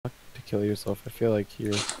kill yourself. I feel like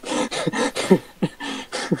you're.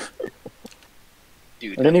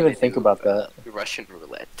 Dude, I didn't I'm even gonna think do, about that. Russian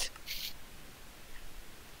roulette.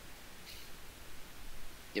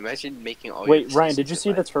 Imagine making all your Wait, Ryan, did you decisions see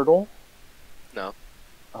in the life. turtle? No.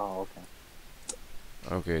 Oh,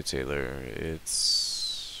 okay. Okay, Taylor,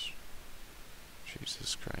 it's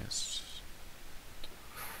Jesus Christ.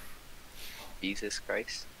 Jesus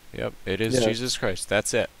Christ. Yep, it is Yeah. Jesus Christ.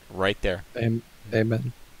 That's it, right there.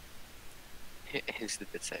 Amen. His the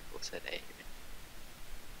disciple said, "Hey,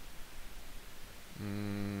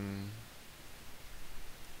 Mm.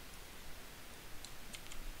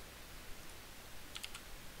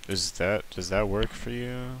 Does that work for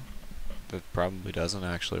you? That probably doesn't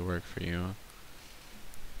actually work for you.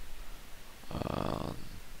 Um,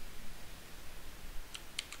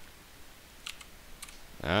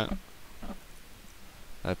 that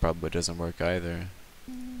probably doesn't work either.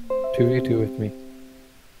 2v2 with me.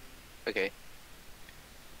 okay."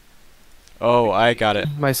 Oh, I got it.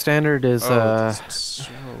 My standard is Oh, this is so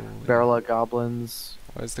Barrel of Goblins,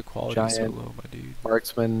 Why is the quality so Giant, low, my dude?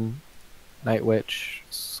 Marksman, Night Witch,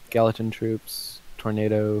 Skeleton Troops,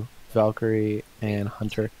 Tornado, Valkyrie, and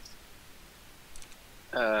Hunter.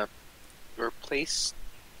 Replace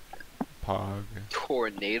Pog.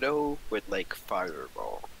 tornado with like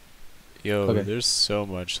fireball. Yo, Okay. there's so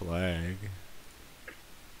much lag.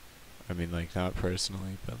 I mean, like, not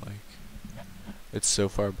personally, but like, it's so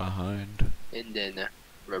far behind. And then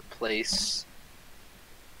replace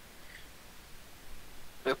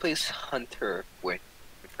Hunter with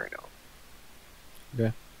Inferno.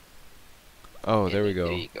 Okay. Oh, And there we then go.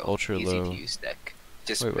 There you go. Ultra Easy low. to use deck.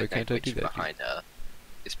 Just Wait, why put Night can't I do Witch that, dude? behind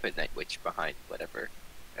just put Night Witch behind whatever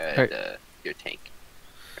Alright. your tank.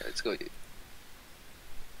 Alright, let's go, dude.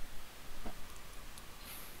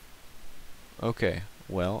 Okay,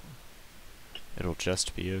 well, it'll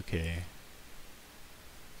just be okay.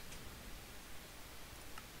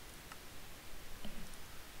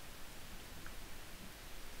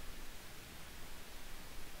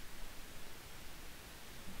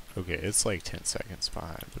 Okay, it's like 10 seconds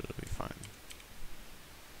behind, but it'll be fine.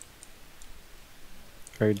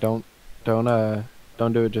 Alright, don't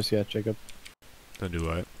do it just yet, Jacob. Don't do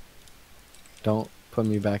what? Don't put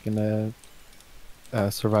me back into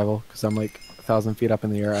survival, because I'm like 1,000 feet up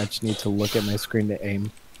in the air. I just need to look at my screen to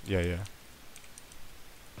aim. Yeah, yeah.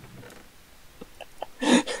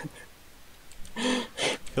 I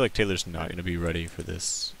feel like Taylor's not gonna be ready for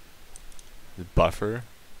this buffer.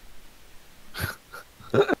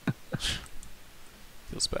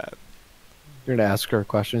 Feels bad. You're gonna ask her a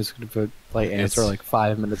question, it's gonna put, like, answer It's- like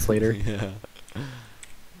 5 minutes later. Yeah.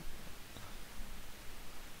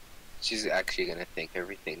 She's actually gonna think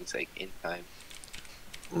everything's like in time.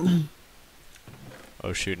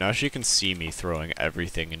 Oh shoot, now she can see me throwing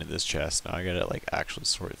everything into this chest. Now I gotta like actually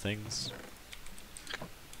sort things.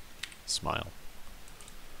 Smile.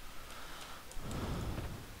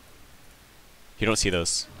 You don't see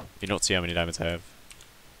those. You don't see how many diamonds I have.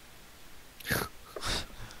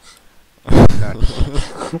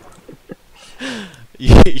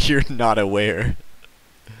 You're not aware.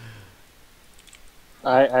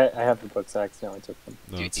 I have the books. I accidentally took them.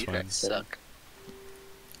 No, Dude, it's you fine. guys suck.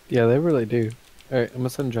 Yeah, they really do. Alright, I'm gonna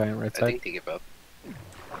send Giant right I side. think they give up.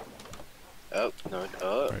 Oh, no,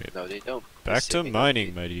 oh, Right. no, they don't. Back They're to saving up, mining,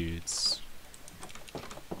 dude. my dudes.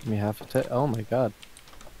 Give me half a tick. Oh my god.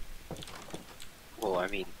 Well, I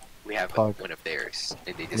mean, we have Pog. one of theirs,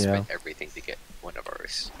 and they just Yeah. spent everything to get one of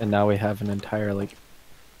ours. And now we have an entire, like,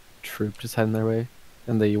 troop just heading their way.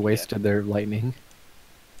 And they wasted their lightning.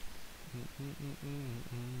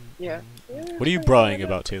 Yeah. What are you brawling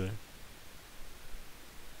about, Taylor?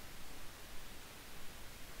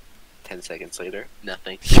 10 seconds later,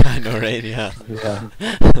 nothing. Yeah, I know, right? Yeah. Yeah.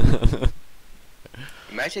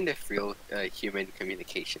 Imagine if real human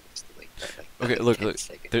communication was like that. Like, Okay, nothing, look, 10 look.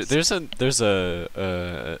 seconds. There's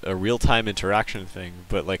a real time interaction thing,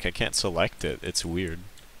 but like I can't select it. It's weird.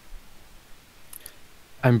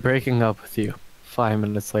 I'm breaking up with you. 5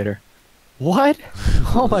 minutes later. What?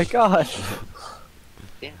 Oh my gosh.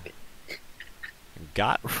 Damn it.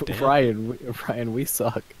 God damn. Ryan, we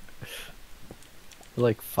suck. We're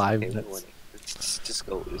like 5 Okay, we minutes. won it. Let's just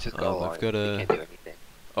go along. I've got We a- can't do anything.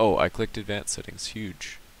 Oh, I clicked advanced settings.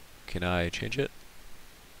 Huge. Can I change it?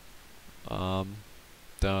 Da-dum.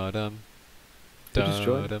 Who just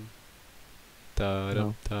joined? Da-dum. Da-dum.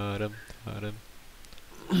 No. Da-dum. Da-dum.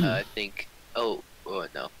 I think. Oh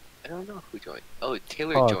no. I don't know who joined. Oh,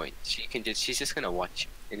 Taylor Pog. joined. She's just gonna watch,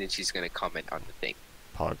 and then she's gonna comment on the thing.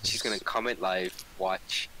 Pog. She's gonna comment live,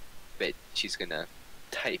 watch, but she's gonna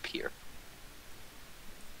type here.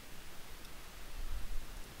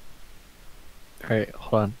 Alright,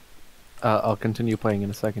 hold on. I'll continue playing in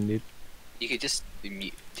a second, dude. You could just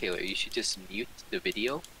mute Taylor. You should just mute the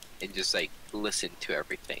video and just like listen to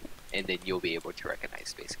everything, and then you'll be able to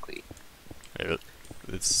recognize basically.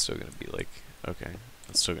 It's still gonna be like, okay,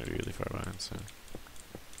 it's still gonna be really far behind. So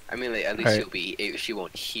I mean, like, at least Alright. she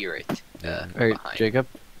won't hear it. Yeah. Alright, Behind. Jacob,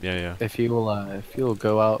 yeah. if you'll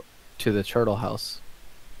go out to the turtle house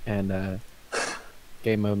and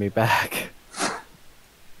game mode me back.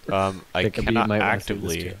 I Jacob, you cannot might wanna see this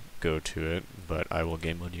actively too. go to it, but I will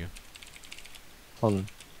game mode you. Hold on.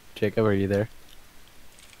 Jacob, are you there?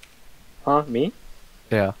 Huh? Me?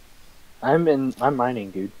 Yeah. I'm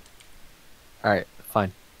mining, dude. Alright,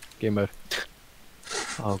 fine. Game mode.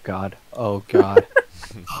 Oh god. Oh god.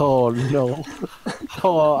 Oh no.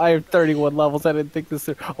 Oh, I have 31 levels. I didn't think this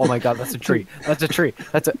through. Oh my god, that's a tree. That's a tree.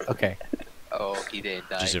 That's a. Okay. Oh, he didn't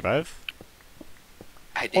die. Did you survive?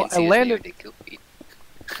 I Well, didn't I see his landed- name. They killed me.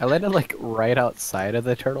 I landed like right outside of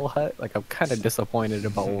the turtle hut. Like I'm kind of disappointed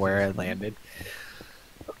about where I landed.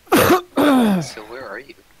 So where are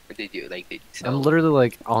you? Or did you like? Did you sell? I'm literally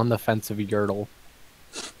like on the fence of Yertle.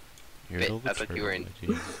 You're Wait, the I thought you were in- turtle,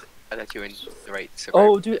 dude. I thought you were in the right survivor.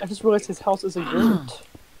 Oh, dude, I just realized his house is a yurt.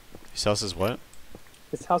 His house is what?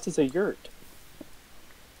 His house is a yurt.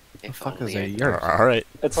 The If fuck is only a I- yurt? Alright.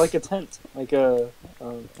 It's like a tent, like a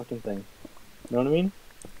fucking thing. You know what I mean?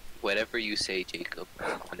 Whatever you say, Jacob.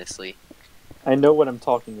 Honestly, I know what I'm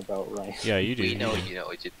talking about, right? Yeah, you do. we know you know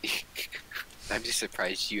what you. I'm just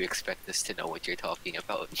surprised you expect us to know what you're talking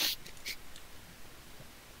about.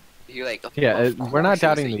 You're like, of Yeah, course we're not it was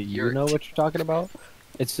doubting a that you yurt. know what you're talking about.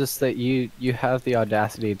 It's just that you have the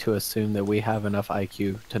audacity to assume that we have enough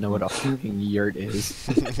IQ to know what a fucking yurt is.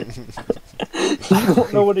 You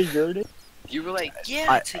don't know what a yurt is? You were like, yeah,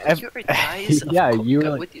 I- it's a ev- yurt, guys. Of yeah, course, you were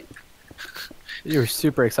I'm like- with you. You were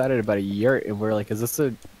super excited about a yurt, and we're like, is this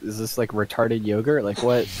like retarded yogurt? Like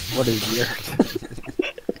what is yurt?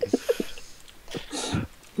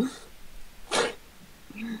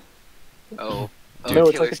 Oh, No,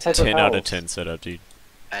 it's like Taylor's a type of 10 out of house. 10 setup, dude.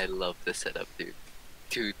 I love the setup, dude.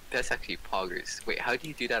 Dude, that's actually poggers. Wait, how do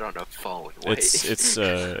you do that on a phone? Wait.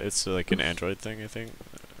 It's like an Android thing, I think,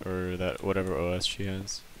 or that whatever OS she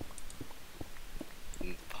has.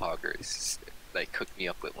 Poggers. Like, cook me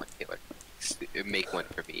up with one, Taylor. Make one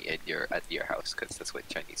for me at your house, because that's what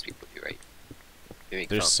Chinese people do, right? They make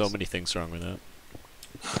There's so phones. many things wrong with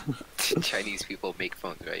that. Chinese people make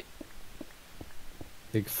phones, right?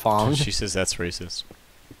 Big fong. She says that's racist.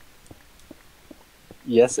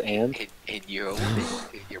 Yes, and? And your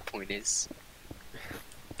your point is,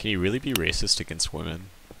 Can you really be racist against women?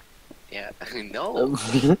 yeah, no.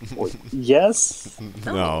 Yes.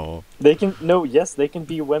 No. They can, no, yes, they can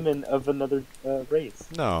be women of another race.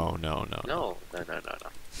 No. No.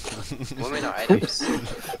 Women are items.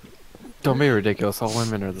 Don't be ridiculous. All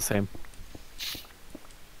women are the same.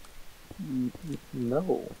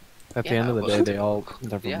 No. At the Yeah, end of the well, day, they all.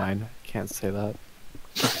 Never yeah. mind. Can't say that.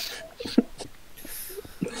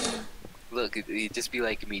 Look, you just be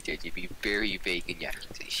like me, JJ. Be very vague in your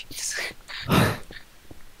accusations.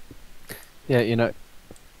 Yeah, you know,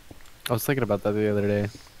 I was thinking about that the other day,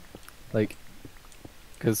 like,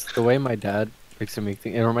 because the way my dad makes me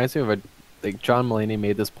think, it reminds me of like John Mulaney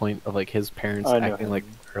made this point of like his parents I know acting him. like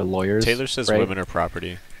they're lawyers. Taylor says right? women are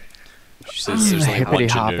property. She says there's only one Hippity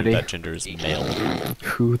gender. hoppity. That gender is male.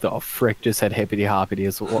 Who the frick just said hippity hoppity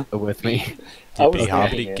is with me? I was Hippity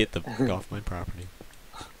hoppity, thinking it. get the fuck off my property.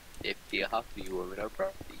 If you have to, women are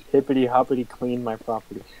property. Hippity hoppity clean my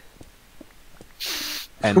property.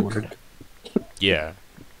 N word. Yeah.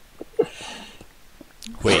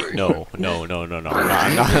 Wait, no. I'm not.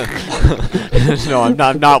 No,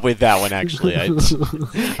 I'm not with that one. Actually,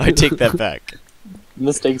 I take that back.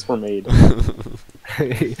 Mistakes were made.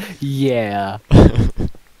 Yeah.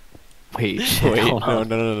 Wait, shit, Wait, hold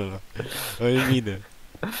no. on. I didn't mean that.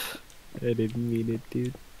 I didn't mean it,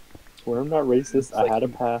 dude. Swear I'm not racist. I had a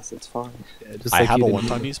pass. It's fine. Yeah, just I like have you a didn't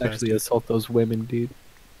one-time use pass, actually dude. assault those women, dude.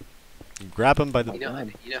 Grab him by the You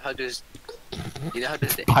know how does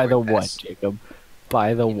the By the N-word what, pass? Jacob?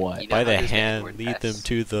 By the what? You know by how the does the hand, N-word lead them pass?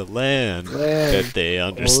 to the land Land. that they Oh,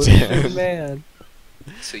 understand. man.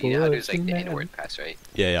 So you know how there's like the Man. N-word pass, right?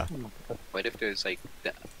 Yeah. What if there's like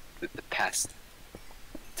the pass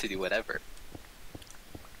to do whatever?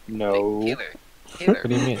 No. Like, Taylor. What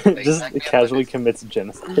do you mean? Like, Just back me up on casually this. commits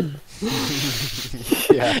genocide.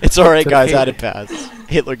 Yeah. It's alright, It's guys. okay. I had a pass.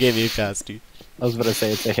 Hitler gave me a pass, dude. I was about to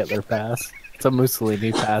say it's a Hitler pass. It's a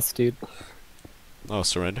Mussolini pass, dude. Oh,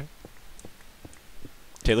 surrender.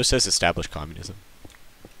 Taylor says establish communism.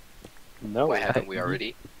 No. Why haven't we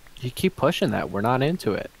already? You keep pushing that. We're not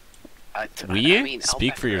into it. We I mean, I'll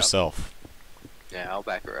speak back for her up. yourself. Yeah, I'll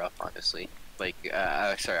back her up, honestly. Like,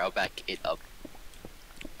 sorry, I'll back it up.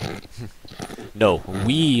 No,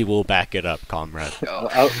 we will back it up, comrade. Oh,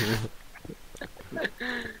 Oh,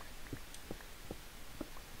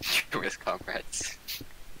 with comrades.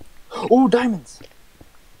 oh, diamonds!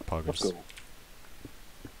 Let's Poggers. go.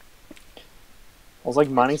 I was like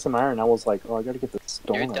mining some iron. I was like, oh, I gotta get this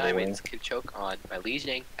stone Your out of the way. diamonds can choke on my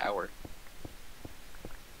Lijiang Tower.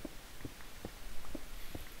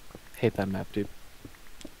 Hate that map, dude.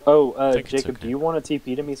 Oh, think it's Jacob, okay. do you want a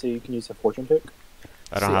TP to me so you can use a fortune pick?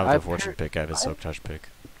 I don't See, have I the fortune appar- pick, I have a I- silk touch pick.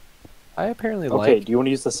 I apparently Okay, like. do you want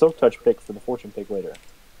to use the silk touch pick for the fortune pick later?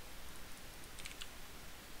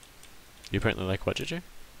 You apparently like what, JJ?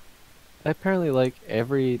 I apparently like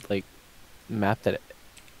every like map that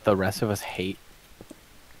the rest of us hate.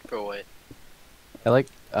 For what? I like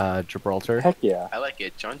Gibraltar. Heck yeah. I like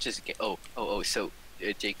it. John just get. So,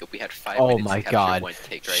 Jacob, we had 5 Oh minutes my to capture God. one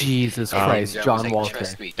take, right? Jesus Um, Christ, And John was like, Walker.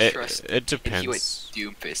 Trust me, It, trust. it And he went depends,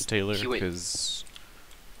 Doomfist. Taylor, He went. because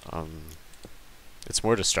it's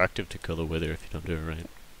more destructive to kill the wither if you don't do it right.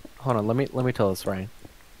 Hold on, let me tell this, Ryan.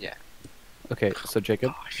 Yeah. Okay, so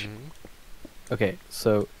Jacob. Gosh. Okay,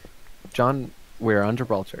 so John, we're on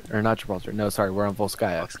Gibraltar, or not Gibraltar? No, sorry, we're on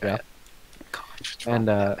Volskaya. Volskaya. Yeah. Gosh, what's wrong And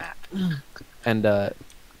with that map? and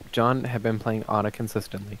John had been playing Ana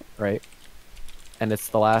consistently, right? And it's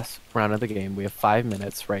the last round of the game. We have 5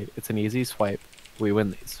 minutes, right? It's an easy swipe. We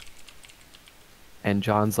win these. And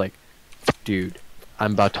John's like, dude,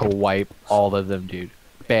 I'm about to wipe all of them, dude.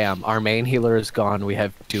 Bam, our main healer is gone. We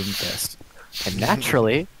have Doomfist. And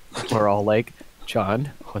naturally, we're all like,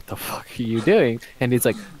 John, what the fuck are you doing? And he's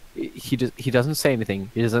like, he doesn't say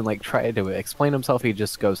anything. He doesn't like try to explain himself. He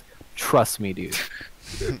just goes, trust me, dude.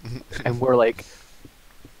 And we're like,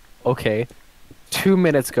 okay. 2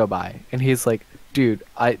 minutes go by, and he's like, dude,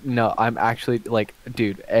 I'm actually like,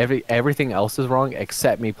 dude, everything else is wrong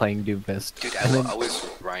except me playing Doomfist. Dude, And then I was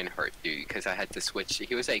Reinhardt, dude, because I had to switch.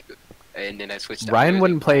 He was like, and then I switched. to Ryan he was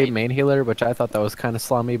wouldn't like, play Ryan, main healer, which I thought that was kind of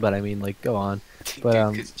slummy, but I mean, like, go on. But,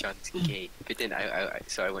 dude, because John's gay. But then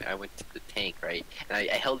I went to the tank, right? And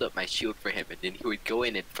I held up my shield for him, and then he would go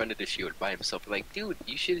in front of the shield by himself. Like, dude,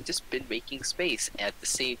 you should have just been making space. At the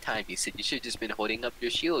same time, he said you should have just been holding up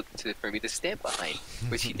your shield for me to stand behind,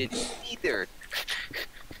 which he didn't either.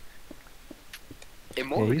 And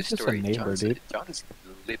more Yeah, of he's the just a story, neighbor, dude. John's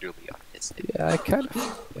literally autistic. yeah, I kind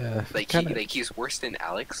of, yeah, Like he's worse than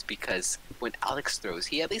Alex because when Alex throws,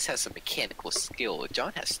 he at least has some mechanical skill.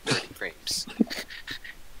 John has 30 frames.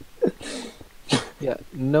 yeah,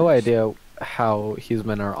 no idea how he's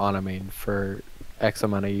been our Ana main for X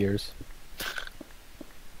amount of years.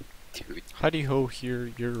 Dude, Howdy ho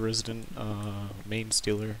here, your resident main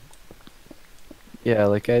stealer. Yeah,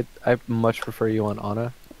 like I much prefer you on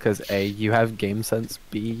Ana. Because A, you have game sense,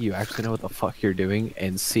 B, you actually know what the fuck you're doing,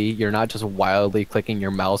 and C, you're not just wildly clicking your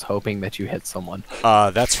mouse hoping that you hit someone.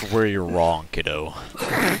 That's where you're wrong, kiddo.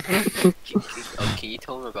 can you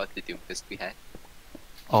tell him about the Doomfist we had?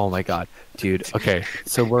 Oh my god, dude. Okay,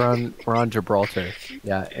 so we're on Gibraltar,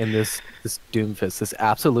 yeah, and this Doomfist, this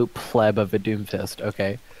absolute pleb of a Doomfist.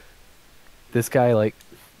 Okay, this guy like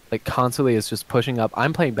constantly is just pushing up.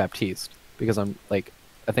 I'm playing Baptiste because I'm like,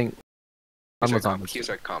 I think. Here's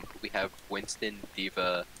our comp. We have Winston,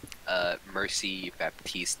 Diva, Mercy,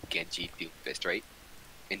 Baptiste, Genji, Doomfist, right?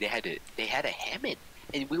 And they had a Hammond,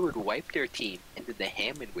 and we would wipe their team, and then the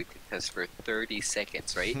Hammond would contest for 30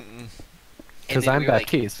 seconds, right? Because I'm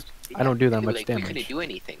Baptiste. I don't do that much We damage. couldn't do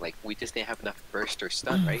anything. Like, we just didn't have enough burst or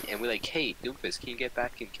stun, right? And we're like, hey, Doomfist, can you get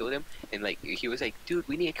back and kill them? And like, he was like, dude,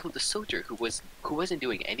 we need to kill the soldier who wasn't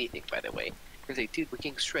doing anything, by the way. He was like, dude, we're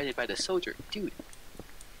getting shredded by the soldier. Dude,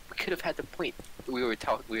 we could have had the point. We were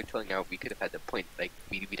telling out we could have had the point. Like,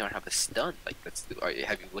 we don't have a stun. Like,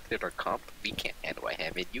 have you looked at our comp? We can't handle a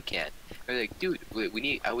Hammond. You can't. I was like, dude, we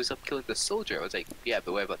need. I was up killing the soldier. I was like, yeah,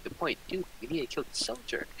 but what about the point, dude? We need to kill the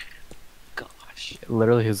soldier. Gosh.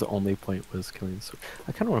 Literally, his only point was killing the soldier.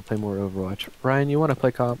 I kind of want to play more Overwatch. Ryan, you want to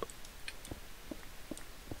play comp?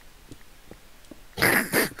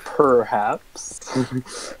 Perhaps.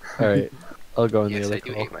 All right, I'll go in Yes, the I other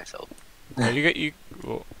do call. hate myself.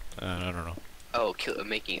 Well, I don't know. Oh,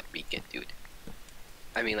 making a beacon, dude.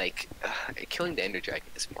 I mean, like, killing the Ender Dragon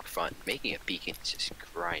is more fun. Making a beacon is just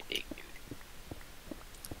grinding, dude.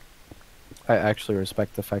 I actually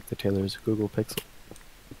respect the fact that Taylor is a Google Pixel.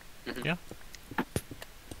 Yeah.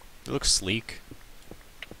 It looks sleek.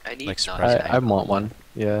 I need Like not surprising. I want one.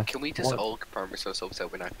 Yeah. Can we just What? all promise ourselves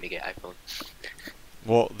that we're not gonna get iPhone?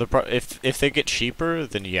 Well, if they get cheaper,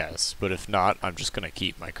 then yes. But if not, I'm just gonna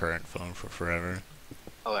keep my current phone for forever.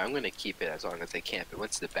 Oh, I'm gonna keep it as long as I can. But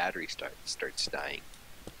once the battery starts dying,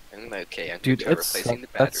 I'm Dude, gonna try it's replacing the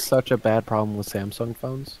battery. that's such a bad problem with Samsung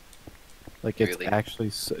phones. Like it's Really? actually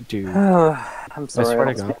so, dude. I'm sorry, swear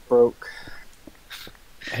I to don't God. speak broke.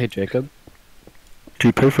 Hey Jacob. Do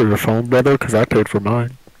you pay for your phone, brother? Because I paid for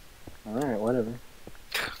mine. Alright, whatever.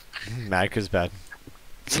 Mad 'cause bad.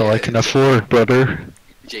 So I can afford, brother.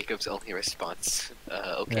 Jacob's only response.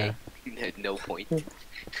 Okay. No point.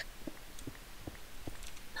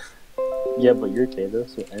 Yeah, but you're gay though,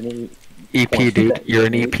 so any EP, point dude. that You're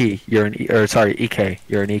an you make- EP. You're an or sorry, EK.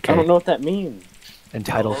 You're an EK. I don't know what that means.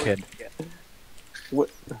 Entitled Oh, kid. yeah. What?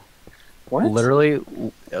 What? Literally,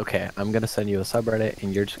 okay. I'm gonna send you a subreddit,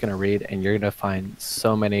 and you're just gonna read, and you're gonna find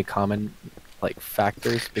so many common, like,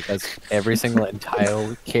 factors because every single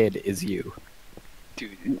entitled kid is you.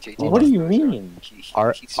 Dude, JJ What do just you throws around- mean? he's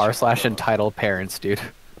R trying to slash throw- entitled parents, dude.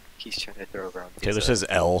 He's trying to throw around his, Taylor says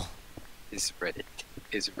L. his Reddit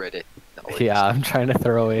knowledge. Yeah, I'm trying to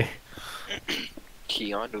throw away.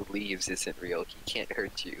 Keanu Reeves isn't real. He can't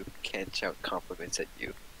hurt you. Can't shout compliments at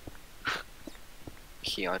you.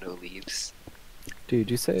 Keanu Reeves. Dude,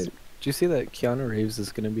 do you see that Keanu Reeves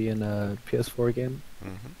is gonna be in a PS4 game?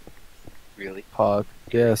 Mm-hmm. Really? Pog.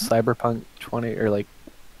 Yeah, Cyberpunk 20 or like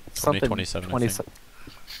something 2027, I think.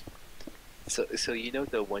 20. So you know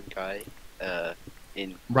the one guy,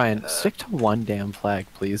 in Ryan, stick to one damn flag,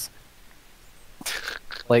 please.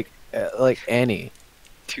 Like Annie.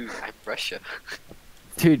 dude, I'm Russia.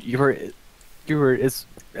 Dude, you were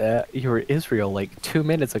Israel like 2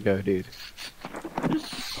 minutes ago, dude. What the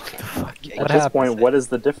fuck? Okay, At What this happened? point, what is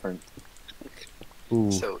the difference?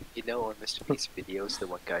 Ooh. So you know on Mr. Beast's videos, the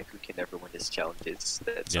one guy who can never win his challenges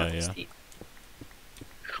that's Yeah, on his yeah. team.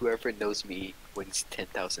 Whoever knows me wins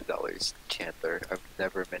 $10,000. Chandler, I've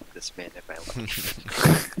never met this man in my life.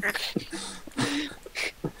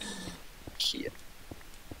 Kia.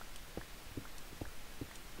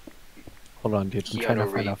 Hold on, dude. I'm trying to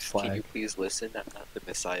Keanu find a Reeves, can you flag. please listen? I'm not the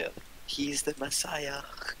Messiah. He's the Messiah.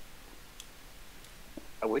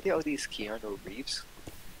 Where did all these Keanu Reeves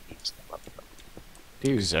memes come up from?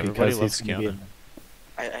 Dude, 'Cause everybody because loves he's gonna be Keanu. in-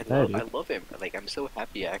 I dude. love him. Like, I'm so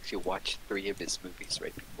happy I actually watched 3 of his movies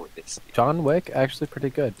right before this. John Wick actually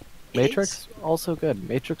pretty good. It Matrix is. also good.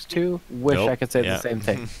 Matrix 2, wish I Nope, could say yeah. the same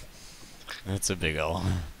thing. That's a big L.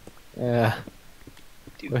 Yeah.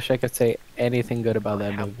 Dude, Wish I could say anything good about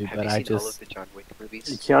that have, movie, have but you I seen all of just the John Wick movies?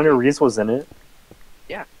 Keanu Reeves was in it.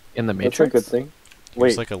 in the That's Matrix. a good thing. He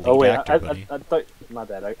was Wait, like a oh lead wait, actor, buddy. I thought, my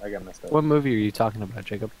bad, I got messed up. What movie are you talking about,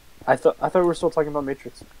 Jacob? I thought we were still talking about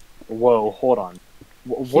Matrix. Whoa, hold on.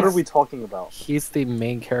 What are He's- we talking about? He's the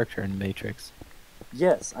main character in Matrix.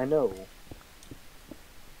 Yes, I know.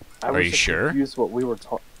 I Are was you just sure? confused what we were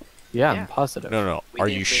talking. Yeah, Yeah. I'm positive. No. We Are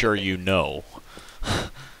didn't you say sure anything. you know?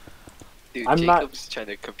 Dude, I'm not- Jacob's trying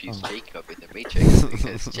to confuse Jacob in the Matrix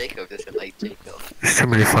because Jacob doesn't like Jacob. There's too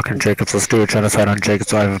many fucking Jacobs. Let's do a genocide on Jacob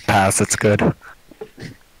so I have a pass. It's good.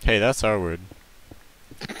 Hey, that's our word.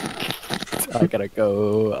 I gotta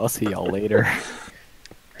go. I'll see y'all later.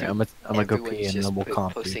 Yeah, I'm gonna go Everyone's pee and just then we'll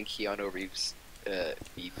comp. posting Keanu Reeves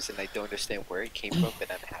memes, and I don't understand where it came from, but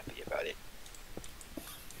I'm happy about it.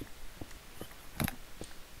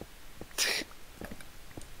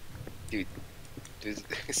 Dude, does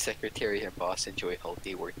secretary and boss enjoy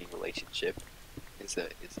healthy working relationship? Is a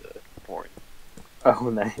porn, Oh,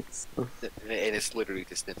 nice. and it's literally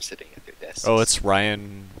just them sitting at their desks. Oh, it's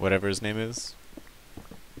Ryan, whatever his name is.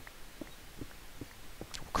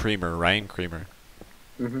 Creamer, Ryan Creamer.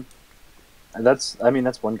 Mhm. And that's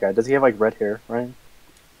one guy. Does he have like red hair, Ryan?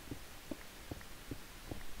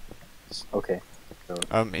 Okay.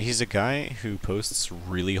 He's a guy who posts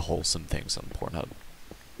really wholesome things on Pornhub.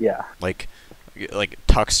 Yeah. Like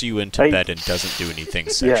tucks you into Hey. bed and doesn't do anything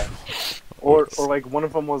Yeah. sexual. Or like one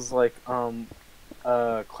of them was like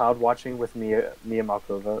cloud watching with Mia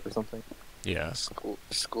Malkova or something. Yeah.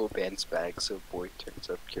 School bands bag, so boy turns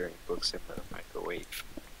up carrying books in the microwave.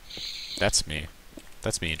 That's me.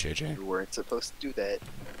 That's me and JJ. You weren't supposed to do that,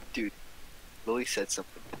 dude. Lily said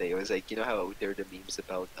something today. It was like, you know how there are the memes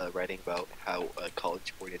about writing about how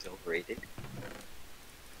college board is overrated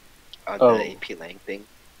on Oh. the AP Lang thing.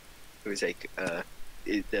 It was like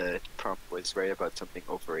the prompt was write about something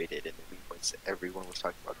overrated, and the meme was everyone was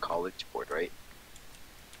talking about college board, right?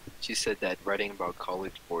 She said that writing about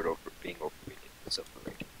college board being overrated was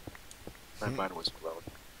overrated. My Hmm. mind was blown.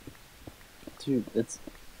 Dude, it's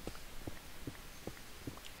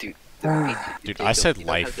Dude, I said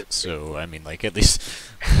life, so I mean, like at least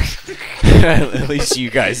at least you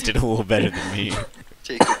guys did a little better than me.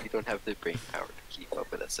 Jacob, you don't have the brain power to keep up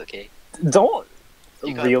with us, okay? don't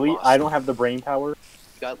You got really. lost. I don't have the brain power.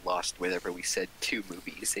 got lost whenever we said 2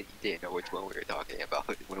 movies and you didn't know which one we were talking about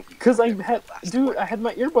when we. Cause I remembered had, the last dude, one. I had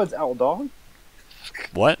my earbuds out, dog.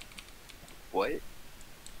 What? What?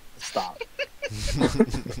 Stop.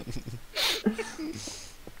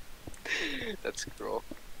 That's cruel.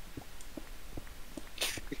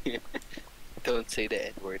 Don't say the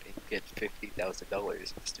N-word and get $50,000,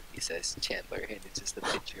 Mr. B says Chandler, and it's just a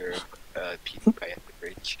picture of Peter Pie at the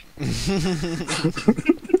bridge.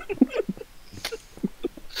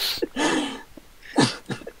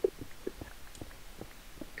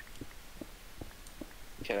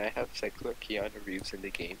 Can I have sex with Keanu Reeves in the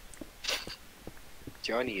game?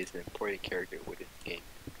 Johnny is an important character within the game,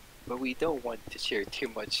 but we don't want to share too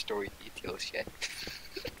much story details yet.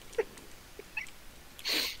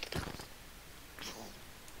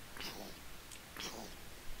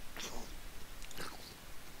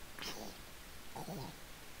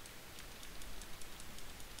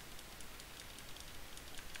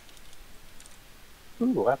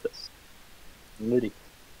 Ooh, lapis. Nitty.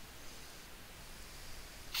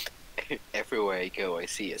 Everywhere I go, I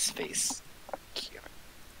see his face. Keanu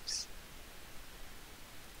Reeves.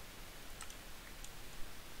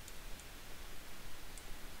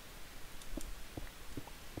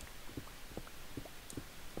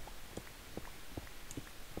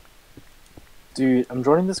 Dude, I'm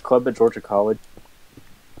joining this club at Georgia College.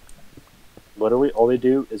 Literally, all they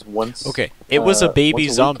do is once. Okay, it was a baby once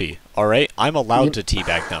a week. zombie. All right, I'm allowed to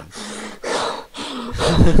teabag them.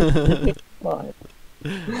 Fine.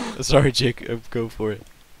 Sorry, Jake. Go for it.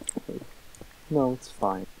 No, it's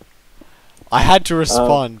fine. I had to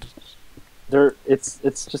respond.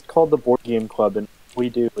 It's just called the board game club, and what we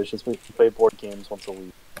do is just we play board games once a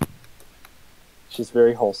week. It's just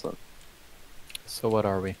very wholesome. So what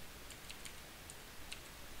are we?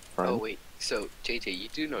 Oh Friend. wait, so JJ, you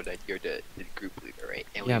do know that you're the group leader, right?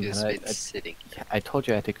 And Yeah, we've man, just I- been sitting, Yeah, I told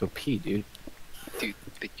you I had to go pee, dude. dude,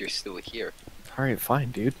 but you're still here, Alright,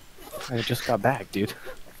 fine, dude. I just got back, dude.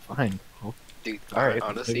 Fine. Well, dude. Alright,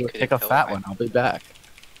 honestly, couldn't take a tell fat if one. I'll be back.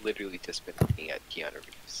 I've literally just been looking at Keanu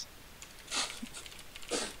Reeves.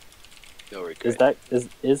 No regret.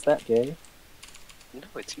 Is that gay? No,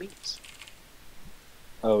 it's memes.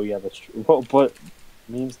 Oh yeah, that's true. Well, but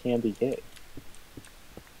memes can be gay.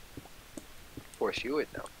 Of course, you would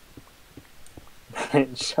know.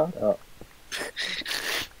 Shut up.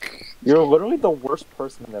 You're literally the worst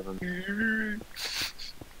person I've ever met.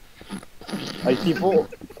 Like people.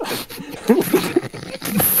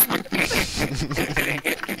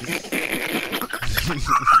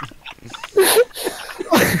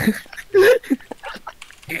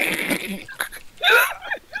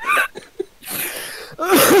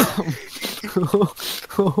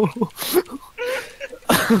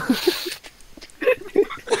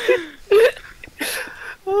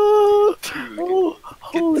 Oh, Dude, oh, get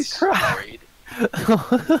holy crap.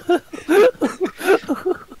 destroyed.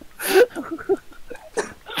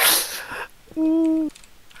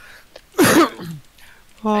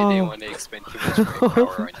 I didn't want to expend too much brain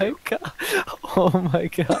power on my you. god. Oh my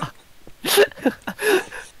god.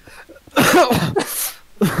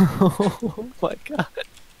 Oh my god.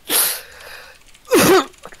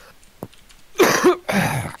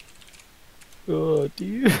 Oh,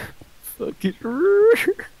 dude. Fucking.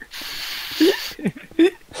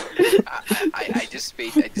 I just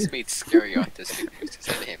made scary autistic noises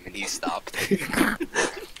at him and he stopped.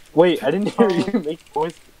 Wait, I didn't hear you make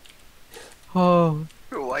voice. Oh.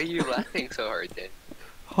 Why are you laughing so hard then?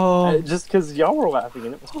 Oh. Just because y'all were laughing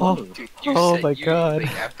and it was Oh. funny. Dude, you Oh said my you, God.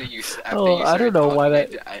 Like, after you Oh, I started don't know why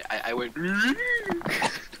talking, that- I went.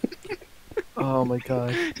 Oh my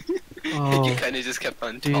god. You Oh. kind of just kept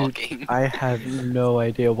on Dude, talking. I have no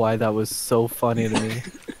idea why that was so funny to me.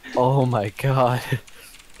 Oh my god.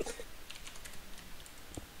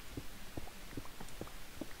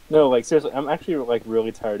 No, like seriously, I'm actually like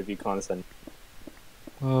really tired of you condescending.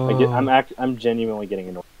 Oh. I'm genuinely getting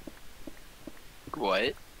annoyed.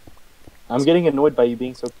 What? I'm getting annoyed by you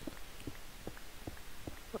being so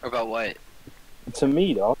About what? to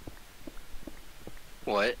me, dog.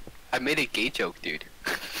 What? I made a gay joke, dude.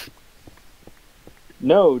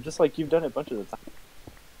 No, just like you've done it a bunch of the time.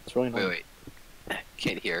 It's really annoying. Wait.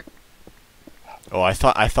 Can't hear. Oh, I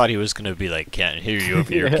thought he was gonna be like, can't hear you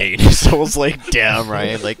over your Yeah. gate. So I was like, damn,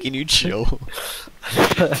 Ryan, like, can you chill?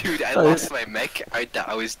 Dude, I lost my mech.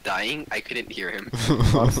 I was dying. I couldn't hear him.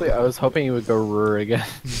 Honestly, I was hoping he would go roar again.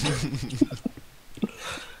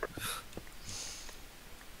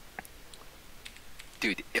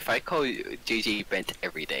 Dude, if I call you JJ Bent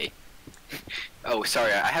every day. Oh,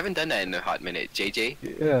 sorry, I haven't done that in a hot minute. JJ?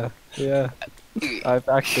 Yeah, yeah. I've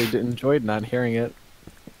actually enjoyed not hearing it.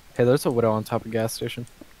 Hey, there's a widow on top of gas station.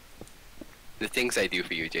 The things I do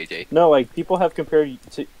for you, JJ. No, like people have compared you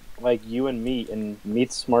to like you and Meat, and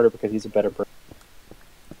Meat's smarter because he's a better person.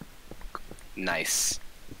 Nice.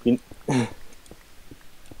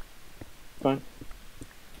 Fine.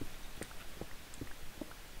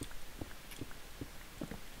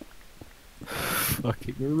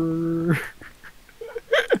 Fucking.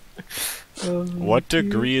 What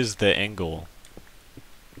degree is the angle?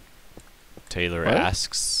 Taylor What?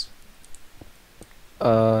 asks.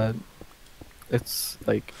 It's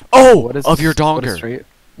like. Oh, What is of your what is donker. straight?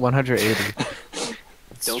 180.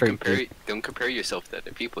 It's Don't straight, compare. dude. Don't compare yourself to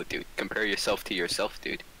other people, dude. Compare yourself to yourself,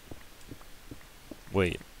 dude.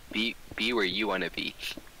 Wait, Be where you wanna be.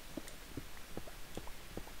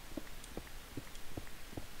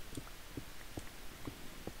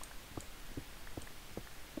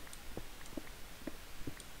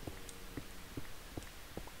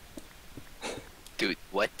 Dude,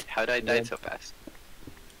 what? How did I die Yeah. so fast?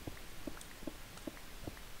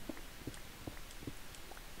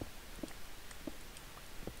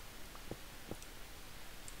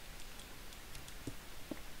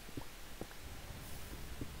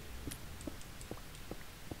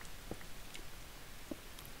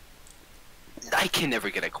 I can never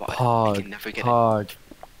get a quad. I Pog. can never get Pog.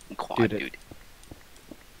 a quad, Dude, dude.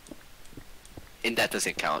 And that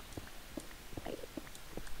doesn't count.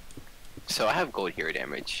 So I have gold hero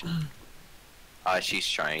damage. She's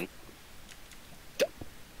trying.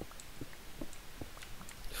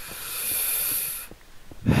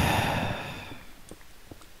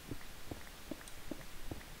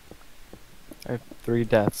 I have 3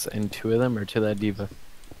 deaths, and 2 of them are to that diva.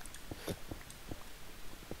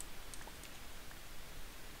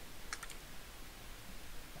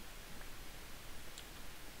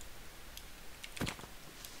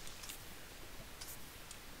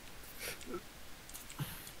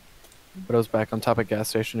 Widow's back on top of gas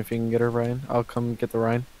station. If you can get her, Ryan, I'll come get the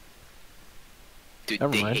Ryan. Dude,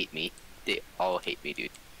 Never they mind. hate me. They all hate me, dude.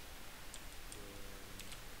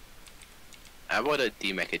 I want a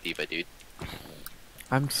D-Mecha Diva, dude.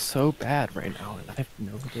 I'm so bad right now, and I have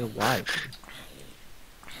no idea why.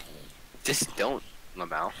 Just don't,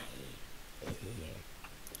 Lamau.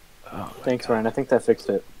 Oh, my Thanks, God. Ryan. I think that fixed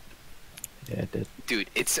it. Yeah, it did. Dude,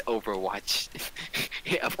 it's Overwatch.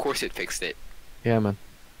 Yeah, of course it fixed it. Yeah, man.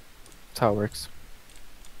 That's how it works.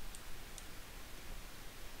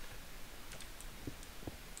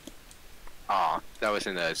 Aw, that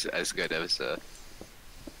wasn't as good as of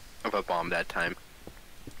a bomb that time.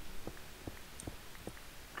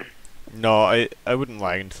 no, I wouldn't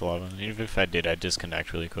lag into 11. Even if I did, I'd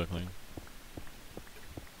disconnect really quickly.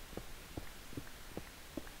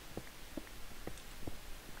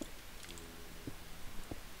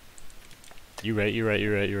 You're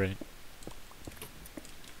right.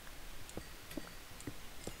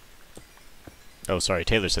 Oh, sorry,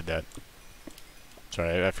 Taylor said that.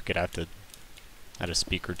 Sorry, I forget I have to add a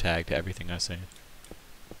speaker tag to everything I say.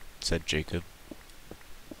 Said Jacob.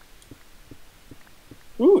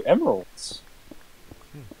 Ooh, emeralds.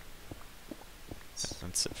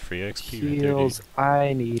 That's it, free XP right there, dude. Heals.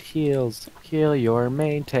 I need heals. Heal your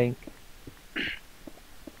main tank.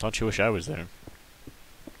 Don't you wish I was there?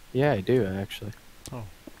 Yeah, I do, actually.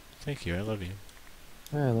 Thank you, I love you.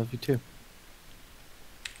 Yeah, I love you too.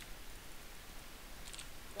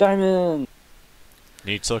 Diamond.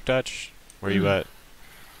 Need Silk Touch? Where you at?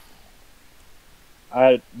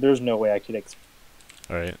 There's no way I could.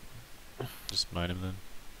 Alright. Just mine him then.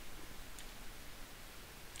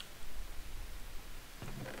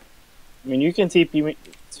 I mean, you can TP me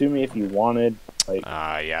to me if you wanted. Like,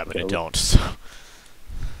 Yeah, but I so- don't, so.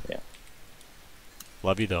 Yeah.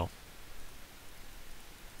 Love you though.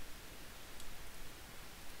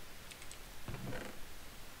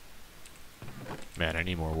 Man, I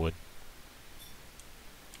need more wood.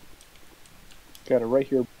 got it right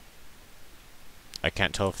here. I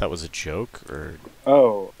can't tell if that was a joke or.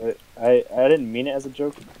 Oh, I didn't mean it as a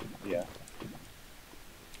joke. Yeah.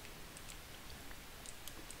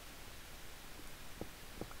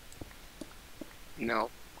 No,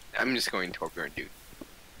 I'm just going Torbjorn, dude.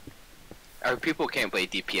 Our people can't play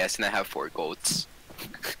DPS and I have 4 golds.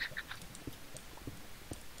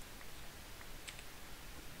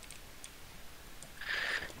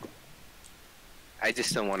 I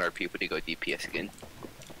just don't want our people to go DPS again.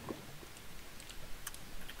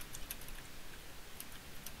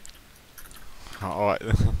 Oh, I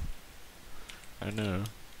don't know.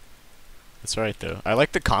 That's right though. I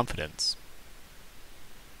like the confidence.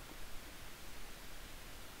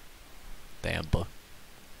 Damn.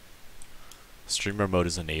 Streamer mode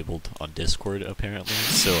is enabled on Discord apparently,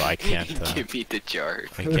 so I can't. Give me the jar.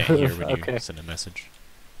 I can't hear when you Okay. send a message.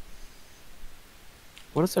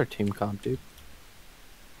 What is our team comp, dude?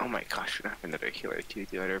 Oh my gosh, we don't have another healer too.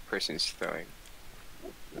 The other person's throwing.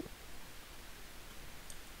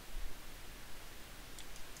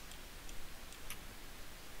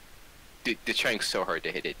 Dude, they're trying so hard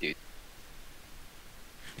to hit it, dude.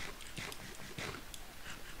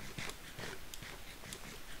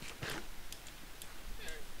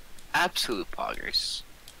 Absolute poggers.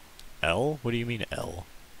 L? What do you mean L?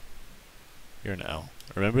 You're an L.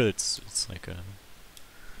 Remember, it's like a.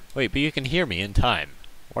 Wait, but you can hear me in time.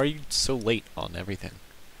 Why are you so late on everything?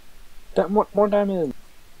 More diamond.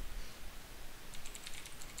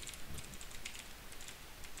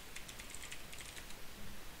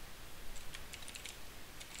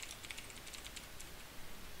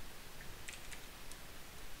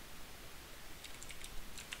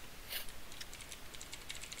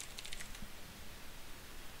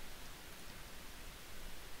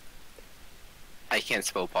 I can't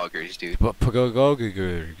spell poggers, dude.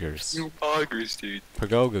 Pagogogers. You poggers, dude.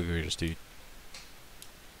 Pagogogers, dude.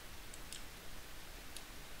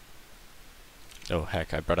 Oh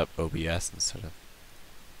heck, I brought up OBS instead of.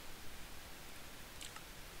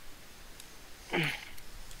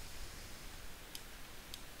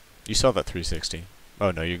 You saw that 360.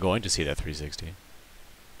 Oh no, you're going to see that 360.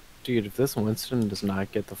 Dude, if this Winston does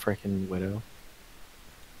not get the freaking Widow.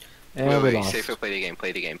 Wait, And we wait, lost. safer play the game,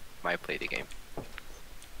 play the game. My play the game.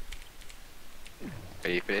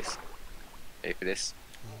 Ready for this? Ready for this?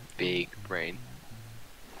 Big brain.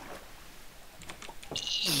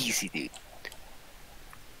 Easy, dude.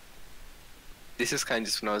 This is kind of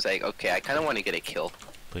just when I was like, okay, I kind of want to get a kill.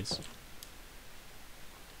 Please.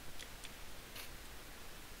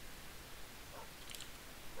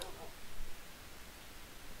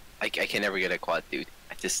 I can never get a quad, dude.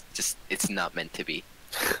 I just, it's not meant to be.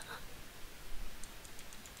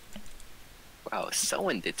 Wow,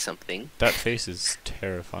 someone did something. That face is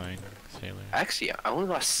terrifying, Taylor. Actually, I only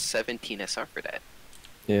lost 17 SR for that.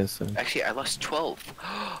 Yeah, so. Actually, I lost 12.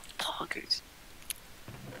 Poggers.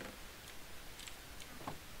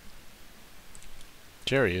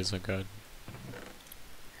 Jerry is a god.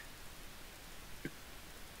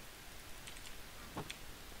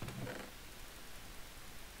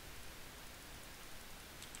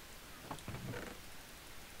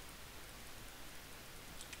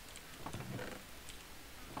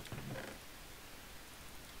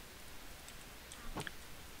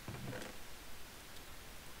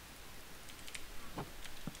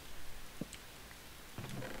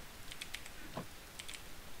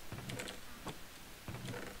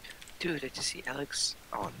 Dude, I just see Alex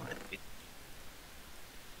online. Dude.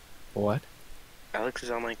 What? Alex is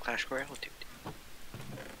online Clash Royale, dude.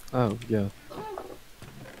 Oh, yeah.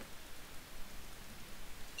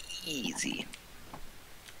 Easy.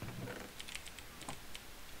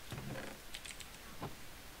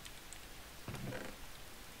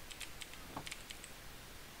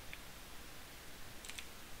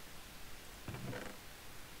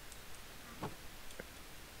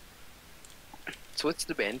 So what's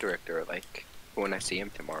the band director like when I see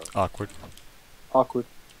him tomorrow? Awkward. Awkward.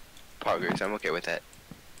 Poggers, I'm okay with that.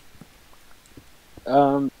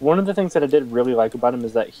 One of the things that I did really like about him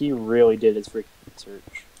is that he really did his freaking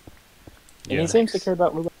research. And Yeah. he seems to care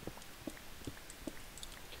about Ruben.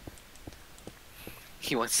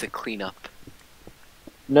 He wants to clean up.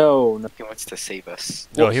 No. He wants to save us.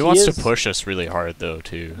 No, Well, he wants is- to push us really hard though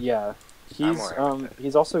too. Yeah. I'm He's alright with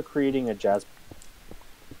he's also creating a jazz.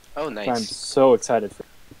 Oh, I'm nice. so excited for.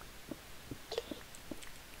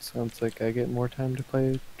 Sounds like I get more time to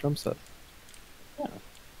play drum set.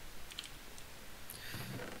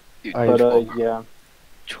 Dude, I- But 12, yeah.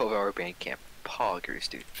 12-hour band camp. Poggers,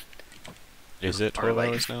 dude. Is it Or 12 like-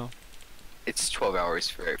 hours now? It's 12 hours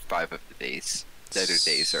for 5 of the days. The other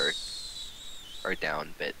days are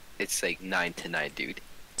down, but it's like 9 to 9, dude.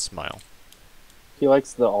 Smile. He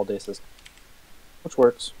likes the all-day system, which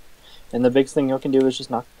works. And the biggest thing you can do is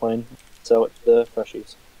just not complain. Sell it to the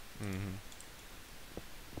freshies. Mm-hmm.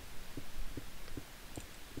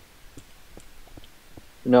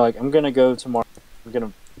 You know, like I'm gonna go tomorrow.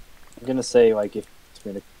 I'm gonna say like if it's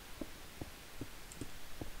gonna.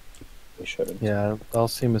 We shouldn't. Yeah, I'll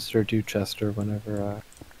see Mr. Dewchester whenever.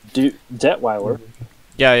 Detweiler.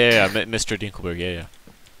 Mr. Dinkelberg, yeah.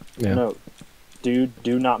 Yeah. No, dude,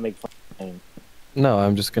 do not make fun of my name. No,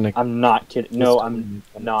 I'm just gonna. I'm not kidding. No, Just I'm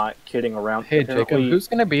not kidding around. Hey, Jacob, Apparently- who's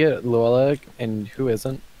gonna be at Luoleg and who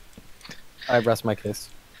isn't? I rest my case.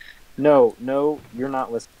 No, you're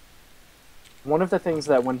not listening. one of the things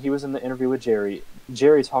that when he was in the interview with Jerry,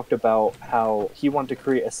 Jerry talked about how he wanted to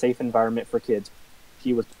create a safe environment for kids.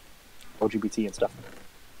 He was LGBT and stuff.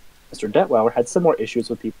 Mr. Detweiler had similar issues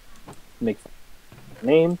with people who make fun of his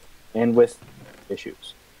name and with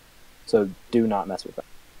issues. So do not mess with that.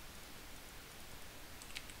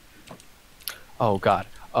 Oh god.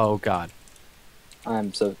 Oh god.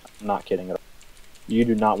 I'm so not kidding at all. You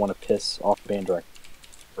do not want to piss off band director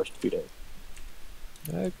the first few days.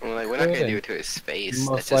 Well, like, we're not gonna do it to his face. Most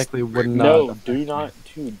That's just likely would rude. not. No, do not.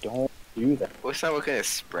 Dude, don't do that. Well, it's not we're gonna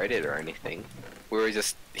spread it or anything. We were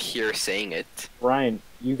just here saying it. Ryan,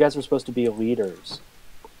 you guys are supposed to be leaders.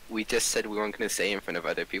 We just said we weren't gonna say it in front of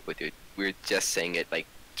other people, dude. We were just saying it like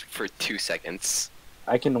for 2 seconds.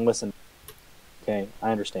 I can listen. Okay,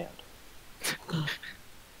 I understand.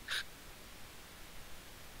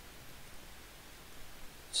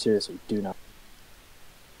 Seriously, do not.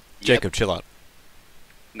 Jacob, chill out.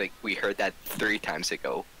 Like, we heard that 3 times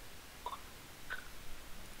ago.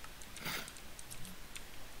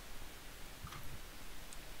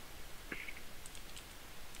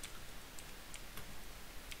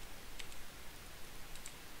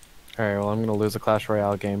 Alright, well, I'm gonna lose a Clash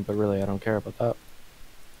Royale game, but really, I don't care about that.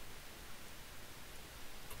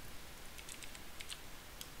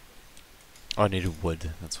 Oh, I needed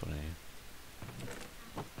wood. That's what I need.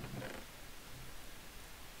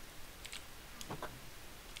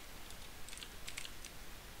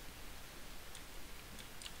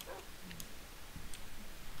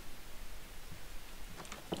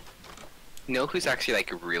 You know who's actually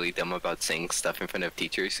like really dumb about saying stuff in front of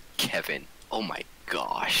teachers? Kevin. Oh my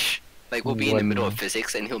gosh. Like, we'll be in the middle of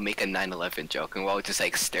physics and he'll make a 9/11 joke and we'll just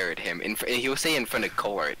like stare at him and he'll say in front of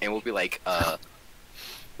cohort and we'll be like,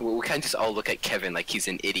 we kind of just all look at Kevin like he's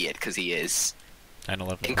an idiot because he is.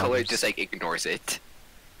 9/11. And cohort just like ignores it.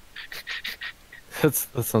 That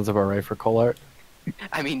sounds about right for Colart.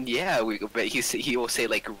 I mean, yeah, but he will say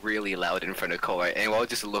like really loud in front of cohort and we'll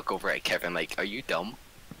just look over at Kevin like, are you dumb?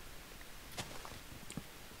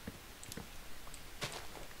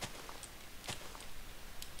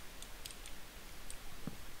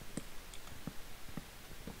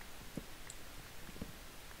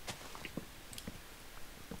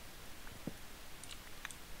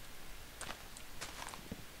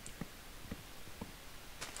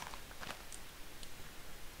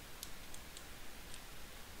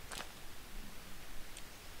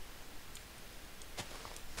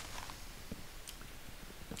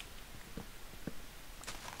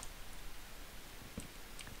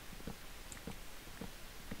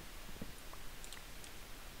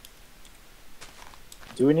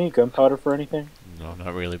 Do we need gunpowder for anything? No,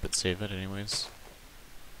 not really, but save it anyways.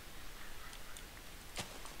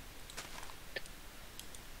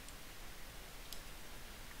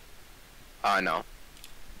 Oh no.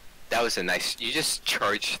 That was a nice. You just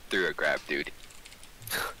charged through a grab, dude.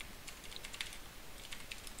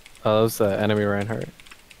 Oh, that was the enemy Reinhardt.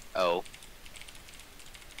 Oh.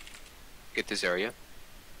 Get this area.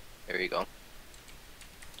 There you go.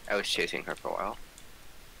 I was chasing her for a while.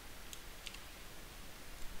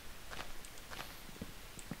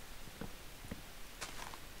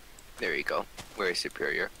 There you go. We're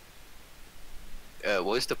superior. What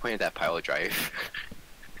was the point of that pile drive?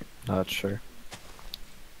 Not sure.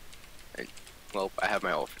 Well, I have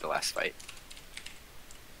my ult for the last fight.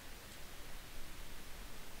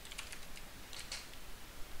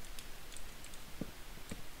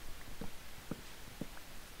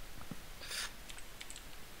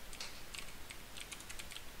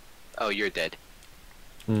 Oh, you're dead.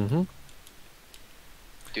 Mm-hmm.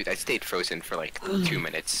 Dude, I stayed frozen for like 2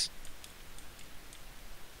 minutes.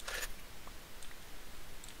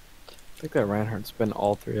 I think that Reinhardt's been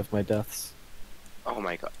all 3 of my deaths. Oh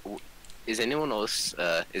my god. Is anyone else,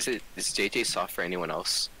 is JJ soft for anyone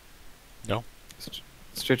else? No, It's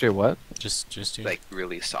JJ what? just you. Like,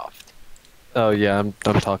 really soft. Oh yeah, I'm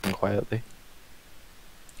talking quietly.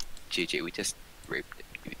 JJ, we just raped it,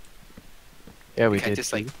 dude. Yeah, we Kinda did.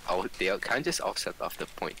 just like, they kind of just all set off the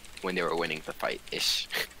point when they were winning the fight-ish.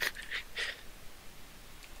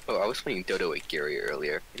 Oh, I was playing Dota with Gary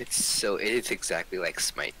earlier. It's exactly like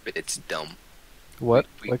Smite, but it's dumb. What?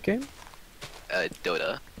 we- What game?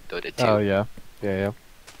 Dota 2. Oh yeah. Yeah,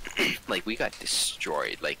 yeah. Like, we got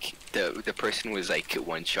destroyed. Like, the person was like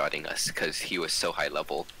one-shotting us because he was so high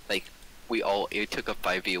level. Like, it took a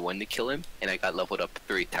 5v1 to kill him, and I got leveled up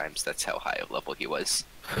 3 times. That's how high of level he was.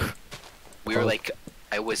 We were like,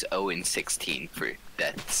 I was 0-16 for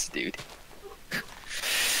deaths, dude.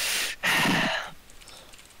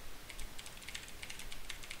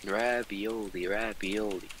 Ravioli,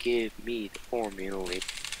 ravioli, give me the formula.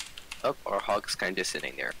 Oh, our hog's kinda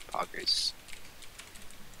sitting there. Poggers.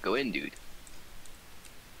 Go in, dude.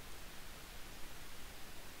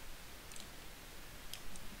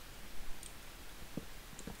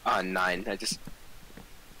 Ah, 9.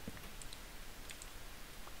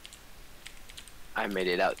 I made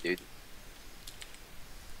it out, dude.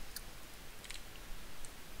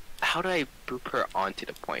 How do I boop her onto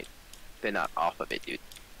the point, but not off of it, dude?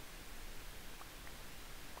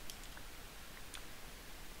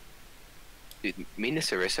 Dude, me and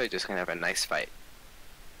Sarissa are just gonna have a nice fight.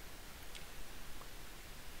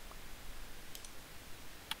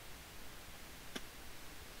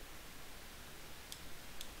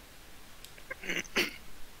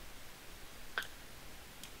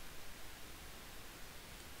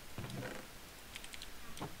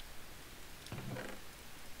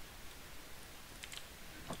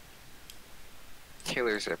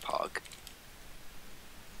 Taylor's a pog.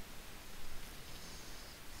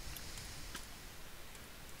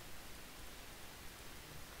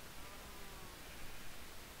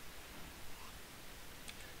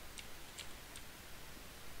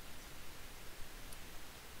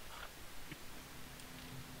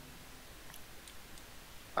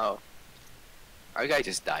 Oh. Our guy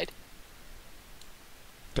just died.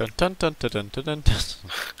 Dun dun dun dun dun dun dun. Dun.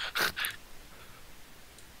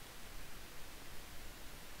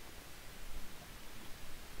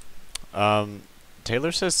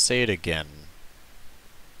 Taylor says say it again.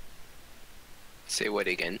 Say what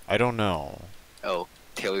again? I don't know. Oh,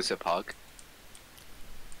 Taylor's a pog.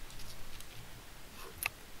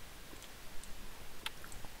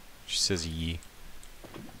 She says ye.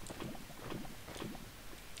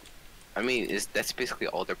 I mean, that's basically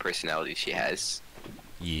all the personality she has.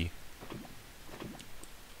 Ye.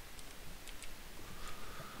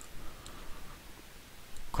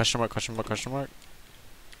 Question mark, question mark, question mark?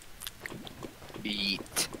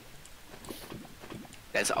 Yeet.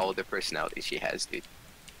 That's all the personality she has, dude.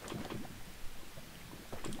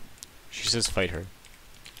 She says fight her.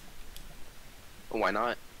 Why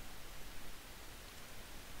not?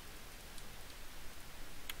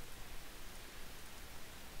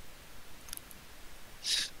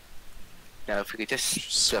 Now, if we could just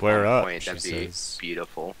step Square on up, point, that'd she be says.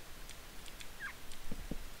 beautiful.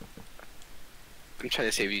 I'm trying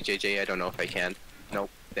to save you, JJ. I don't know if I can. Nope.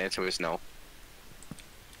 The answer was no.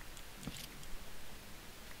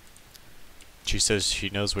 She says she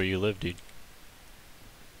knows where you live, dude.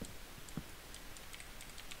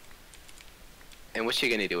 And what's she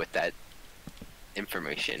gonna do with that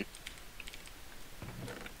information?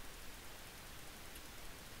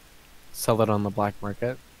 Sell it on the black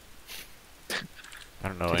market. I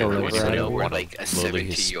don't know. Take I a really look Wants to around know here. where want like a lowly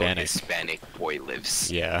 17-year-old Hispanic boy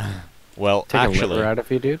lives. Yeah. Well, Take a actually, liver out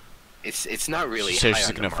of you, dude. It's not really she high says she's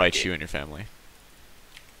on the gonna fight market. you and your family.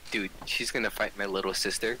 Dude, she's gonna fight my little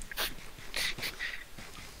sister.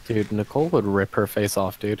 Dude, Nicole would rip her face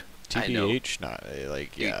off, dude. I know. TBH, not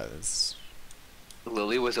like Dude. yeah. It's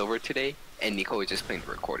Lily was over today, and Nico was just playing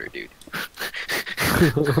the recorder, dude.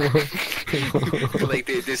 Like,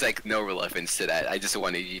 there's like no relevance to that. I just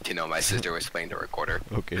wanted you to know my sister was playing the recorder.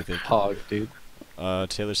 okay. Thank you. Hog, dude.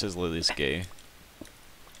 Taylor says Lily's gay.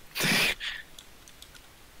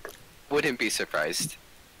 Wouldn't be surprised.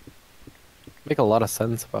 Make a lot of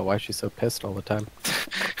sense about why she's so pissed all the time.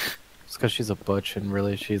 It's because she's a butch and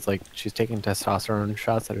really she's taking testosterone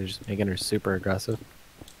shots that are just making her super aggressive.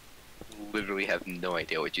 Literally have no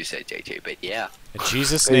idea what you said, JJ, but yeah. In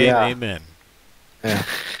Jesus' name, Yeah. amen. Yeah.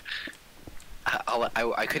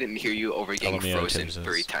 I couldn't hear you over getting Tell me how frozen Tim says.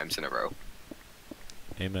 3 times in a row.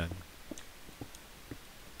 Amen.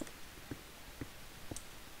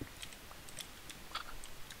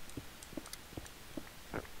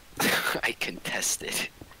 I contest it.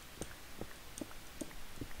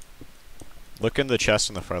 Look in the chest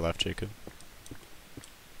on the far left, Jacob.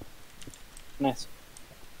 Nice.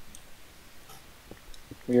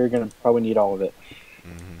 We're gonna probably need all of it.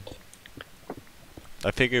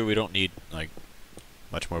 I figure we don't need like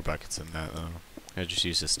much more buckets than that though. I just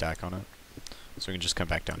use a stack on it, so we can just come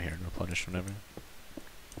back down here and replenish whenever.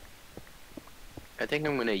 I think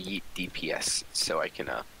I'm gonna yeet DPS so I can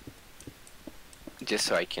just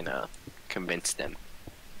so I can convince them.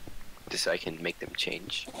 Just so I can make them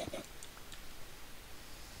change.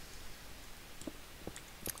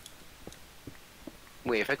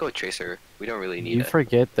 Wait, if I go Tracer, we don't really need You it.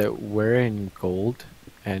 forget that we're in gold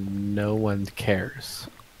and no one cares.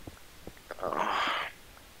 Oh.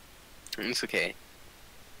 It's okay.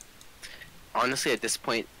 Honestly, at this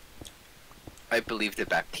point, I believe the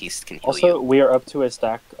Baptiste can heal Also, you. we are up to a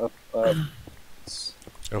stack of Of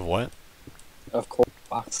what? cold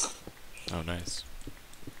box. Oh, nice.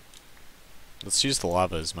 Let's use the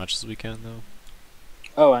lava as much as we can though.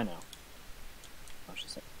 Oh, I know. I was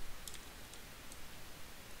just saying.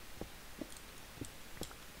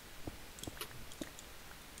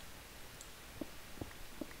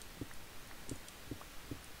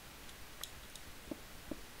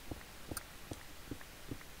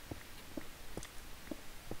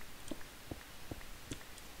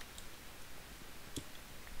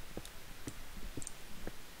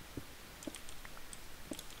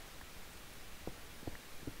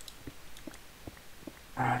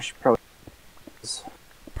 I should probably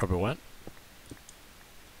Probably what?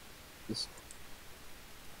 just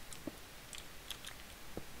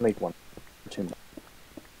make one or two more.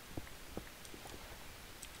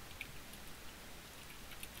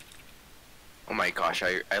 Oh my gosh,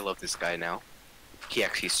 I love this guy now. He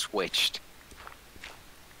actually switched.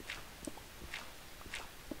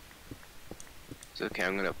 So okay,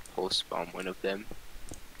 I'm gonna post bomb one of them.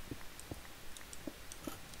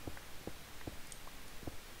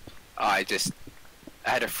 Oh, I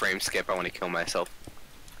had a frame skip. I want to kill myself.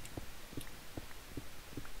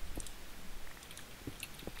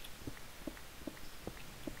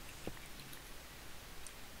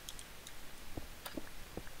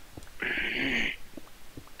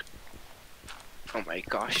 Oh my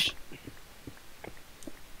gosh.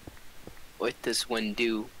 What does one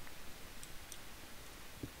do?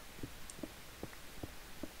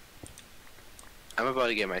 I'm about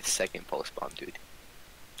to get my second pulse bomb, dude.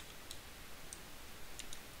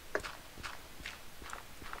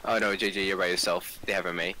 Oh no, JJ, you're by yourself. They have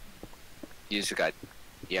a May. You just got,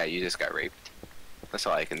 yeah, you just got raped. That's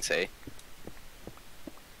all I can say.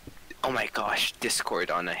 Oh my gosh, Discord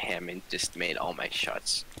on a Hammond just made all my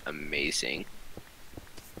shots amazing.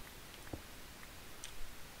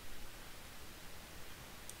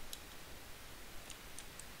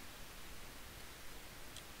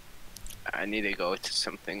 I need to go to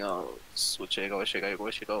something else. Where should I go? Where should I go?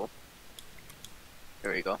 Where should I go?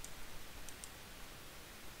 There we go.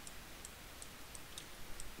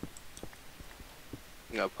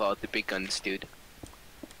 I'm gonna pull out the big guns, dude.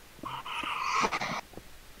 Come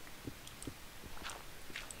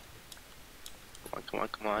on, come on,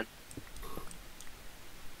 come on.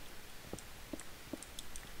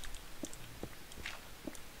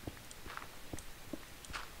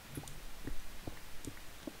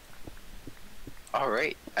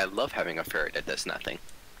 Alright, I love having a ferret that does nothing.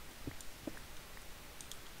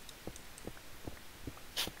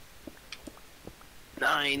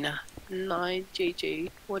 Nine, JJ,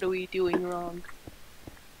 what are we doing wrong?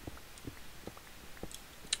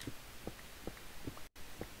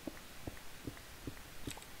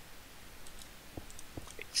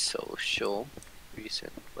 Social,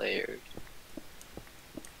 recent players.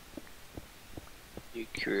 Your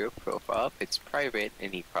career profile, if it's private,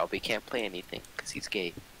 and he probably can't play anything, because he's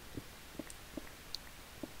gay.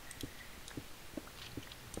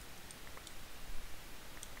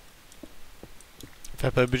 If I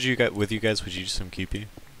played with you guys, would you do some QP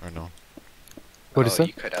or no? What is Oh, that?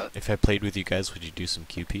 you cut out. If I played with you guys, would you do some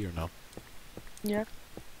QP or no? Yeah.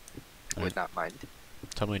 Would not mind.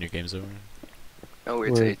 Tell me when your game's over. No,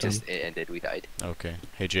 We're it just it ended. We died. Okay.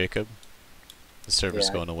 Hey Jacob, the server's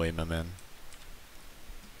Yeah. going away, my man.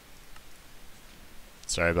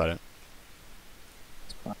 Sorry about it.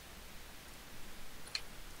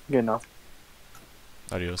 Good enough.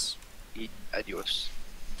 Adios. Adios.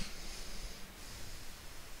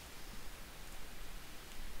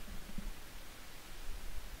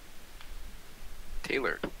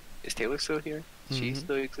 Taylor. Is Taylor still here? She Mhm.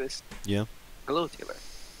 still exists? Yeah. Hello, Taylor.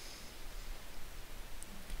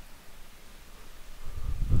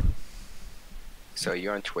 So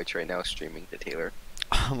you're on Twitch right now streaming to Taylor.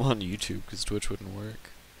 I'm on YouTube because Twitch wouldn't work.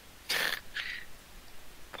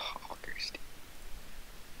 Poggers, dude.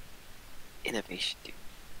 Innovation, dude.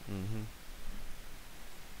 Mm-hmm.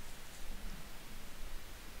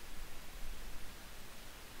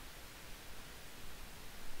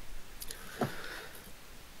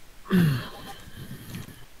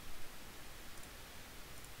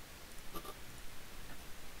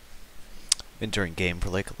 Been during game for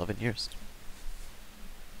like 11 years.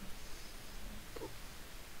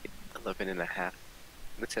 11 and a half.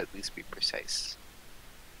 Let's at least be precise.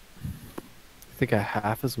 I think a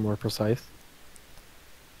half is more precise.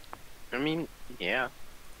 I mean, yeah.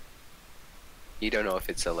 You don't know if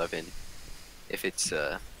it's 11. If it's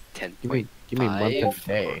 10. Give me month and Five?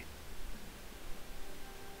 day.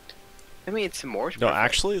 I mean, it's more No,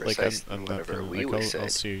 actually, like precise I'm than not whatever gonna, we like would I'll say.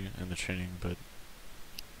 see in the training, but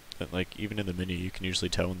like even in the menu, you can usually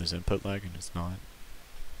tell when there's input lag and it's not.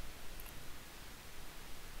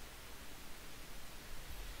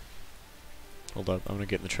 Hold up, I'm gonna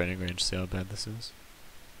get in the training range to see how bad this is.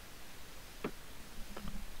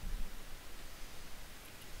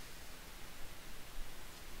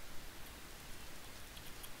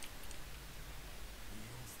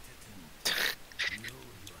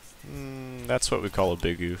 that's what we call a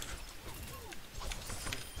big oof.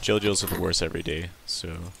 Jill deals with worse every day,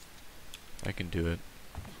 so I can do it.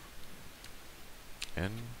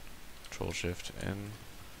 And control shift, and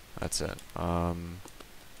that's it. God,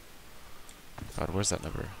 where's that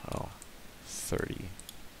number? Oh, 30.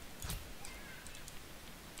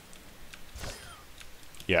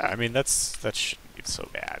 Yeah, I mean that shouldn't be so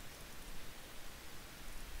bad.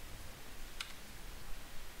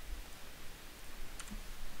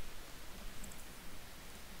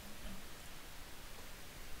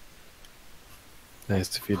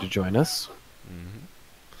 Nice of you to join us.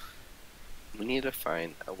 We need to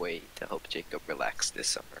find a way to help Jacob relax this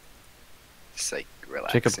summer. Just like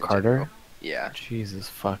relax. Jacob in Carter? general. Yeah. Jesus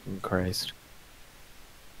fucking Christ.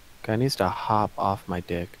 Guy needs to hop off my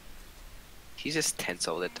dick. He's just tense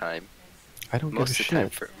all the time. I don't Most give of the a time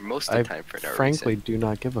shit. for most of the time for no frankly reason. do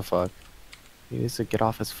not give a fuck. He needs to get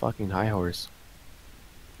off his fucking high horse.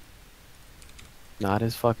 Not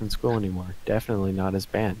his fucking school anymore. Definitely not his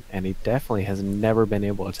band. And he definitely has never been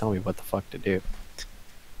able to tell me what the fuck to do.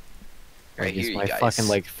 I Like, hear he's you my guys. fucking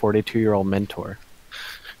like 42-year-old mentor.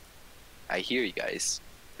 I hear you guys,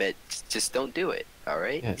 but just don't do it. All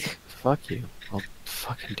right. Yeah, fuck you. I'll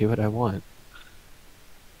fucking do what I want.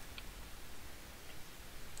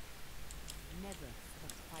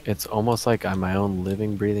 It's almost like I'm my own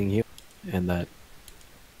living, breathing human, and that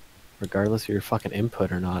regardless of your fucking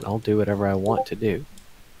input or not, I'll do whatever I want to do.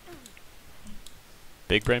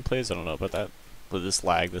 Big brain plays? I don't know about that. With this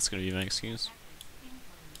lag, that's gonna be my excuse.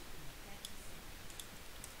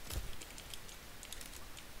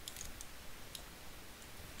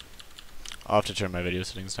 I'll have to turn my video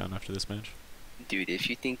settings down after this match. Dude, if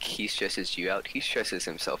you think he stresses you out, he stresses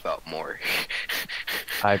himself out more.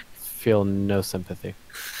 I feel no sympathy.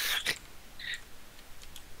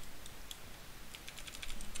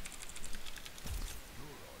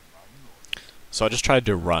 So I just tried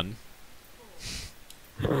to run.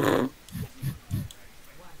 This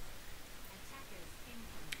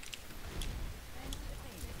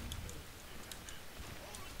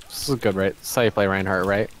is good, right? This is how you play Reinhardt,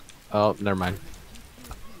 right? Oh, never mind.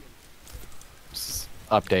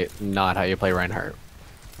 Update, not how you play Reinhardt.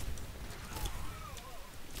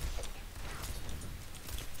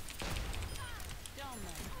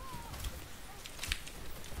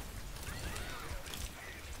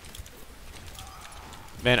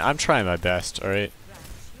 Man, I'm trying my best, alright?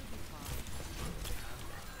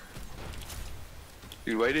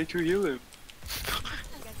 Dude, why didn't you heal him?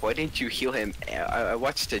 Why didn't you heal him? I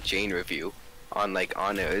watched a Jane review on it.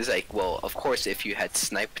 It was like, well, of course, if you had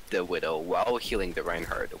sniped the Widow while healing the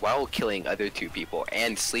Reinhardt, while killing other two people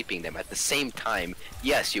and sleeping them at the same time,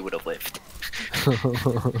 yes, you would have lived.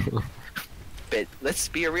 But let's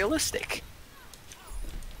be realistic.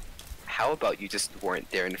 How about you just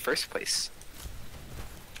weren't there in the first place?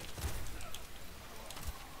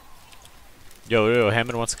 Yo,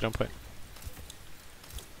 Hammond wants to get on point.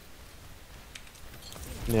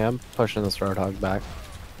 Yeah, I'm pushing this Roadhog back.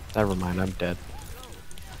 Never mind, I'm dead.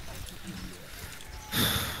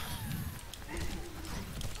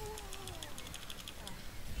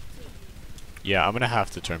 Yeah, I'm gonna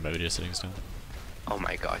have to turn my video settings down. Oh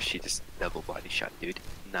my gosh, she just double body shot, dude.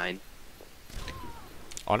 9.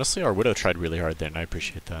 Honestly, our Widow tried really hard there, and I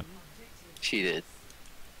appreciate that. She did.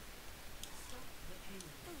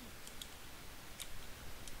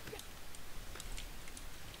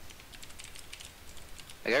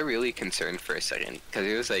 I got really concerned for a second, because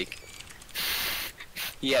it was like,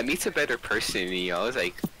 yeah, meets a better person, you know. I was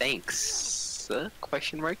like, thanks,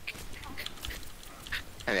 question mark?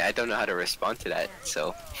 I mean, I don't know how to respond to that,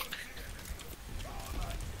 so.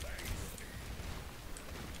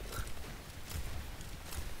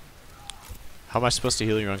 How am I supposed to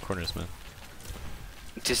heal your own corners, man?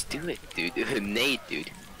 Just do it, dude. Nade,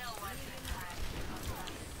 dude.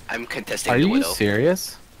 I'm contesting Are the you Widow.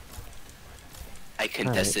 serious? I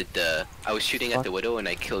contested the. I was shooting at the Widow and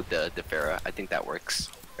I killed the Pharah. I think that works,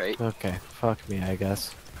 right? Okay, fuck me, I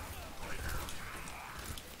guess.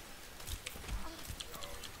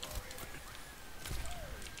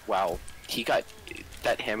 Wow, he got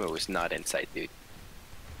that hammer was not inside, dude.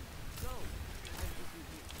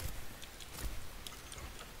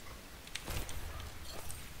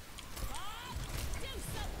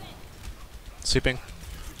 Sleeping.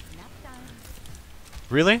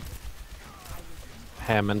 Really?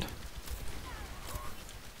 Hammond.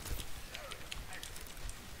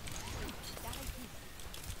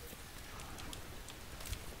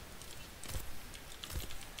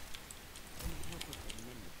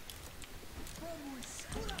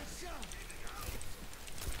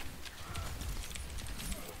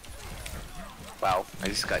 Wow, I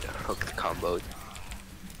just got hooked comboed.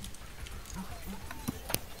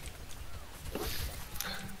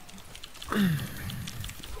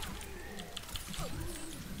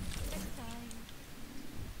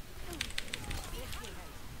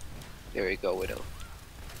 There we go, Widow.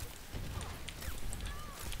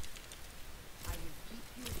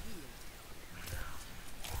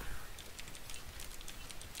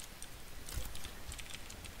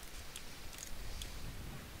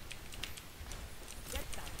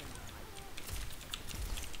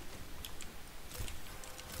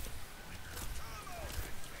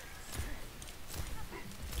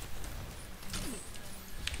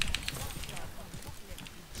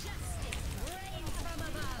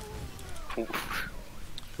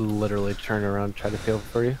 Literally turn around and try to feel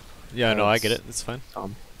for you. Yeah, no, I get That's it. It's fine.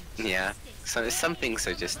 dumb. Yeah, some things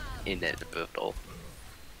are just inevitable.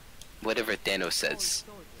 Whatever Thanos says.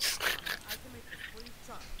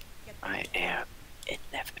 I am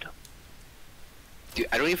inevitable. Dude,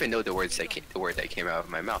 I don't even know the words the word that came out of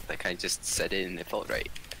my mouth. Like I just said it and it felt right.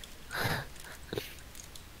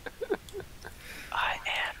 I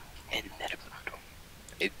am inevitable.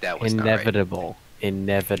 That was Inevitable. not right.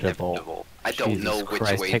 Inevitable. I don't Jesus know which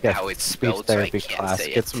Christ. way Take a how it's speech spelled, so I therapy can't class. say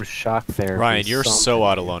Get it. some shock therapy. Ryan, you're so something.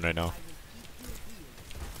 out alone right now.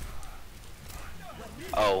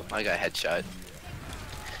 Oh, I got headshot.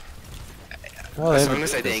 Oh, As they long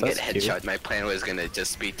as I have a- didn't get that's cute. headshot, my plan was gonna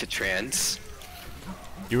just be to trans.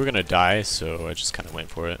 You were gonna die, so I just kind of went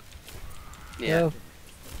for it. Yeah. Yeah.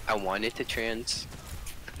 I wanted to trans.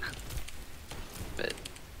 But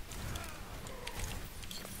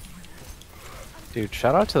Dude,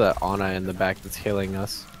 shout out to that Ana in the back that's healing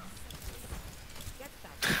us.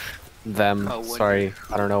 Them. Oh, wonder Sorry,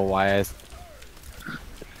 I don't know why I.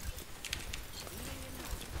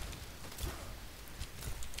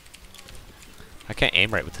 I can't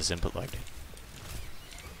aim right with this input lag.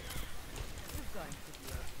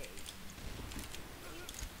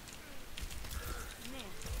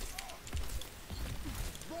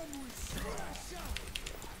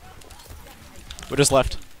 We're just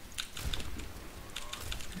left.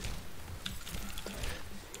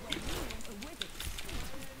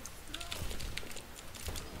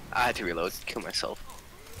 I had to reload, kill myself.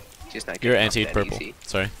 Just not You're getting off anti that purple. easy.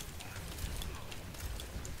 Sorry.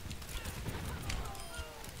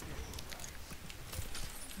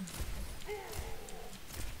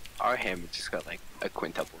 Our hammer just got like a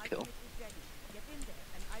quintuple kill.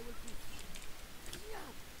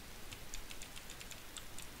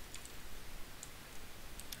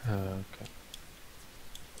 Okay.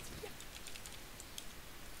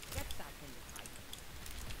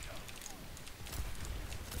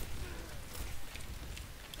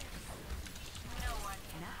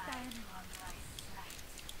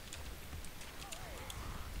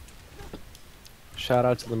 Shout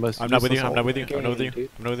out to the most. I'm not with you. useless I'm not ult with in you. the I'm not with you. game, dude.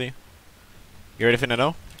 I'm not with you. You ready for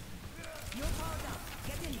no?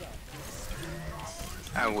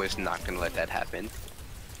 I was not gonna let that happen.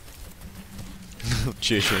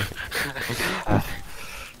 GG.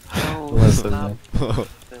 Don't Listen, stop man.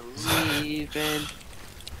 believing.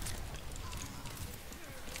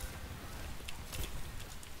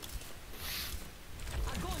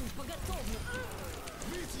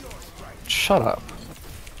 Shut up.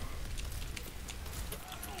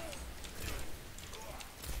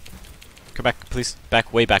 Come back, please.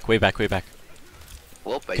 Back, way back, way back, way back.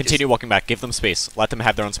 Well, I Continue walking back. Give them space. Let them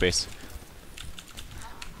have their own space.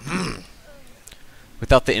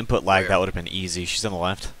 Without the input lag, Where? that would have been easy. She's on the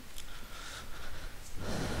left.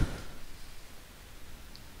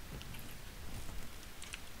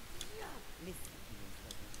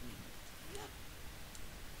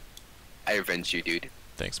 I avenged you, dude.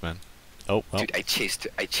 Thanks, man. Oh, well. Dude, I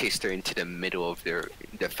chased her into the middle of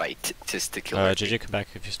the fight just to kill her. JJ, come back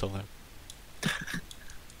if you're still there.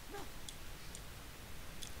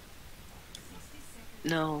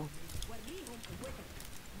 No.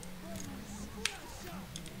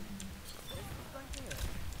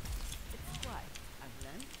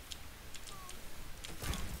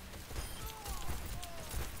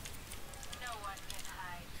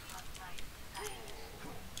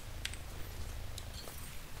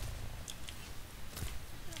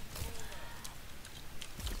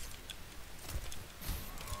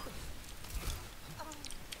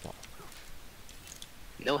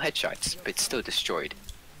 No headshots, but still destroyed.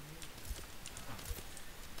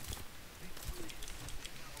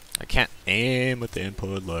 I can't aim with the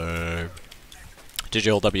input lag.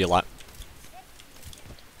 JJ will W a lot.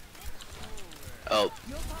 Oh.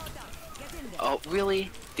 Oh,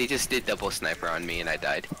 really? They just did double sniper on me and I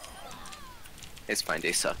died. It's fine,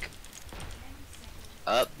 they suck.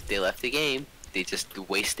 Up, they left the game. they just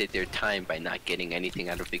wasted their time by not getting anything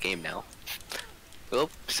out of the game now. Well,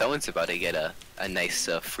 someone's about to get a nice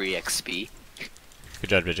free XP. Good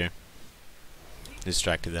job, Beattie.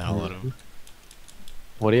 Distracted the hell out of him.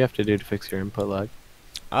 What do you have to do to fix your input lag?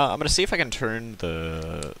 I'm gonna see if I can turn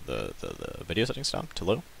the video settings down to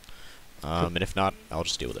low. And if not, I'll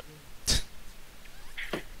just deal with it.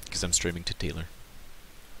 Because I'm streaming to Taylor.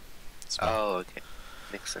 That's fine. Oh, okay.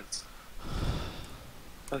 Makes sense.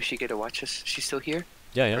 Oh, she get to watch us? She's still here?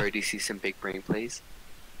 Yeah, yeah. Already see some big brain plays?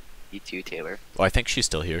 You too, Taylor. Well, I think she's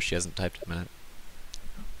still here. She hasn't typed in a minute.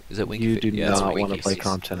 Is it Winky? You do Yeah, it's not Winky. want to play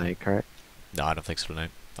comp tonight, correct? No, I don't think so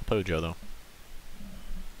tonight. I'll play with Joe though.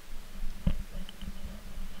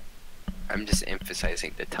 I'm just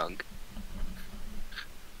emphasizing the tongue.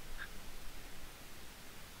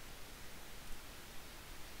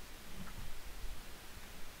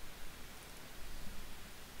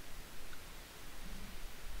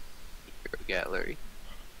 Hero gallery.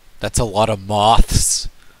 That's a lot of moths.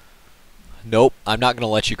 Nope, I'm not gonna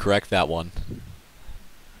let you correct that one.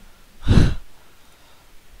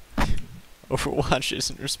 Overwatch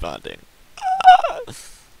isn't responding.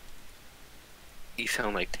 You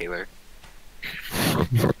sound like Taylor.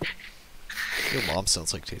 Your mom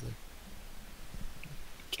sounds like Taylor.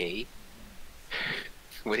 Gay?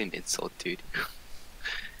 What an insult, dude.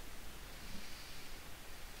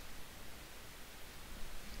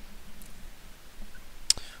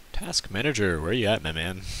 Task manager, where you at, my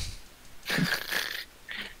man?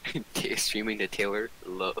 Streaming to Taylor,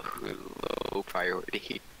 low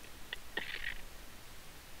priority.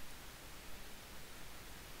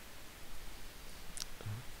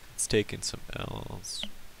 It's taking some L's.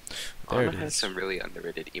 There Anna it has is. some really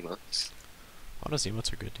underrated emotes. Anna's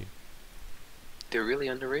emotes are good, dude. They're really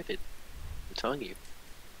underrated. I'm telling you.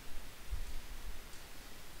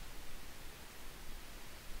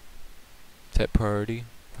 Set priority,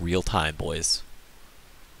 real time, boys.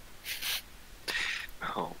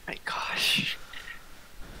 Oh my gosh.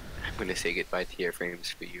 I'm gonna say goodbye to your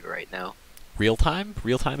frames for you right now. Real time?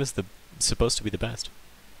 Real time is supposed to be the best.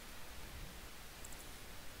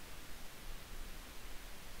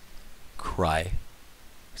 Cry.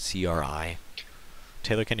 C-R-I.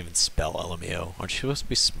 Taylor can't even spell LMAO. Aren't you supposed to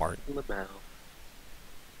be smart? Lamau.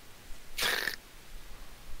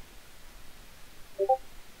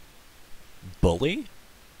 Bully?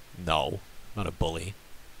 No, not a bully.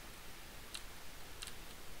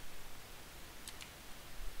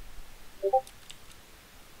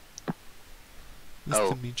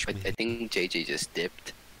 Oh, I think JJ just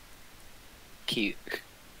dipped. Cute.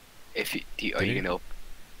 If you, are Did you he? gonna?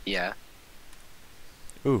 Yeah.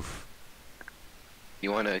 Oof.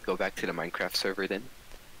 You wanna go back to the Minecraft server then?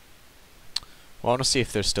 Well, I want to see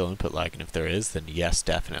if there's still input lag, and if there is, then yes,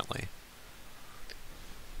 definitely.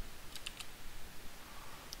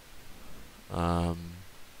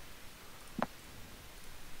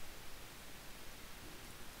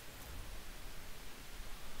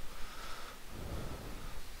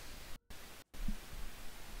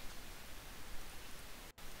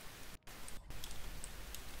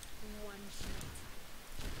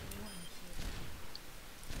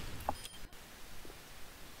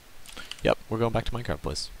 Yep, we're going back to Minecraft,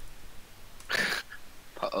 boys.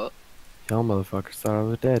 Uh-oh. Y'all motherfuckers thought I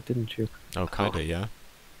was dead, didn't you? Oh, kinda, yeah.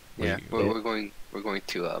 Yeah, Wait, we're going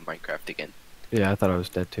to Minecraft again. Yeah, I thought I was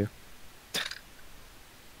dead too.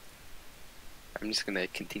 I'm just gonna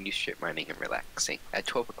continue strip mining and relaxing. At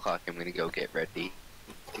 12 o'clock, I'm gonna go get ready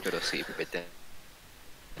to go to sleep a bit then.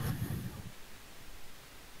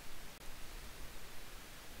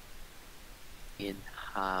 In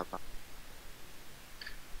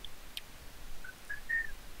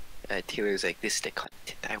Taylor's like, this is the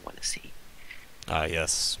content I want to see. Ah,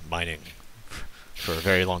 yes, mining for a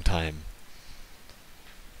very long time.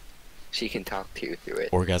 She can talk to you through it.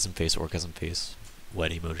 Orgasm face,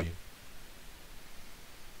 wet emoji.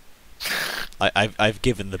 I've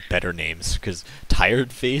given the better names because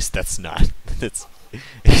tired face. That's not.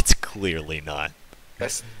 It's clearly not.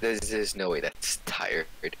 There's no way that's tired.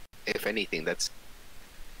 If anything, that's.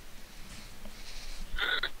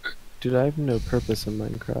 Dude, I have no purpose in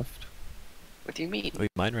Minecraft. What do you mean? We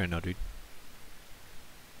mine right now, dude.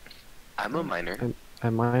 I'm a miner. I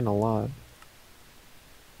mine a lot.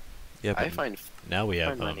 Yeah, I but find now we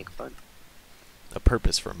have mining fun. a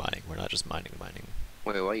purpose for mining. We're not just mining.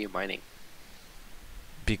 Wait, why are you mining?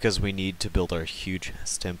 Because we need to build our huge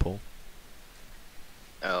temple.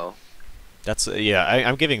 Oh, That's yeah.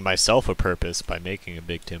 I'm giving myself a purpose by making a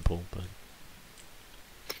big temple, but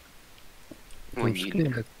when I'm just you gonna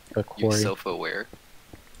make a you're quarry. self-aware.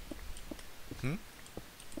 Hmm?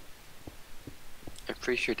 I'm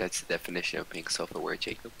pretty sure that's the definition of being self-aware,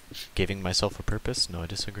 Jacob. Giving myself a purpose? No, I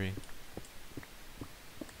disagree.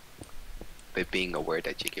 But being aware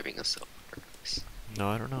that you're giving yourself a purpose. No,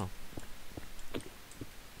 I don't know.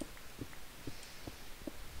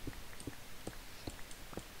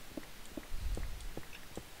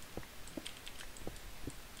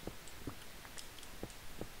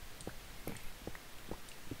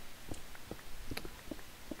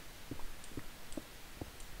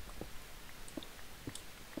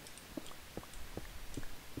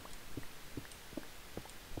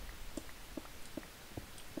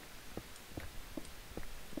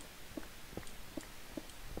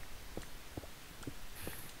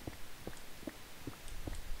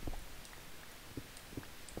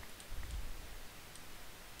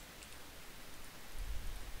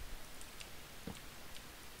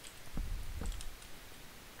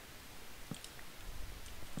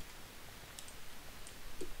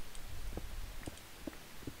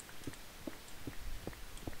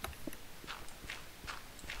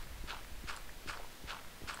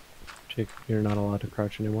 Jake, you're not allowed to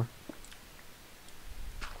crouch anymore.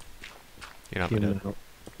 You're not Even gonna. though-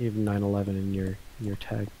 even 9/11 in your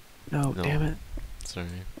tag. No, No. damn it. Sorry.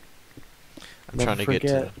 I'm Never trying to get to.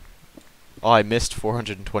 forget. Oh, I missed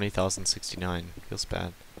 420,069. Feels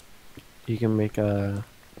bad. You can make a.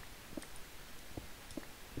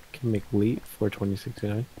 Can make leap for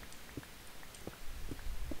 2069.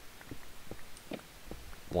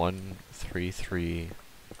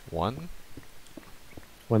 1331.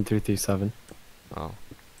 1337. Oh.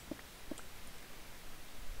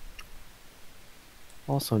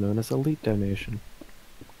 Also known as elite donation.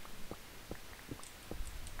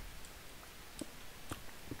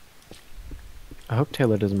 I hope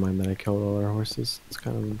Taylor doesn't mind that I killed all our horses. It's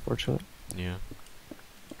kind of unfortunate. Yeah.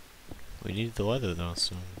 We needed the leather though,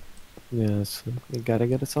 so. Yes, we gotta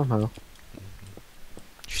get it somehow.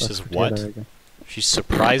 She Sucks says for what? Taylor, I guess. She's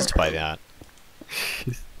surprised by that.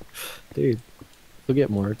 Dude, we'll get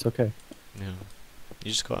more. It's okay. Yeah.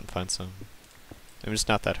 You just go out and find some. I mean, it's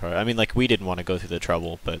not that hard. I mean, like, we didn't want to go through the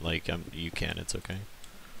trouble, but, like, you can. It's okay.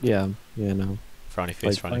 Yeah, yeah, no. Frowny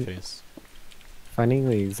face, Like, frowny fine. face. Finding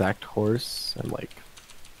the exact horse and like.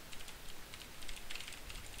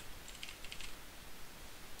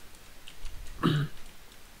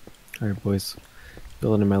 Alright, boys.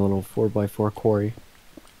 Building in my little 4x4 quarry.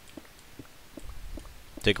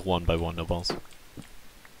 Take one by one, no balls.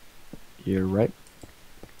 You're right.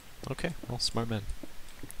 Okay, well, smart man.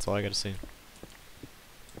 That's all I gotta say.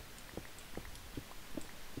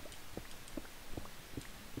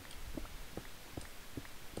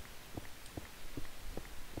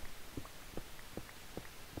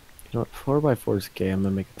 You know what? 4x4 is gay. I'm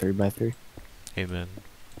gonna make a 3x3. Amen.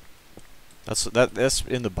 That's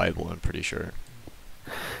in the Bible, I'm pretty sure.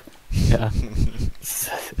 Yeah.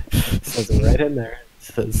 Says it right in there. It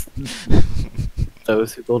says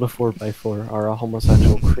those who build a 4x4 are a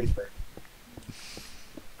homosexual creeper.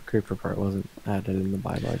 The creeper part wasn't added in the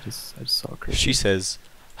Bible. I just saw a creeper. She says,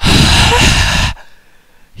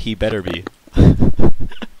 he better be.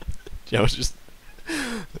 I was just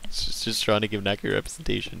trying to give an accurate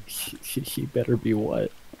representation. He better be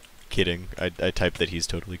what? Kidding. I typed that he's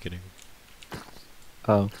totally kidding.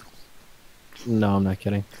 Oh. No, I'm not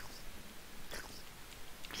kidding.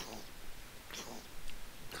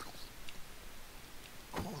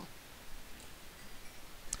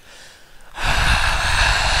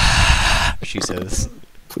 She says.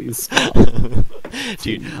 Please stop. Dude,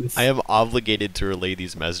 Please. I am obligated to relay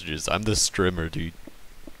these messages. I'm the strimmer, dude.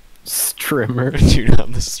 Strimmer. Dude,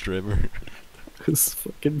 I'm the strimmer. This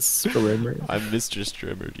fucking strimmer. I'm Mr.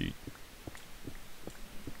 Strimmer, dude.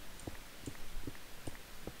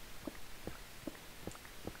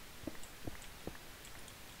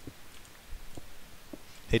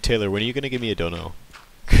 Hey Taylor, when are you gonna give me a dono?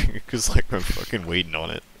 Cause like I'm fucking waiting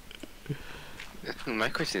on it. My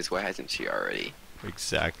question is, why hasn't she already?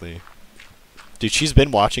 Exactly. Dude, she's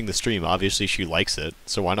been watching the stream. Obviously she likes it,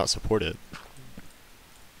 so why not support it?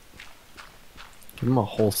 Give him a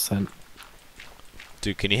whole cent.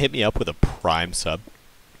 Dude, can you hit me up with a prime sub?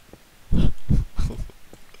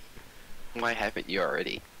 Why haven't you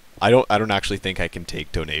already? I don't actually think I can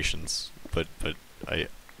take donations, but I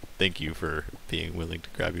thank you for being willing to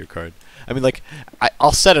grab your card. I mean, like,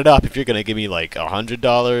 I'll set it up if you're gonna give me like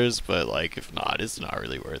 $100, but like if not, it's not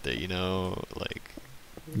really worth it, you know? Like,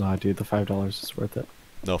 Nah, dude, the $5 is worth it.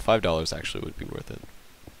 no, $5 actually would be worth it,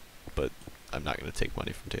 but I'm not gonna take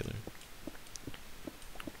money from Taylor.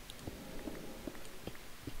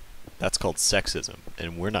 That's called sexism,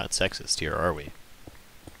 and we're not sexist here, are we?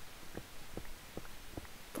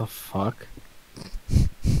 The fuck?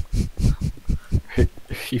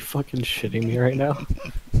 you fucking shitting me right now?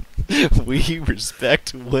 We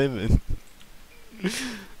respect women.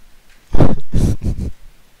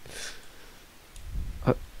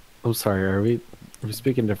 I'm sorry, are we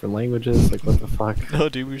speaking different languages? Like, what the fuck? No,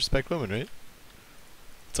 dude, we respect women, right?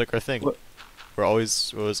 It's like our thing. What? We're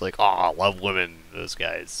always like, oh, I love women, those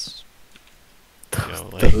guys. You know,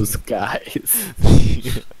 like, Those guys.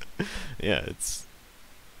 yeah, it's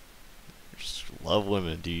just love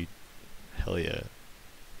women, dude. Hell yeah.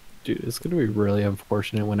 Dude, it's gonna be really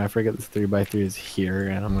unfortunate whenever I get this 3x3 is here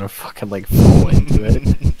and I'm gonna fucking like fall into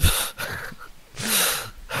it.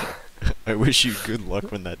 I wish you good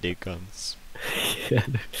luck when that day comes. Yeah,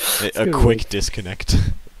 A gonna be quick like- disconnect.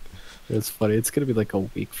 it's funny. It's gonna be like a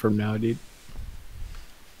week from now, dude.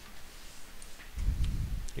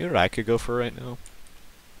 You know what I could go for right now?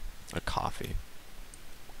 A coffee.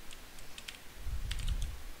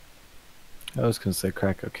 I was gonna say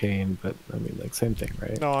crack cocaine, but I mean, like, same thing,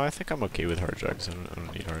 right? No, I think I'm okay with hard drugs. I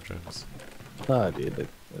don't need hard drugs. Nah, dude,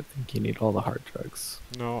 I think you need all the hard drugs.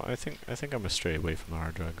 No, I think I'm a stray away from the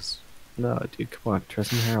hard drugs. No, dude, come on, try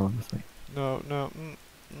some heroin with me. No. No.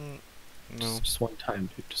 Just one time,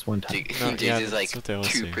 dude, just one time. No, James yeah, is that's like what they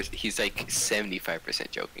always say. 2%. He's like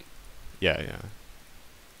 75% joking. Yeah.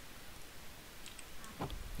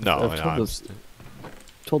 No, I've no, told this-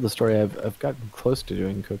 Told the story. I've gotten close to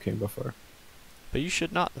doing cocaine before. but you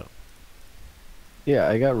should not though. Yeah,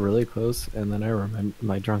 I got really close, and then I remember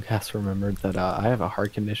my drunk ass remembered that I have a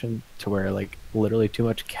heart condition to where like literally too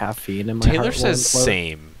much caffeine in my Taylor heart says will implode.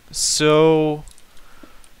 same. So,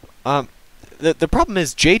 the problem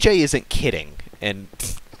is JJ isn't kidding, and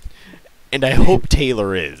I hope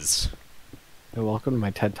Taylor is. Hey, welcome to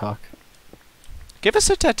my TED Talk. Give us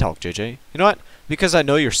a TED Talk, JJ. You know what? Because I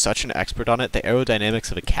know you're such an expert on it, the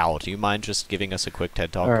aerodynamics of a cow. Do you mind just giving us a quick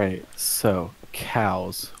TED Talk? All right, so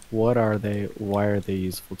cows. What are they? Why are they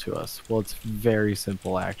useful to us? Well, it's very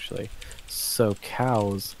simple actually. So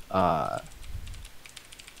cows.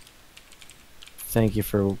 Thank you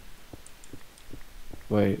for.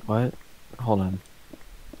 Wait, what? Hold on.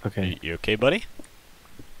 Okay, You okay, buddy?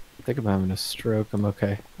 I think I'm having a stroke. I'm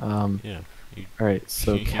okay. Yeah. All right,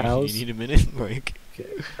 so cows. You need a minute, like. Okay.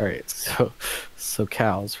 All right. So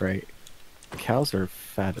cows, right? Cows are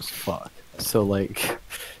fat as fuck. So like,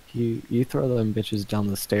 you throw them bitches down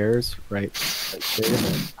the stairs, right?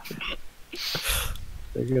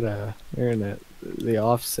 Like, the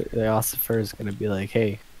ossifer is gonna be like,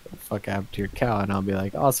 hey, what the fuck happened to your cow? And I'll be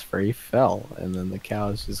like, ossifer, he fell. And then the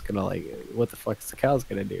cow's just gonna like, what the fuck is the cow's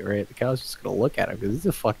gonna do, right? The cow's just gonna look at him because he's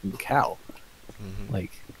a fucking cow.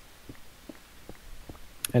 Like.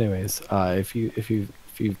 Anyways, if you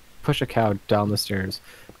push a cow down the stairs,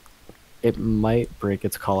 it might break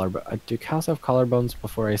its collar. But do cows have collarbones?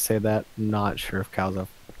 Before I say that, not sure if cows have.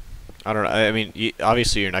 I don't know. I mean,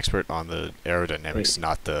 obviously you're an expert on the aerodynamics,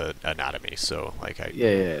 not the anatomy. So, like,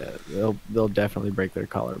 Yeah. They'll definitely break their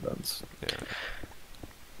collarbones. Yeah.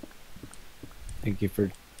 Thank you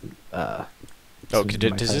for. Oh, listening to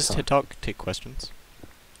my does TED this Talk. TED Talk take questions?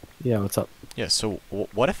 Yeah, what's up? Yeah. So,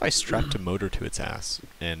 what if I strapped a motor to its ass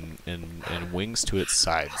and wings to its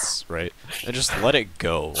sides, right? And just let it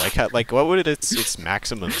go? Like what would its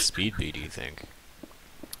maximum speed be? Do you think?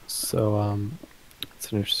 So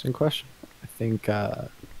it's an interesting question. I think that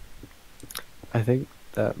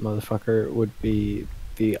motherfucker would be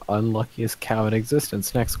the unluckiest cow in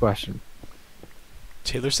existence. Next question.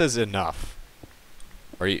 Taylor says enough.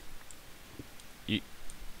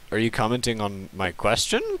 Are you commenting on my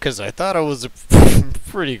question? Because I thought it was a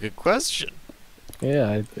pretty good question.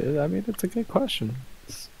 Yeah, I mean, it's a good question.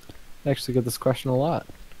 I actually get this question a lot.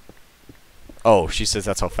 Oh, she says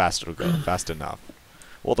that's how fast it'll go. Fast enough.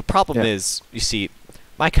 Well, the problem Yeah. is, you see,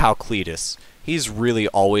 my cow Cletus, he's really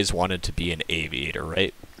always wanted to be an aviator,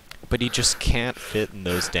 right? But he just can't fit in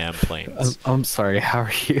those damn planes. I'm sorry, how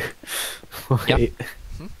are you? Yeah. Wait,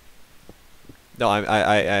 No,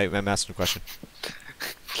 I'm asking a question.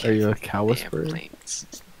 are you a cow whisperer? Airplanes.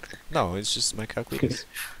 No, it's just my cow Cletus.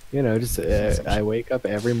 You know, just I wake up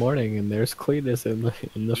every morning and there's Cletus in the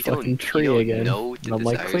You fucking tree you don't again. know And the I'm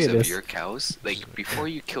like, desires of Cletus. your cows. Like before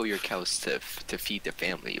you kill your cows to feed the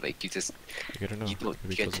family, like you just You gotta know. you don't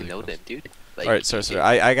Maybe get kills to my know cows. them, dude. Like, Alright, sorry.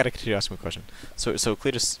 I gotta continue asking my question. So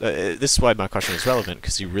Cletus, this is why my question is relevant,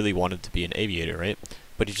 because he really wanted to be an aviator, right?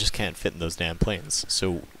 But he just can't fit in those damn planes.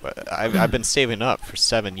 So I've been saving up for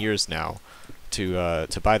 7 years now to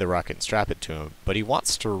buy the rocket and strap it to him, but he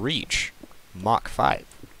wants to reach Mach 5,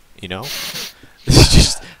 you know? It's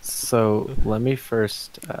just... So let me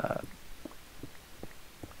first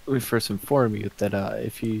inform you that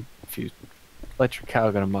if you let your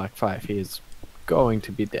cow go to Mach 5, he is going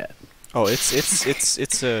to be dead. Oh, it's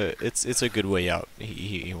a good way out.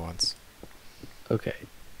 He wants. Okay.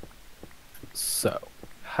 So,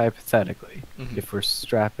 hypothetically, Mhm. if we're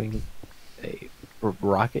strapping a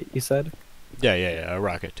rocket, you said? Yeah. A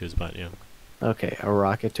rocket to his butt. Yeah. Okay, a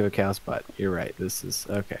rocket to a cow's butt. You're right. This is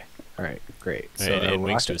okay. All right, great. So a And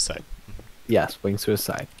wings to rocket. his side. Yes, wings to his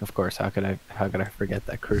side. Of course. How could I forget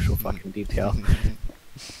that crucial fucking detail?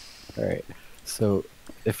 All right. So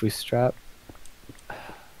if we strap,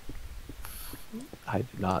 I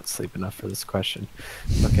did not sleep enough for this question.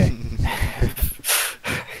 Okay.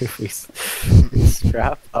 if we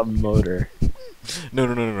strap a motor. No.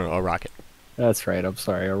 A rocket. That's right. I'm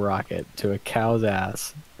sorry. A rocket to a cow's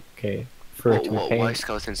ass. Okay. For it to Whoa, why attain. is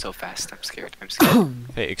skeleton so fast? I'm scared. I'm scared.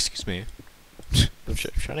 Hey, excuse me. I'm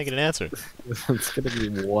trying to get an answer. It's gonna be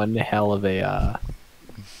one hell of a.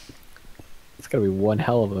 It's gonna be one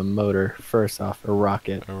hell of a motor. First off, a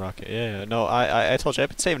rocket. A rocket. Yeah. No, I told you I've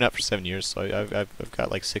been saving up for 7 years, so I've got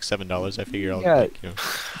like $6-7. I figure I'll Yeah. like, you know.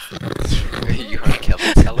 You are a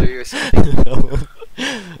Kelvin Teller or something?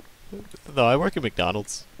 No, I work at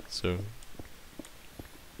McDonald's, so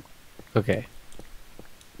Okay.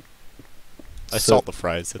 I So- salt the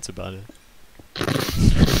fries. That's about it.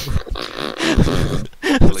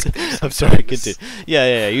 Like this I'm sorry. sometimes. Continue.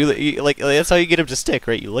 Yeah. You like that's how you get him to stick,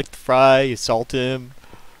 right? You lick the fry, you salt him.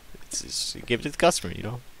 You give it to the customer, you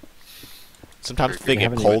know. Sometimes if they We get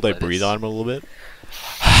haven't cold, I even- breathe on them a little bit.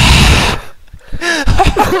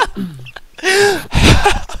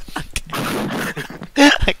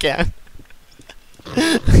 I can't.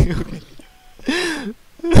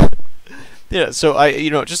 Yeah, so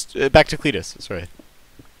just back to Cletus. Sorry.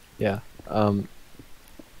 Yeah.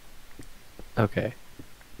 Okay.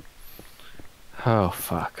 Oh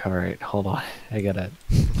fuck. All right. Hold on. I gotta.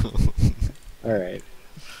 All right.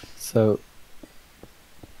 So.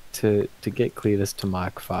 To get Cletus to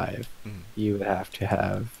Mach 5, Mhm. you would have to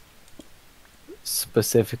have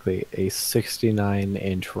specifically a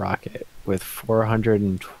 69-inch rocket with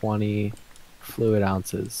 420 fluid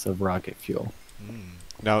ounces of rocket fuel. Mm.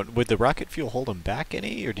 Now, would the rocket fuel hold him back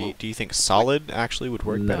any, or do you think solid actually would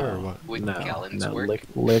work better, or what? Would no, gallons no, work?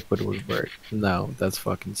 liquid would work. No, that's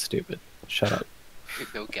fucking stupid. Shut up.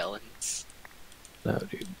 No gallons. No,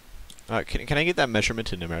 dude. Can I get that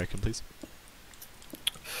measurement in American, please?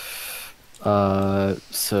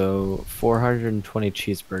 So 420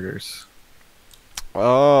 cheeseburgers.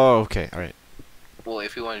 Oh, okay, all right. Well,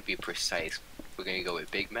 if we want to be precise, we're gonna go with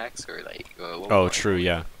Big Macs or like. What Oh, we true,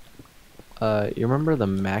 want. yeah. You remember the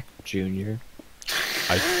Mac Junior?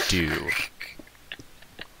 I do.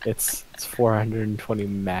 It's 420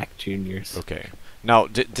 Mac Juniors. Okay. Now,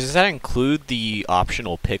 does that include the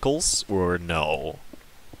optional pickles, or no?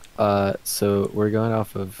 So we're going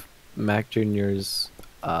off of Mac Junior's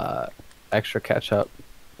extra ketchup,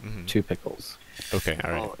 Mhm. 2 pickles, Okay,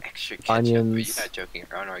 all right. Oh, extra ketchup. Onions. You're not joking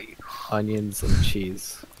around, are you? onions, and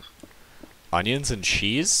cheese. Onions and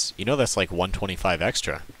cheese? You know that's like 125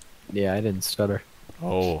 extra. Yeah, I didn't stutter.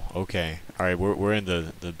 Oh, okay. All right, we're in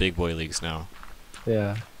the big boy leagues now.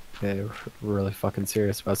 Yeah, we're really fucking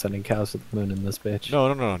serious about sending cows to the moon in this bitch.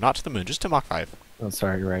 No, not to the moon, just to Mach 5. Oh,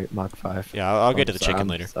 sorry, right, Mach 5. Yeah, I'll get to I'm the so- chicken I'm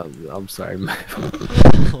later. so- I'm sorry.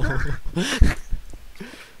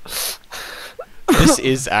 This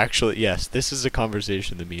is actually, yes, this is a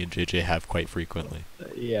conversation that me and JJ have quite frequently.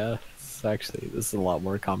 Yeah, this is a lot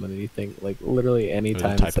more common than you think. Like, literally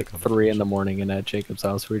anytime type it's of like 3 in the conversation. morning and at Jacob's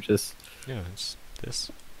house, we're just Yeah, it's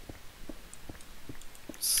this.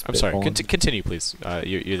 I'm sorry, spitballing. continue, please.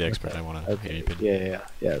 You're the expert. Okay, I want to hear Okay. your opinion.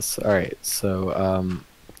 Yes. All right. So,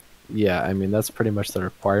 yeah. I mean, that's pretty much the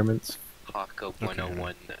requirements. Hawk Up Okay.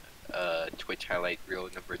 101, Twitch highlight reel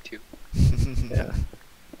number 2. Yeah.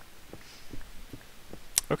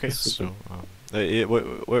 Okay, This is so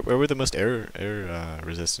where would the most air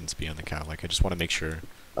resistance be on the cow? Like, I just want to make sure.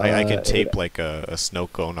 I can tape like a snow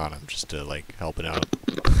cone on him just to like help it out.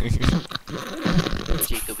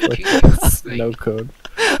 Jacob, Like, do you, no like, code.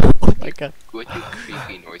 Oh my god. what do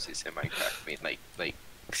creepy noises in Minecraft mean? Like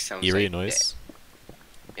sounds Eerie like noise.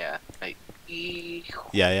 Yeah, like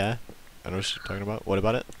Yeah. I know what you're talking about. What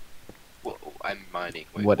about it? Whoa, I'm mining.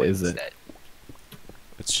 What is it? That?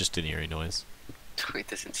 It's just an eerie noise. It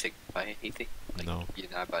doesn't signify anything. Like, No.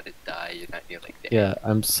 You're not about to die. You're not near like the Yeah,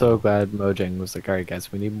 I'm so glad Mojang was like, all right,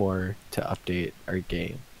 guys, we need more to update our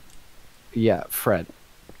game. Yeah, Fred.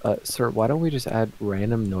 Sir, why don't we just add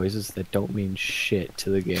random noises that don't mean shit to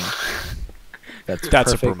the game? That's a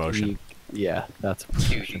perfect. promotion. Yeah, that's a Dude,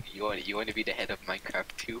 promotion. you want to be the head of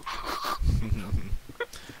Minecraft too?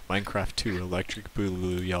 Minecraft 2, Electric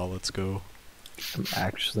Boogaloo, y'all, let's go. I'm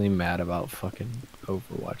actually mad about fucking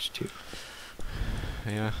Overwatch 2.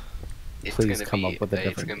 Yeah. It's Please gonna come be, up with a it's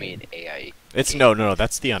different gonna be name. an AI. It's no,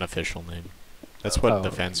 that's the unofficial name. That's what the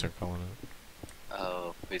Oh. fans are calling it.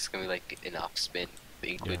 Oh, it's gonna be like an off spin,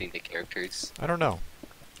 including the characters. I don't know.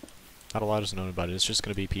 Not a lot is known about it. It's just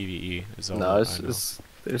gonna be PVE. Is all No, I know.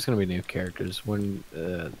 there's gonna be new characters. One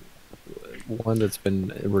that's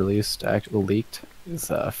been released, actually leaked,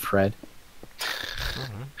 is Fred.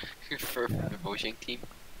 Alright. For Yeah. the Mojang team.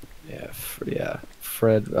 Yeah,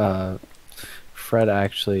 Fred. Fred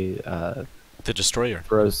actually The Destroyer.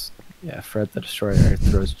 throws. Yeah, Fred the Destroyer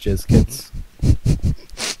throws jizz kits.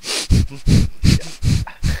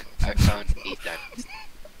 I found 8 diamonds.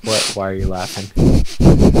 What? Why are you laughing?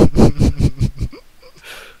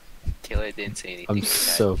 Taylor didn't say anything. I'm like that.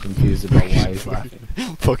 so confused about why he's laughing.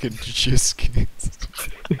 Fucking jizz kids.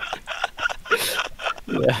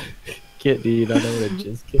 Yeah. Kid, do you not know what a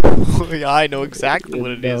jizz kit is? Yeah, I know exactly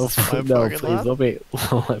what it is. I'm No, fucking please laughing.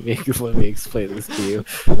 let me explain this to you.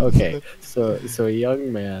 Okay, so a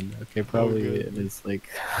young man, okay, probably good. in his in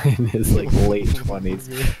his late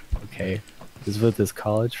 20s, okay, is with his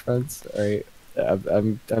college friends. All right,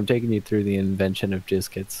 I'm taking you through the invention of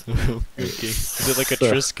jizz kits. Okay. Is it like a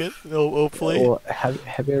So- Trisket? Oh, hopefully. Well,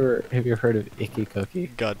 have you ever heard of Icky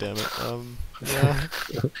Cookie? God damn it. Yeah.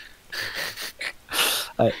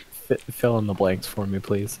 Fill in the blanks for me,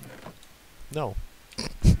 please. No.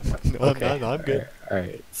 No, I'm good. All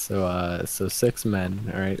right. So 6 men,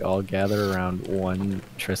 all right, all gather around one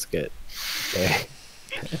Trisket. Okay.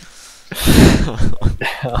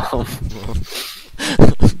 um,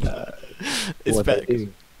 It's what bad. they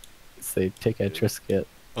do is they take a Trisket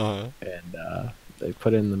Uh-huh. and they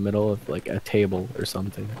put it in the middle of like a table or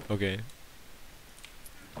something, Okay.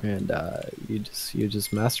 and you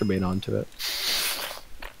just masturbate onto it.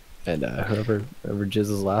 And whoever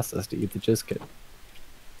jizzes last has to eat the jizz kit.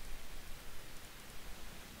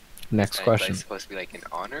 Next Like, question. supposed to be like an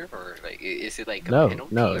honor, or like is it like a No,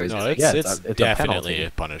 penalty? no, or is it's- it No, like, yeah, it's it's a definitely penalty.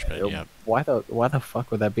 a punishment, yeah. Why the fuck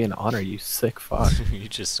would that be an honor? You sick fuck. You're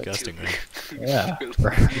disgusting, man. Yeah.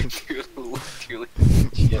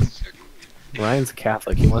 Yes, sir. Ryan's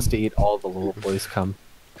Catholic. He wants to eat all the little boys' cum.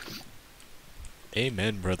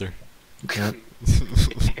 Amen, brother. Yeah.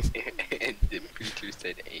 And the preacher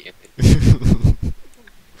said amen.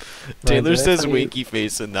 Taylor did I says tell you- winky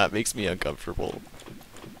face, and that makes me uncomfortable.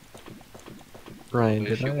 Ryan,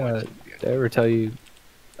 What if did you I, want to be did I ever tell you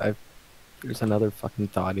there's another fucking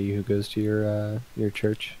thotty who goes to your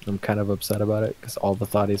church? I'm kind of upset about it because all the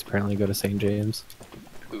thotties apparently go to St. James.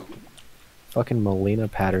 Who? Fucking Melina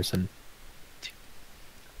Patterson.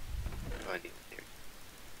 Funny.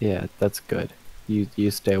 Yeah, that's good.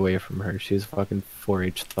 You stay away from her. She's a fucking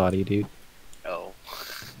 4-H thotty, dude. Oh.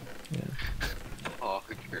 Yeah. Oh,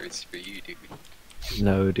 curse for you, dude.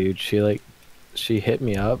 No, dude. She hit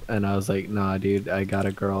me up and I was like, nah, dude, I got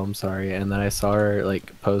a girl. I'm sorry. And then I saw her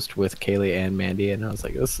like post with Kaylee and Mandy, and I was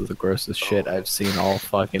like, this is the grossest shit I've seen all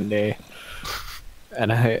fucking day.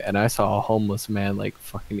 And I saw a homeless man like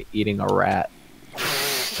fucking eating a rat.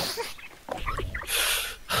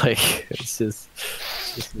 Like it's just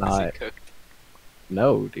Is not. it cooked?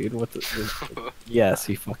 No, dude. What the? Yes,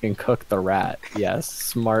 he fucking cooked the rat. Yes,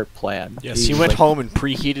 smart plan. Yes, he went home and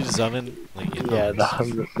preheated his oven. Like, you know. Yeah,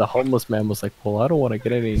 the homeless man was like, well, I don't want to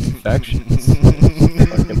get any infections.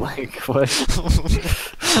 Fucking like what?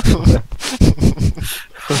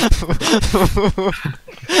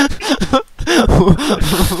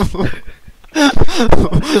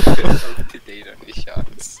 Up to date on the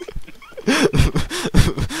shots.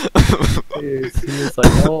 He was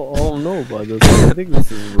like, oh no, bud. I think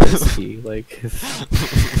this is risky. Like,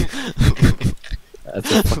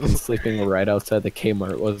 that's a fucking sleeping right outside the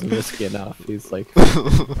Kmart wasn't risky enough. He's like,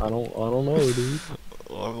 I don't know, dude.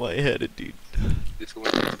 Oh, I'm lightheaded, dude. This one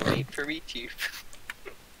is late for me, chief.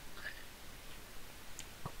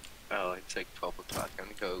 Oh, it's like 12 o'clock. I'm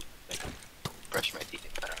gonna go like brush my teeth.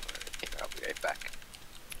 I don't know. I'll be right back.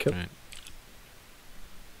 Cool. Right.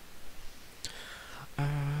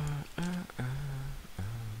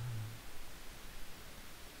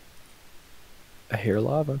 I hear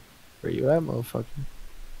lava. Where you at, motherfucker?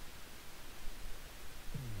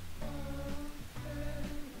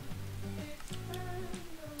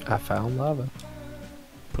 I found lava.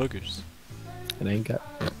 Poogers. It ain't got.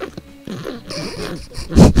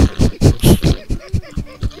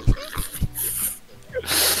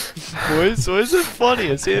 Why is it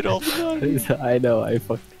funny? I say it all the time. I know. I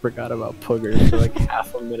fucking forgot about poogers for like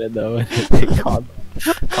half a minute though, and it caught.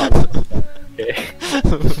 Okay.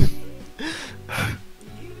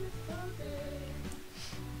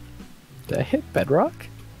 Did I hit bedrock?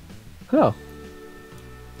 Oh,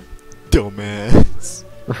 Dumbass.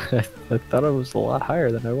 I thought I was a lot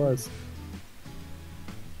higher than I was.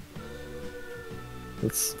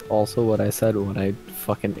 That's also what I said when I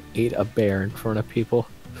fucking ate a bear in front of people.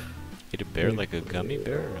 Eat a bear like a gummy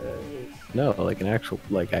bear? No, like an actual,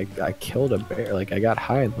 like I killed a bear. Like I got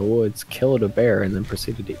high in the woods, killed a bear, and then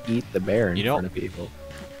proceeded to eat the bear in You know- front of people.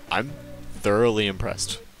 I'm thoroughly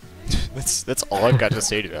impressed. That's all I've got to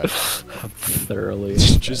say to that. I'm thoroughly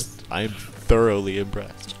Just, I'm thoroughly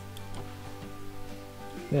impressed.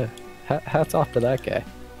 yeah. Hats off to that guy.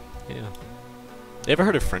 Yeah. You ever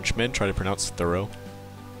heard of Frenchmen try to pronounce thorough?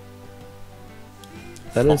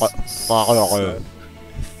 That is Thorough.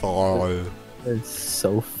 Thorough. It's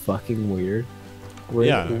so fucking weird. Where,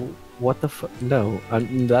 Yeah. What the fuck? No,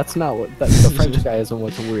 that's not what. The French guy isn't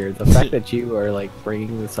what's weird. The fact that you are like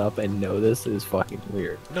bringing this up and know this is fucking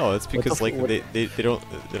weird. No, it's What the because f- like what- they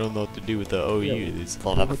don't know what to do with the OU. Yeah, It's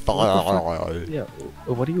what the fuck? Yeah,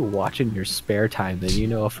 what are you watching in your spare time that you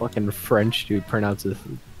know a fucking French dude pronounces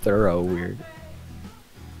thorough weird?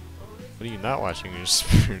 What are you not watching in your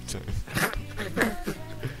spare time?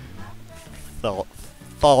 Thorough.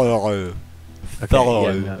 Okay, Thorough.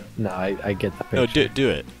 yeah, no, I get the No, picture. do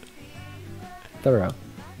it. Thorough.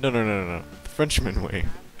 No. The Frenchman way.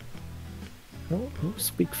 Don't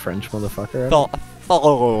speak French, motherfucker.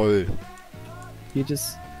 Thorough. You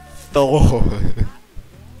just Thorough.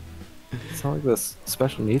 sound like this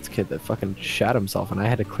special needs kid that fucking shat himself, and I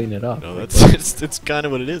had to clean it up. No, Like, it's kind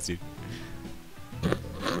of what it is, dude.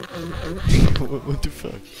 What the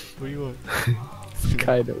fuck? What do you want? that's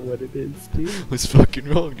kind of what it is, dude. What's fucking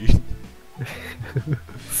wrong, dude?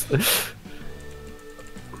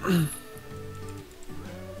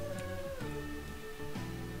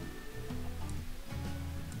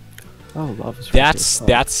 Oh, love is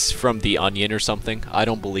That's from The Onion or something. I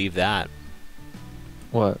don't believe that.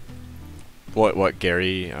 what? What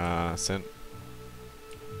Gary sent?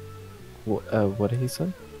 What did he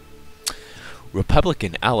say?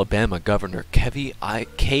 Republican Alabama Governor Kay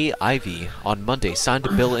Ivey on Monday signed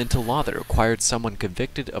a bill into law that required someone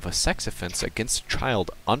convicted of a sex offense against a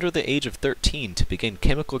child under the age of 13 to begin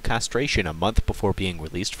chemical castration a month before being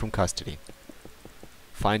released from custody.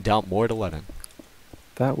 Find out more at 11.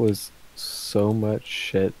 That was so much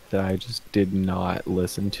shit that I just did not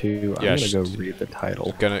listen to. I'm Yeah, gonna go read the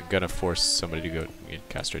title. Gonna force somebody to go get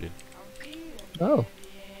castrated. Oh,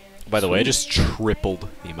 By the way, I Sweet. just tripled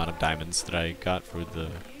the amount of diamonds that I got for the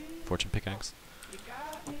fortune pickaxe.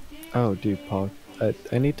 oh, dude, Paul.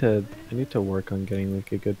 I need to work on getting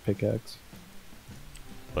like a good pickaxe.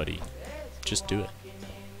 Buddy, just do it.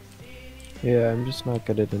 Yeah, I'm just not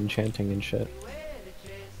good at enchanting and shit.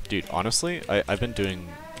 Dude, honestly, I've been doing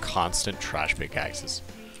constant trash pickaxes.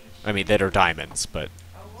 I mean, that are diamonds, but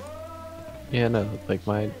Yeah, no, like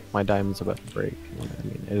my diamond's about to break. And, I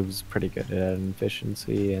mean, it was pretty good. It had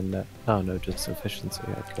efficiency and no, just efficiency.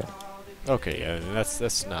 Okay. okay, yeah,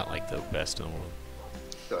 that's not like the best in the world.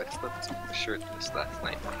 So I slept shirtless last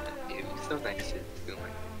night. It was so nice to feel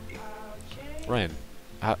like Ryan,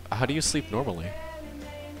 how do you sleep normally?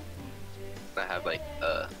 I have like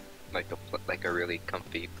a really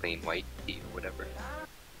comfy plain white tee or whatever.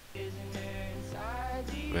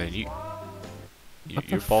 Man, What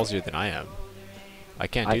the you're ballsier than I am. I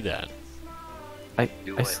can't do that.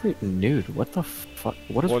 Do I what? sleep nude. What the fuck?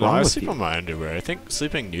 What is Well, no, wrong I with sleep you? on my underwear. I think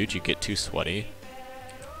sleeping nude, you get too sweaty.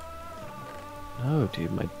 No,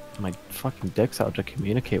 dude, my fucking dick's out to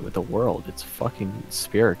communicate with the world. It's fucking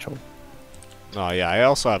spiritual. Oh yeah, I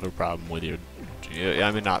also have a problem with your. Yeah,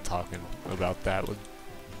 I'm not talking about that.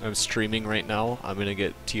 I'm streaming right now. I'm gonna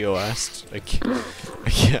get TOS'd. I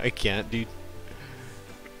can't, dude.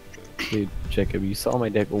 Dude, Jacob, you saw my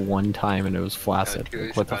dick one time and it was flaccid.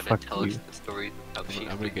 Curious Like, what the about it. fuck Tell do us you... the story of how she's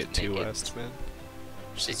I'm gonna get TOS'd, man.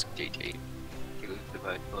 JJ. Curious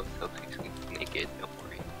about how she's naked. Don't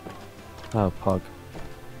worry. Oh, Pug.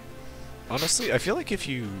 Honestly, I feel like if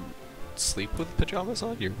you sleep with pajamas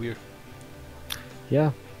on, you're weird.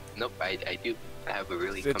 Yeah. Nope, I do. I have a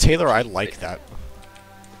really. Taylor, I comfy like fit. that.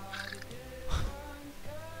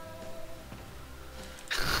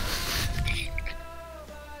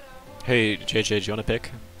 Hey, JJ, do you want to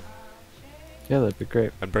pick? Yeah, that'd be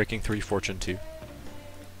great. I'm breaking 3 fortune 2. Do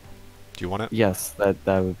you want it? Yes, that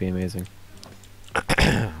would be amazing.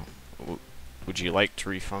 Would you like to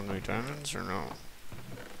refund my diamonds or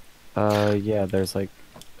no? Yeah, there's like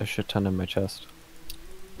a shit ton in my chest.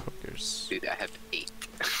 Pokers. Dude, I have 8.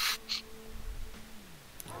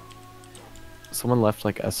 Someone left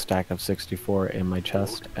like a stack of 64 in my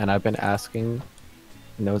chest, and I've been asking.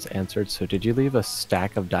 No one's answered. So, did you leave a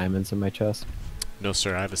stack of diamonds in my chest? No,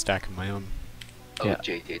 sir, I have a stack of my own. Oh, Yeah,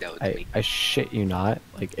 JJ, that was I me. I shit you not.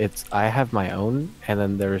 Like I have my own, and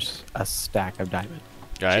then there's a stack of diamond.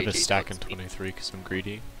 Yeah, I have a JJ, stack in that's me. 23 because I'm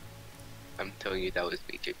greedy. I'm telling you, that was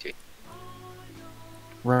me, JJ.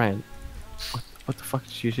 Ryan, what the fuck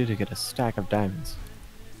did you do to get a stack of diamonds?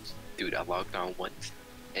 Dude, I logged on once,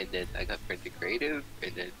 and then I got printed creative,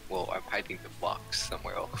 and then, well, I'm hiding the blocks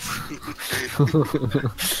somewhere else.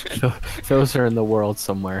 Those are in the world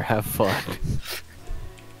somewhere. Have fun.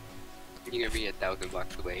 You're gonna be 1,000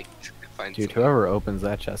 blocks away. Just find Dude, someone. whoever opens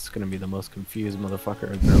that chest is gonna be the most confused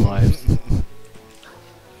motherfucker in their lives.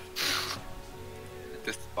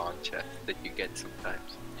 The spawn chest that you get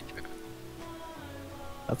sometimes.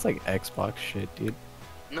 That's like Xbox shit, dude.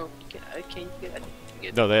 No, you can, I think you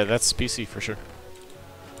get No, that's PC for sure.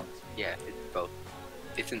 Yeah, it's both.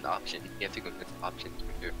 It's an option. You have to go to options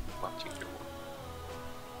when you're watching your one.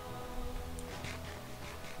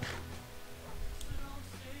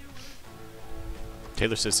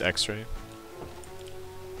 Taylor says X-ray.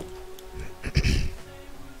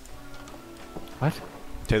 What?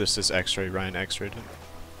 Taylor says X-ray. Ryan X-rayed it.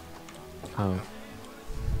 Oh.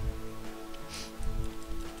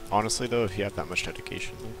 Honestly, though, if you have that much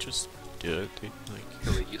dedication, like, just do it, dude.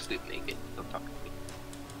 Like, So you sleep naked. Don't talk to me.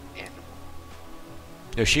 Animal.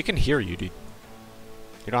 no, she can hear you, dude.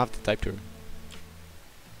 You don't have to type to her.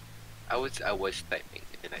 I was typing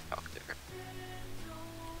and then I talked to her.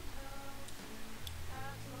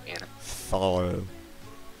 Animal. Follow.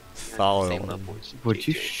 Same Follow. level as Would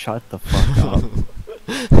you JJ. shut the fuck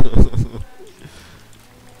up?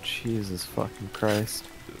 Jesus fucking Christ.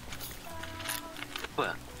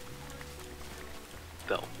 Well,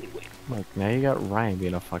 the only way. Look, now you got Ryan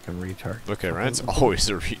being a fucking retard. Okay, Ryan's always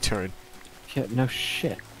a retard. Yeah, no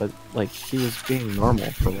shit. But, like, he was being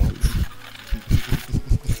normal for once.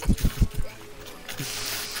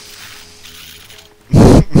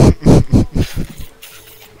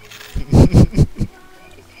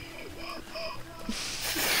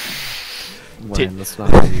 Ryan, that's not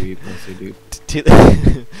how you eat pussy, dude.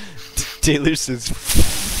 Taylor, Taylor says.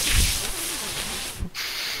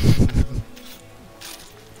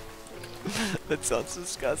 That sounds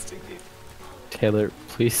disgusting, dude. Taylor,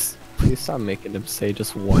 please stop making him say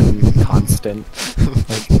just one constant.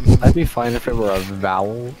 Like, I'd be fine if it were a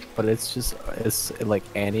vowel, but it's like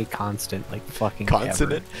any constant, like fucking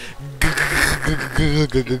Consonant. ever.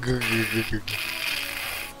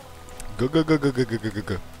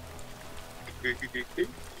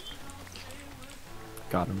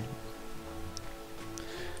 Got him.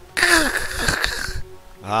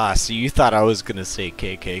 Ah, so you thought I was gonna say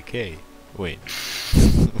KKK? Wait.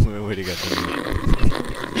 Where'd you go?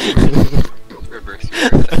 Reverse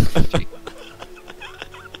psychology.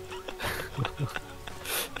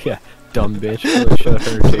 Yeah, dumb bitch. Go shut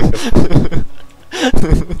her, Jacob.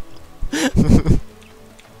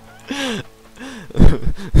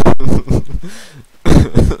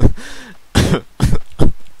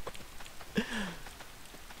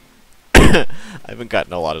 I haven't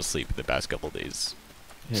gotten a lot of sleep in the past couple days.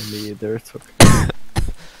 Yeah, me either. It's okay.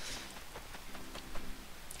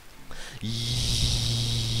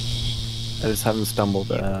 I just haven't stumbled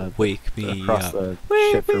Wake me across up. the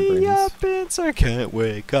Wake shit for me brains. up, and I can't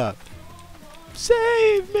wake up.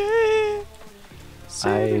 Save me.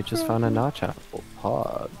 Save I me just from found a the- notch apple.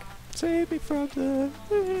 Pog. Save me from the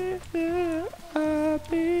I'll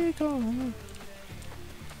be gone.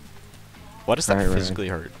 Why does that Right, right. physically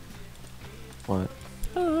hurt? What?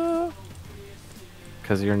 Ah.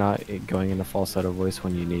 Because you're not going into falsetto voice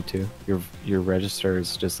when you need to. Your register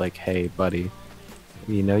is just like, hey, buddy.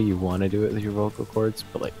 You know you want to do it with your vocal cords,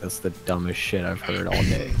 but like that's the dumbest shit I've heard all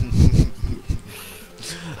day.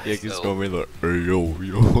 Yeah, he's So- going like, hey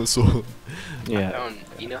yo, so. Yeah. I found,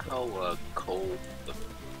 you know how coal the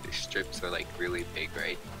strips are like really big,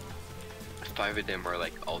 right? 5 of them are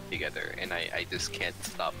like all together, and I just can't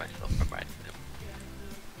stop myself from writing them.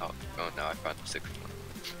 Oh no, I found the 6th one.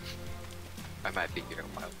 I might be here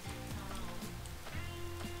a while.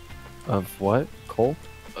 Of what? Coal?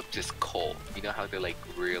 Of just coal. You know how they're like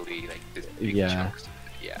really like this big Yeah. chunks?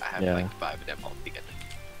 Yeah, I have Yeah. like 5 of them all together.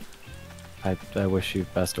 I wish you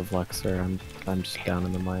best of luck, sir. I'm just down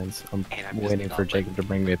in the mines. I'm And I'm just waiting not for like- Jacob to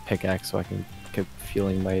bring me a pickaxe so I can keep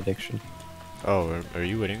fueling my addiction. Oh, are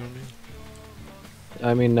you waiting on me?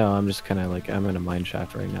 I mean, no, I'm just kind of like, I'm in a mine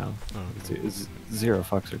shaft right now. Oh, Zero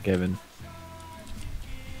fucks are given.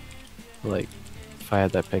 Like, if I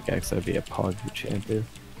had that pickaxe, that'd be a pog champion.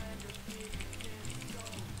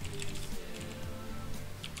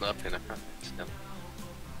 Up and I found stuff.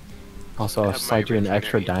 Also, I I'll have my slide you an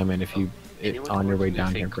extra original- diamond if you, Anyone on who your wants way to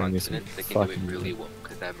down say here, bring me some consonants, they can do it fucking really well,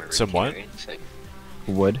 because I'm a Some what? vegetarian,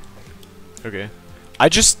 so wood. okay. I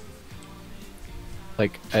just.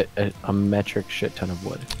 like a metric shit ton of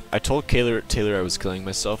wood. I told Taylor I was killing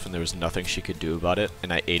myself and there was nothing she could do about it,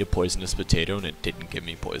 and I ate a poisonous potato and it didn't give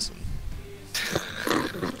me poison.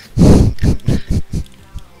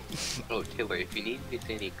 Oh, Taylor, if you need me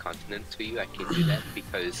to any continents for you, I can do that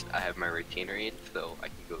because I have my retainer in, so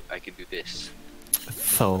I can do this.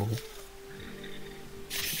 So,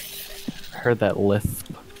 heard that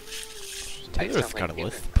lisp. Taylor's sound got like a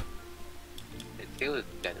lisp. Taylor's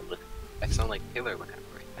got a lisp. I sound like Taylor when I'm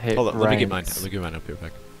right. Hey, Hold on, Ryan, let me get mine. Let me get mine up here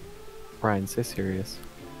back. Ryan, say serious.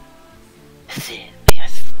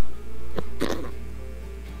 Yes.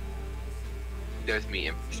 There's me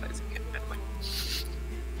emphasizing it that way.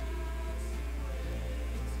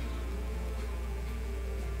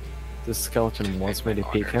 This skeleton wants me to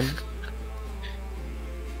peek him.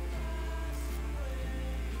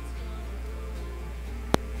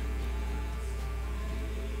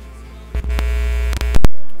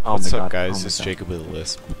 Oh What's my up, God. guys? Oh my It's God. Jacob with a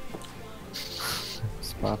lisp.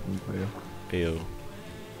 Spot him for you. Ayo.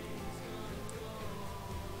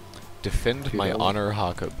 Defend Dude, my that was- honor,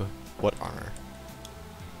 Jacob. What honor?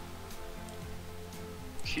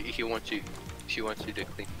 She wants you to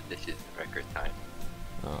clean the dishes in record time.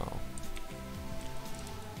 Oh.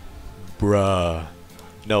 Bruh.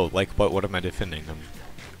 No, like, what am I defending?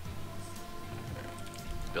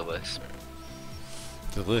 The lisp.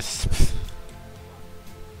 The lisp.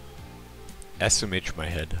 SMH my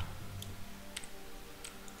head.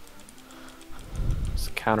 It's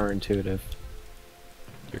counterintuitive.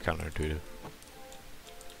 You're counterintuitive.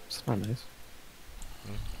 It's not nice.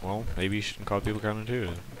 Well, maybe you shouldn't call people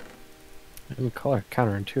counterintuitive. I didn't call it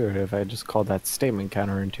counterintuitive. I just called that statement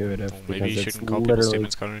counterintuitive. Well, maybe because you it's shouldn't call people's literally...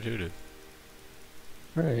 statements counterintuitive.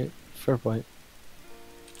 Right. Fair point.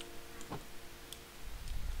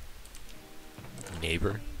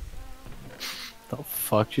 Neighbor. The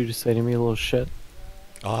fuck did you just say to me, little shit?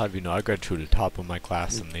 I'll have you know, I graduated top of my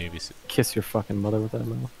class in Navy. Kiss your fucking mother with that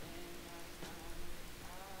mouth.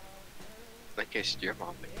 I kissed your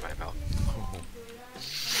mom in my mouth.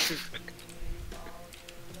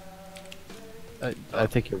 I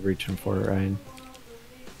think you're reaching for it, Ryan.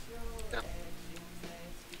 No.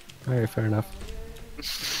 Alright, fair enough.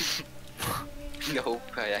 No,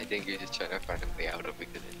 I think you're just trying to find a way out of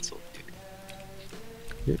it because it's so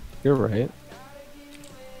good. You're right.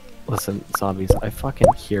 Listen, zombies, I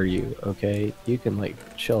fucking hear you, okay? You can, like,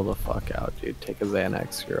 chill the fuck out, dude. Take a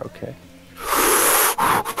Xanax, you're okay.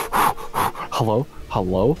 Hello?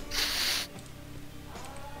 Hello?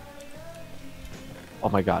 Oh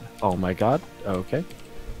my god. Oh my god. Okay.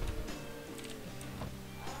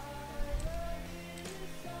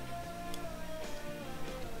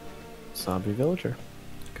 Zombie villager.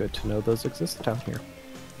 Good to know those exist down here.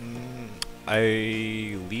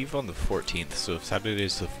 I leave on the 14th, so if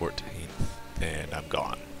Saturday's the 14th, then I'm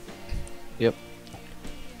gone. Yep.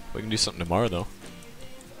 We can do something tomorrow, though.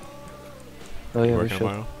 Oh You yeah, we working should.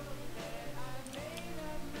 tomorrow?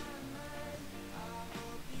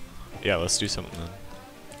 Yeah, let's do something then.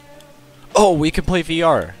 Oh, we can play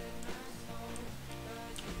VR!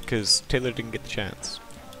 Because Taylor didn't get the chance.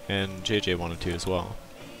 And JJ wanted to as well.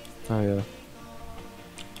 Oh yeah.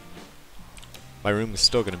 My room is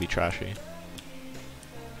still going to be trashy.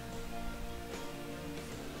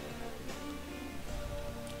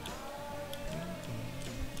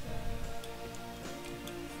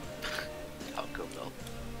 Taco Bell.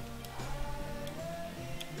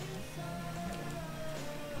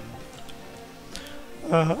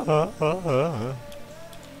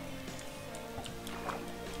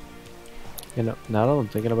 You know, now that I'm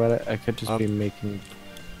thinking about it, I could just be Um, making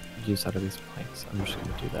use out of these planks. I'm just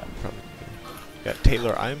gonna do that. Probably. Yeah,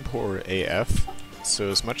 Taylor, I'm poor AF, so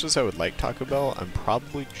as much as I would like Taco Bell, I'm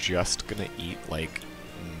probably just gonna eat, like,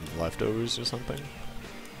 leftovers or something.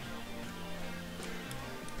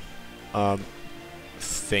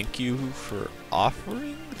 Thank you for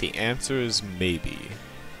offering? The answer is maybe,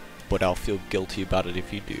 but I'll feel guilty about it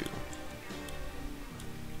if you do.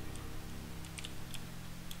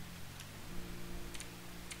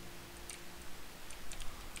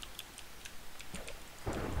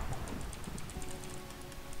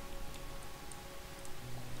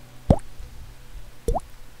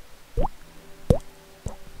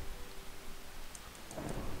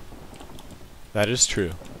 That is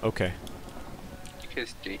true. Okay. You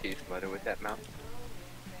kissed JJ's mother with that mouth?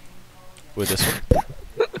 With this one?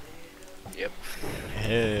 Yep.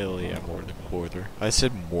 Hell yeah, Morther. I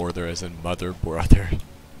said Morther as in mother, brother.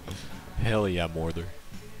 Hell yeah, Morther.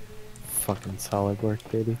 Fucking solid work,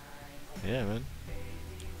 baby. Yeah, man.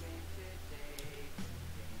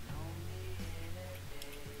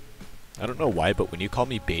 I don't know why, but when you call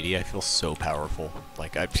me Beattie, I feel so powerful.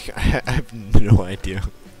 Like, I have no idea.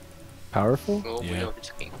 Powerful? Well, we Yeah. know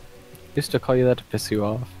this game. Used to call you that to piss you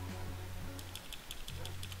off.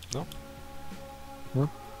 No. Huh?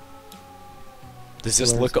 Does You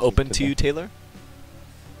this learned look something open to today. you, Taylor?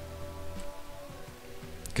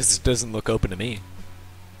 Because it doesn't look open to me.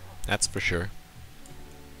 That's for sure.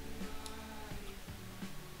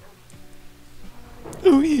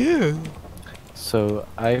 Oh yeah. So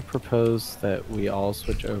I propose that we all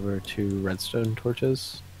switch over to redstone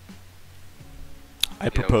torches. I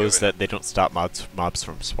propose that they don't stop mobs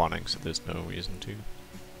from spawning, so there's no reason to.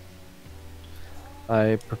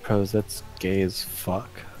 I propose that's gay as fuck.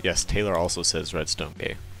 Yes, Taylor also says redstone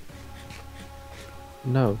gay.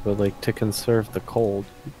 No, but like to conserve the cold.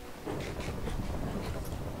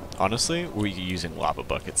 Honestly, we're using lava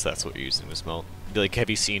buckets. That's what we're using to smelt. Like, have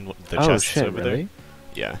you seen the Oh chests shit, over really? there?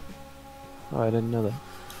 Yeah. Oh, I didn't know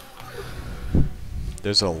that.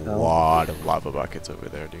 There's a lot of lava buckets over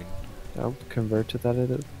there, dude. I'll convert to that at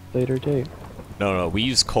a later date. No, we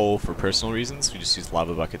use coal for personal reasons. We just use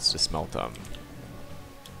lava buckets to smelt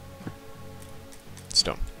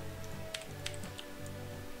stone.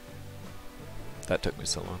 That took me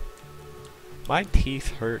so long. My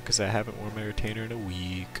teeth hurt because I haven't worn my retainer in a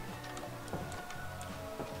week.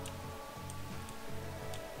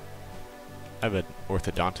 I have an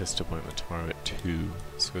orthodontist appointment tomorrow at 2,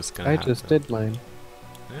 so it's gonna I happen. just did mine.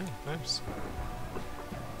 Yeah, nice.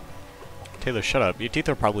 Taylor, shut up. Your teeth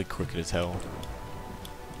are probably crooked as hell.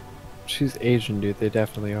 She's Asian, dude. They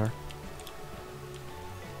definitely are.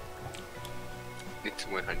 It's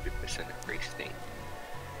 100% a race thing.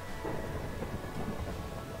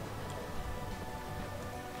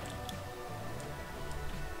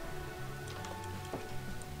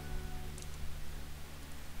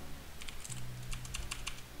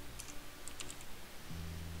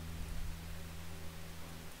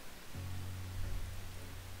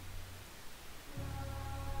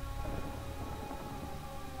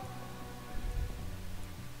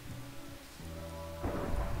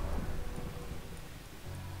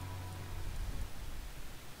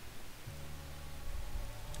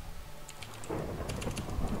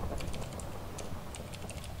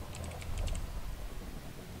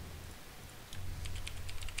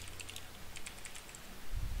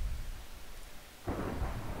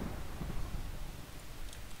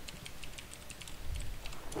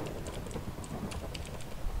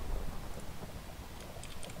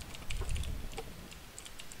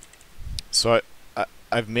 So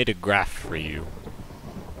I've made a graph for you.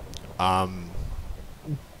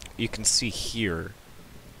 You can see here.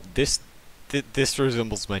 This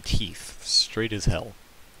resembles my teeth, straight as hell.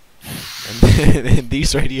 And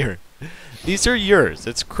these right here, these are yours.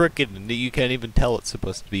 It's crooked, and you can't even tell it's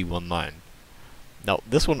supposed to be one line. Now,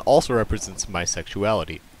 this one also represents my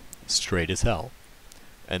sexuality, straight as hell.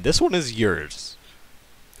 And this one is yours.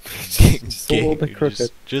 Just a little bit crooked.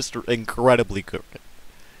 Just incredibly crooked.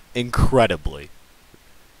 Incredibly.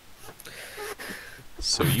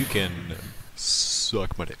 So you can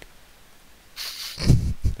suck my dick.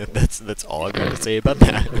 That's all I got to say about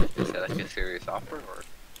that. Is that like a serious offer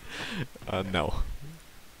or? No.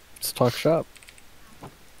 Let's talk shop.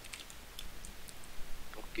 Don't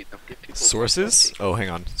get people. Sources? Oh, hang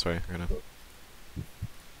on. Sorry, I'm gonna.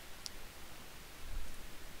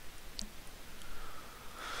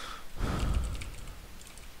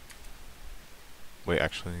 Wait,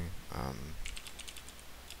 actually,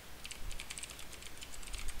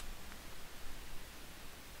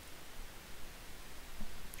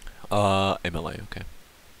 MLA, okay.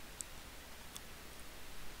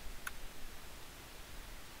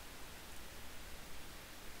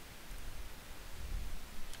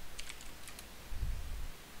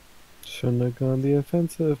 Shouldn't have gone the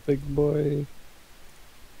offensive, big boy.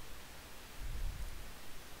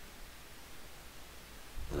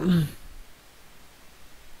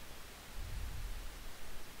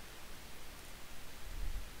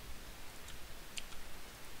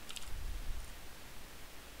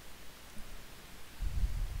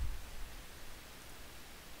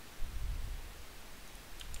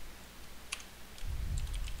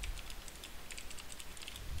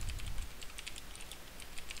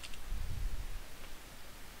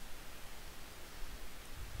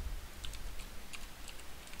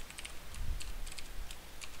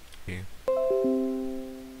 Yeah.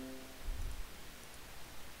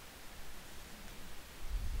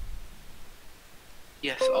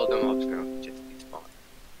 Yes, all the mobs now just despawn.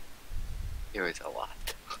 There is a lot.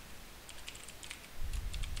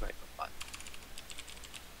 Like a lot.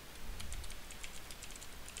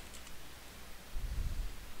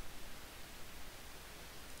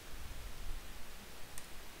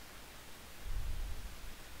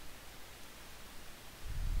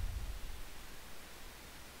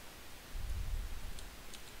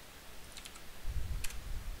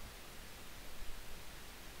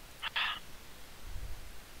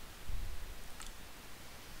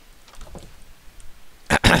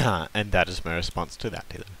 And that is my response to that,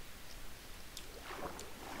 Taylor.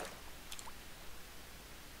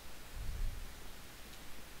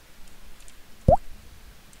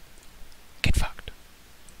 Get fucked.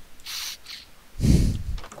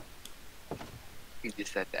 You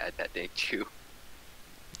just had to add that, didn't you?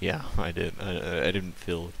 Yeah, I did. I didn't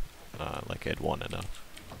feel like I'd won enough.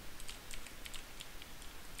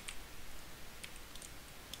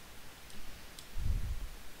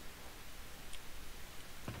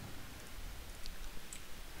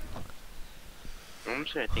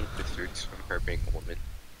 Honestly, I think this roots from her being a woman.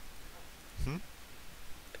 Hmm?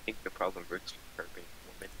 I think the problem roots from her being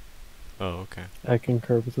a woman. Oh, okay. I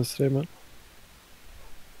concur with this statement.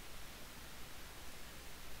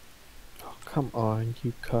 Oh, come on,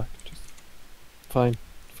 you cuck. Just fine.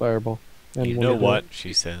 Fireball. And You when know do what it-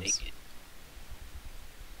 she says. Naked.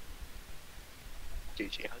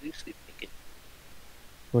 JJ, how do you sleep naked?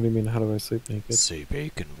 What do you mean, how do I sleep naked? Say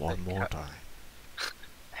bacon one Like, more how- time.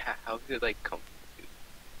 How is it like comfortable?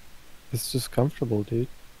 It's just comfortable, dude.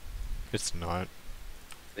 It's not.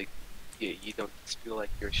 Yeah, you don't just feel like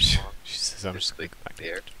you're She strong. says I'm just like like back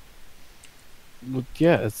there. Well,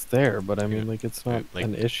 yeah, it's there, but I mean, Yeah. like, it's not Like-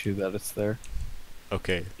 an issue that it's there.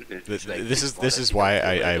 Okay. It's like This you is wanna be why able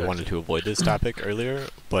to I do it. wanted to avoid this topic earlier,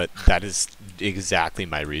 but that is exactly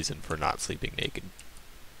my reason for not sleeping naked.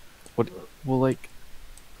 Well, like,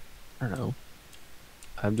 I don't know.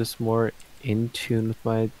 I'm just more in tune with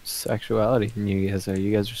my sexuality than you guys are.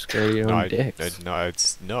 You guys are scared of your own dicks. No,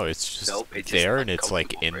 it's just Nope, it's just there and it's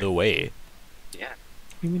like uncomfortable, in right? the way. Yeah. What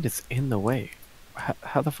do you mean it's in the way?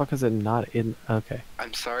 How the fuck is it not in? Okay.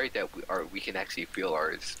 I'm sorry that we can actually feel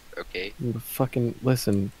ours, okay? Fucking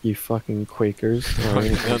listen, you fucking Quakers.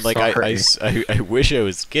 Alright, I'm Like sorry. I wish I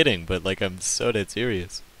was kidding, but like I'm so dead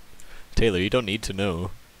serious. Taylor, you don't need to know.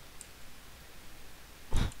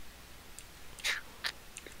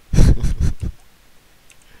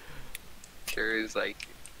 There is like,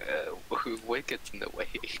 what gets in the way?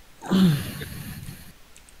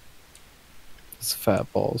 It's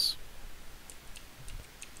fat balls.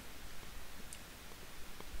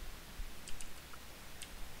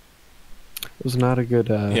 It was not a good,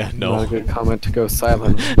 Yeah, no. not a good comment to go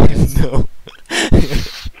silent. No.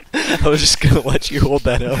 I was just gonna let you hold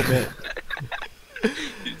that helmet.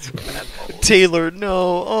 It's fat balls. Taylor,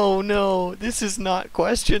 no. Oh no. This is not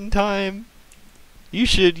question time. You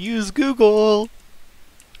should use Google.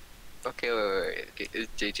 Okay, wait. Okay,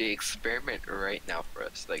 JJ, experiment right now for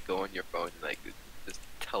us. Like, go on your phone and like, just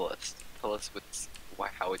tell us how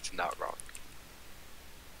it's not wrong.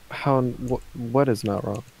 How? What is not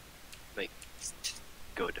wrong? Just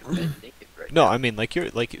go to bed naked right No, now. I mean like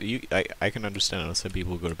I can understand how some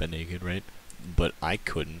people go to bed naked, right? But I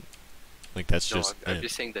couldn't. Like that's No, just I'm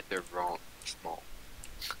just saying that they're wrong. Small.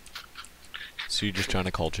 So you're just trying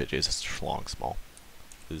to call JJ's schlong small.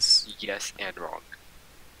 Is Yes and wrong.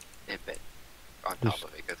 And then on Just top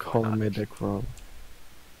of it, 'cause why calling not? my dick wrong.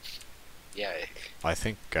 Yeah. I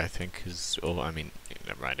think his I mean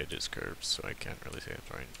never mind, it is curved, so I can't really say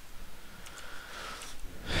it's right.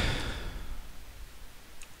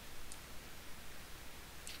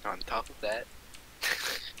 On top of that,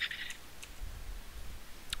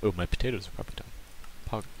 Oh, my potatoes are probably done.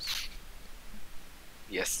 Poggers.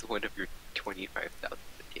 yes, one of your 25,000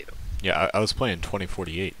 potatoes. Yeah, I was playing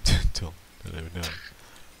 2048 till they were done.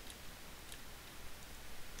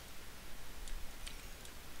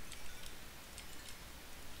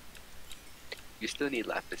 You still need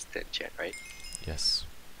lapis chat, right? Yes.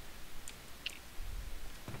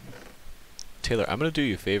 Taylor, I'm gonna do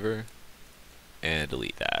you a favor and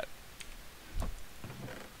delete that.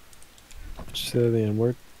 Did you say the N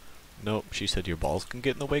word? Nope, she said your balls can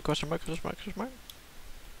get in the way, question mark, question mark, question mark.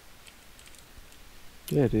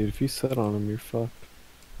 Yeah, dude. If you sit on them, you're fucked.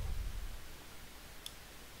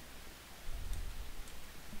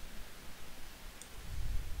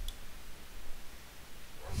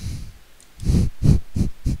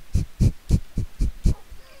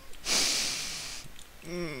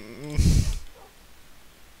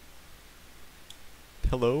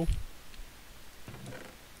 Hello?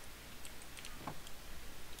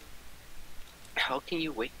 How can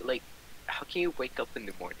you wake up in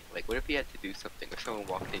the morning? Like, what if you had to do something or someone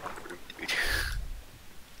walked in your room, dude?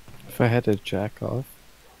 If I had to jack off,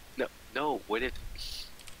 No, what if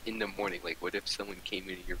in the morning, like, what if someone came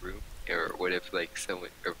into your room? Or what if, like,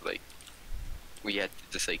 we had to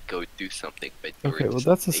just, like, go do something, but you were okay. Well, just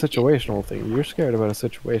that's a naked? situational thing. You're scared about a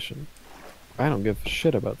situation. I don't give a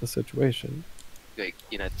shit about the situation. Like,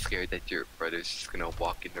 you're not scared that your brother's just gonna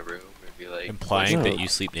walk in the room and be like... Implying No. that you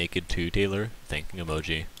sleep naked too, Taylor? Thanking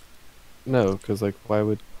emoji. No, because like, why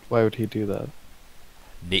would he do that?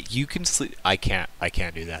 You can sleep. I can't. I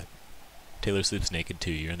can't do that. Taylor sleeps naked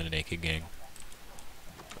too. You're in the naked gang.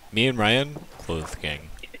 Me and Ryan, clothed gang.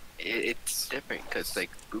 It's different because like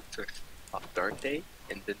boobs are soft, aren't they?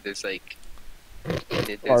 And then there's like, and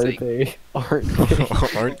then there's Are like, they? Aren't they?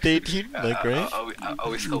 Aren't they, dude? Like, right? I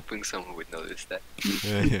was hoping someone would notice that.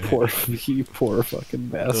 Poor, you poor fucking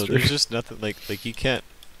No, bastard. there's just nothing like you can't.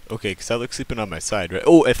 Okay, because I like sleeping on my side, right?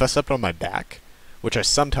 Oh, if I slept on my back, which I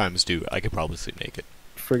sometimes do, I could probably sleep naked.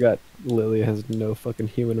 Forgot Lily has no fucking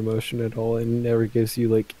human emotion at all and never gives you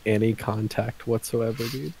like any contact whatsoever,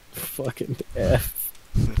 dude. Fucking F.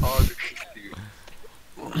 Oh, dude.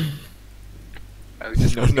 I was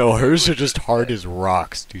just No, hers are just hard as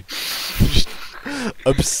rocks, dude. Just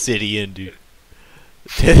obsidian, dude.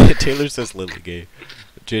 Taylor says Lily gay.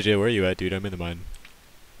 JJ, where are you at, dude? I'm in the mine.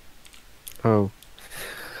 Oh.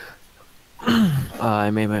 I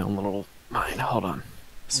made my own little mine. Hold on.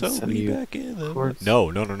 So Send we you back in the chords. No.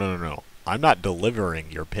 I'm not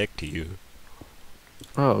delivering your pick to you.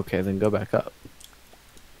 Oh, okay, then go back up.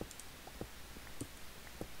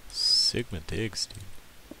 Sigma digs,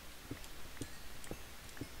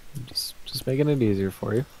 dude. Just making it easier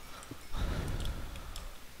for you.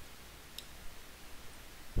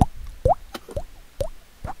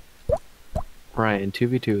 Ryan,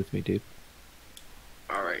 2v2 with me, dude.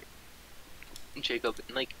 all right, Jacob.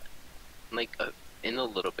 In a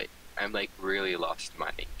little bit, I'm like really lost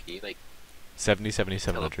mining. Can you like?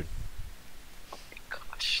 700. Oh my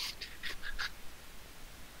gosh.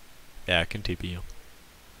 Yeah, I can TP you.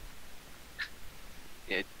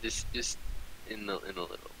 Yeah, just in a little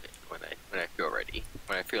bit when I feel ready.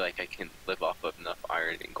 When I feel like I can live off of enough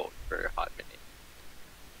iron and gold for a hot minute.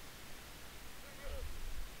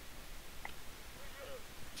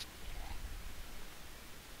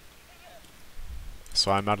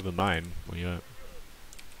 So I'm out of the mine. Where you at?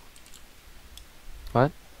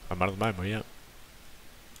 What? I'm out of the mine. Where you at?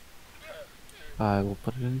 I will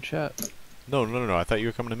put it in chat. No. I thought you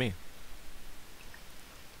were coming to me.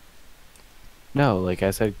 No, like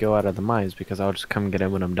I said, go out of the mines because I'll just come get in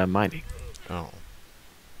when I'm done mining. Oh.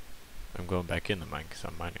 I'm going back in the mine because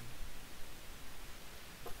I'm mining.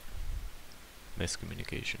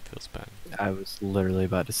 Miscommunication feels bad. I was literally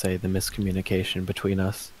about to say the miscommunication between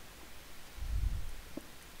us.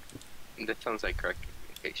 That sounds like correct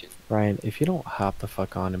communication. Ryan, if you don't hop the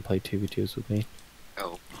fuck on and play 2v2s with me,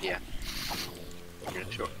 Oh yeah. You're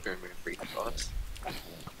gonna short-term memory loss.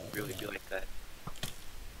 Really be like that.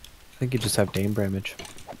 I think you just have Dame Bramage.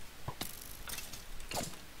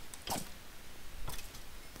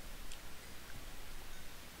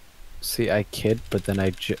 See, I kid, but then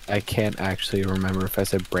I can't actually remember if I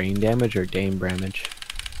said brain damage or Dame Bramage.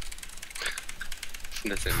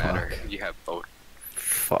 Doesn't matter. Fuck. You have both.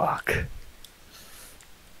 Fuck.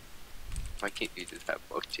 Why can't you just have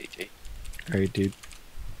both, JJ? Alright, dude.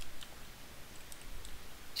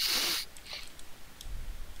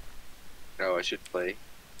 Oh, I should play.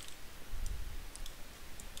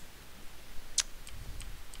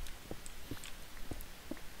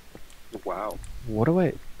 Wow.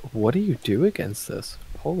 What do you do against this?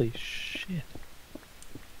 Holy shit.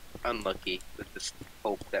 Unlucky. Let's just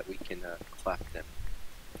hope that we can clap them.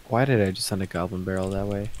 Why did I just send a Goblin Barrel that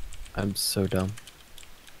way? I'm so dumb.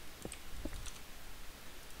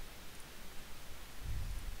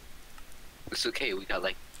 It's okay, we got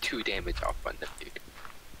like 2 damage off on them, dude.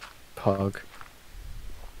 Pog.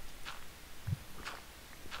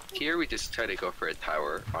 Here we just try to go for a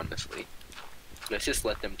tower, honestly. Let's just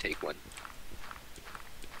let them take one.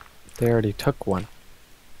 They already took one.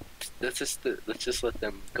 Let's just let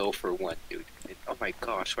them go for one, dude. And, oh my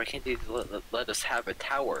gosh, why can't they let us have a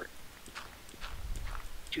tower?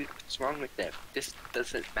 Dude, what's wrong with them? This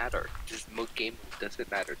doesn't matter. This game doesn't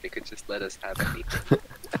matter. They could just let us have anything.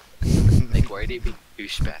 Like, why are they being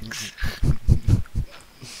douchebags?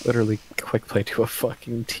 Literally quick play to a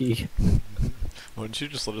fucking T. Why don't you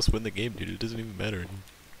just let us win the game, dude? It doesn't even matter.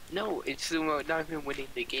 No, it's not even winning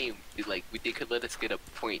the game. Like, they could let us get a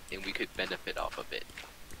point and we could benefit off of it.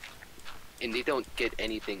 And they don't get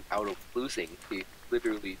anything out of losing. They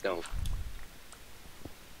literally don't.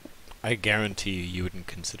 I guarantee you wouldn't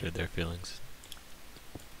consider their feelings.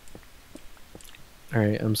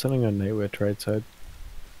 Alright, I'm sending a Night Witch right side.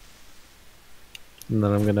 And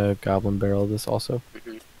then I'm gonna Goblin Barrel this also.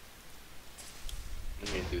 I'm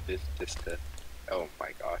gonna do this just to... Oh my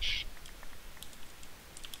gosh.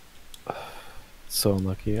 So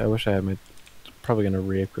unlucky. I wish I had my... Probably gonna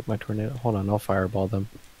re-equip my Tornado. Hold on, I'll Fireball them.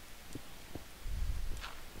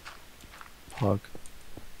 Hog.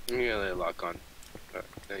 I'm gonna let it lock on.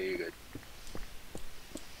 No, you're good.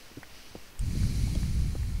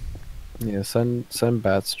 Yeah, send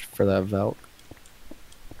bats for that Valk.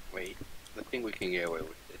 Wait, I think we can get away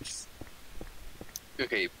with this.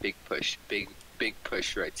 Okay, big push, big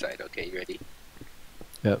push right side. Okay, you ready?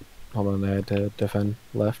 Yep. Hold on, I had to defend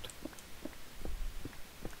left.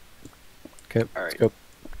 Okay, All let's right, go.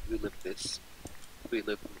 we live this. We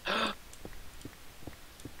live. I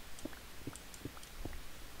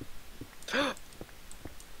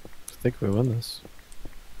think we win this.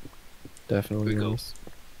 Definitely We win go. this.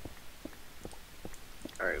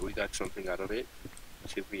 All right, we got something out of it.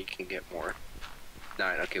 Let's see if we can get more.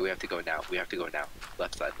 9. Okay, we have to go now. We have to go now.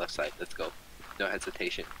 Left side, left side. Let's go. No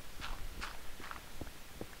hesitation.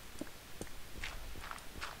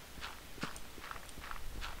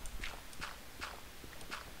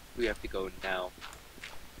 We have to go now.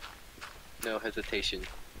 No hesitation.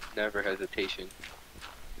 Never hesitation.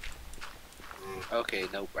 Okay,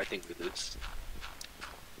 nope, I think we lose.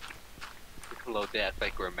 Hello, they act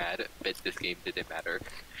like we're mad, but this game didn't matter.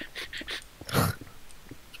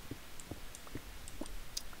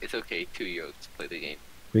 It's okay, 2 years to play the game.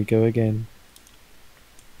 We go again.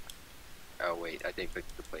 Oh wait, I think we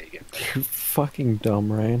have to play again. You're fucking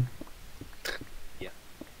dumb, Ryan. Yeah.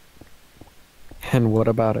 And what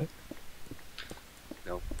about it?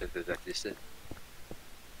 No, that's just it.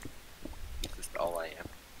 This is all I am.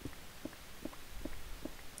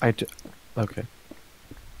 Okay.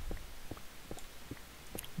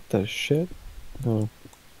 The shit? Oh.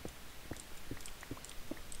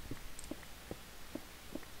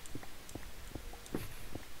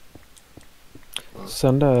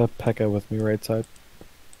 Send a Pekka with me right side.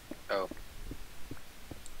 Oh.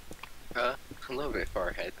 A little bit far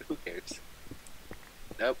ahead, who cares?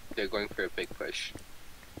 Nope, they're going for a big push.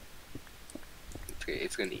 It's okay,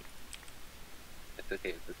 it's gonna eat. It's okay,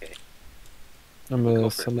 it's okay. I'm Go gonna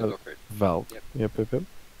for it, send we'll a go for it. Valk. Yep. Yep.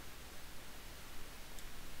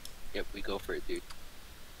 Yep, we go for it, dude.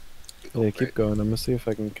 We Yeah, for keep it. going. I'm gonna see if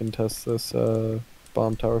I can contest this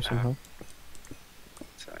bomb tower somehow.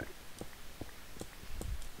 Sorry.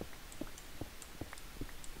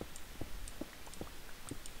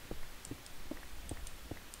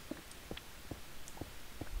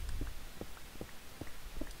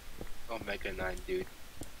 Omega 9, dude.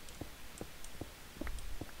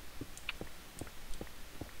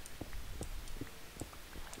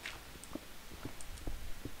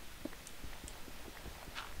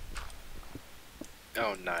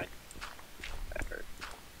 Oh, 9. That hurt.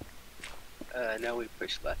 Now we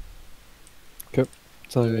push left.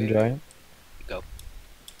 Selling a Wait. giant. Go.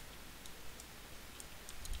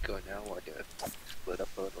 Go now, or do it split up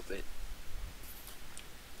a little bit.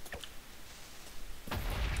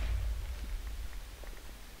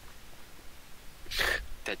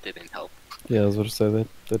 That didn't help. Yeah, I was about to say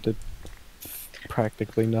that did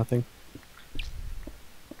practically nothing.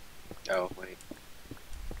 Oh, wait.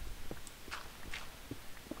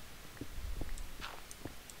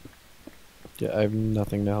 Yeah, I have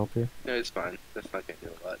nothing to help here. No, it's fine. That's not gonna do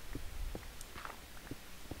a lot.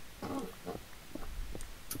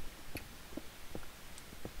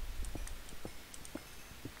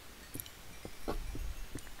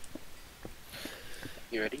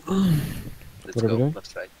 You ready? Let's What are we go. doing? Left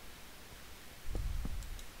side.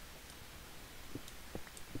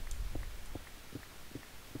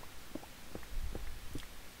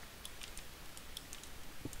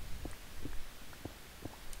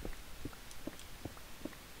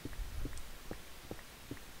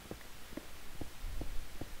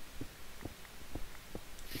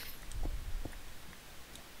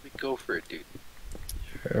 We go for it, dude.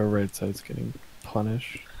 Our right side's getting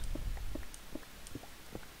punished.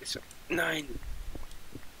 It's 9.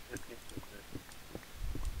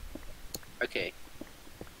 Okay.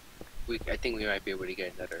 I think we might be able to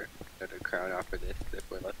get another crown off of this if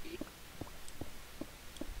we're lucky.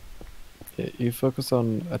 Yeah, you focus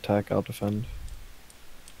on attack, I'll defend.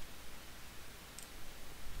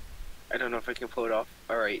 I don't know if I can pull it off.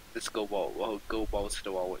 Alright, let's go ball. Well, go balls to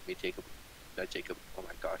the wall with me, Jacob. Not Jacob. Oh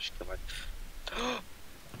my gosh, come on.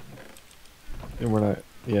 And we're not.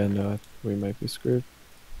 Yeah, no, we might be screwed.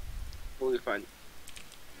 We'll be fine.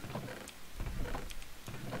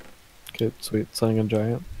 Okay, sweet. Selling a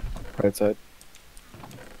giant. Right side.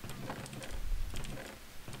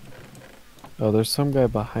 Oh, there's some guy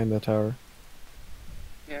behind the tower.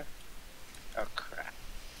 Yeah. Oh crap.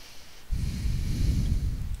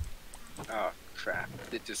 Oh crap.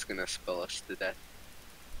 They're just gonna spill us to death.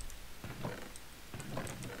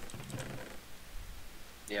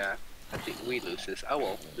 Yeah. I think we lose this. Oh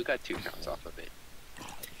well, we got 2 counts off of it.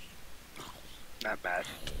 Not bad.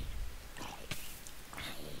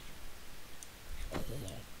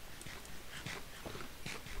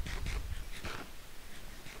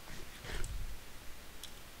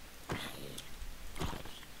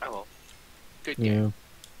 Yeah.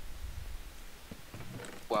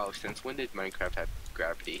 Wow, since when did Minecraft have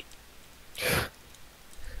gravity?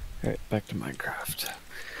 Alright, back to Minecraft.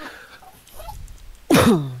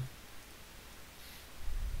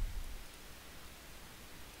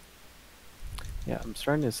 Yeah, I'm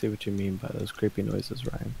starting to see what you mean by those creepy noises,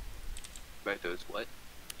 Ryan. By those what?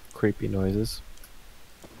 Creepy noises.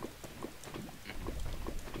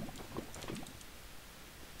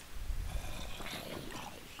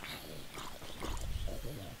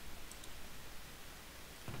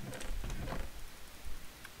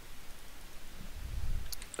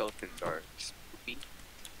 Skeletons are spooky.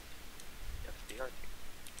 Yes, they are.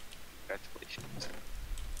 Congratulations.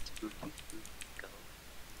 Spooky, spooky skeleton.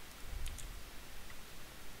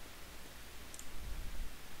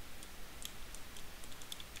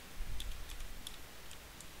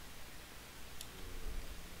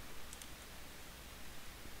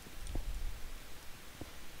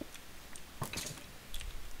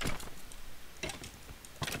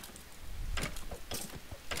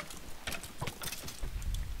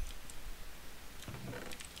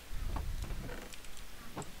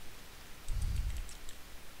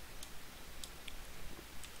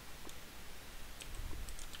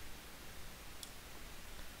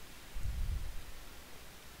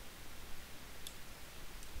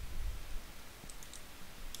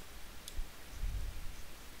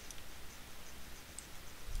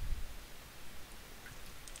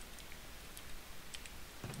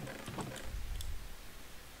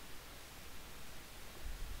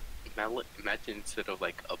 Imagine instead of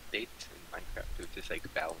like updates in Minecraft, it was just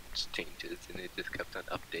like balance changes, and it just kept on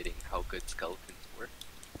updating how good skeletons were.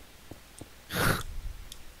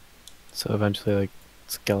 So eventually, like,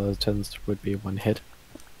 skeletons would be one hit.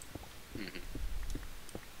 Mm-hmm.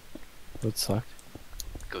 Would suck.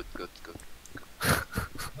 Good, good, good.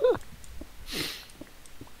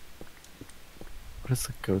 What is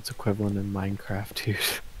the goat's equivalent in Minecraft, dude?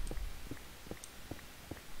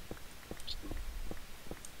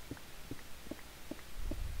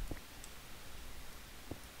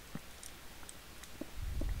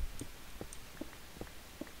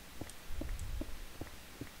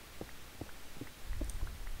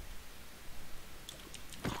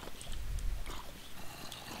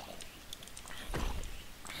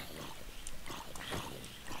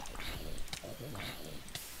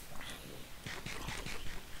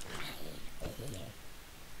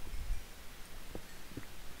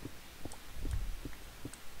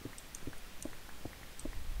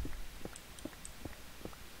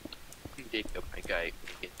 Jacob, my guy,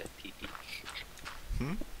 may get that TP.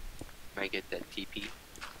 Hmm? Might get that TP.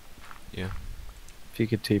 Yeah. If you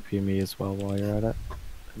could TP me as well while you're at it,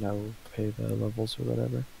 and I will pay the levels or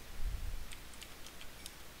whatever.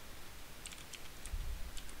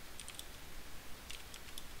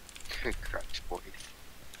 Crutch boys.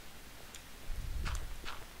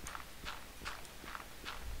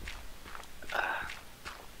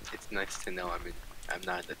 It's nice to know I'm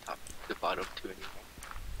not in the bottom two anymore.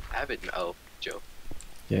 I have it. Oh, Joe.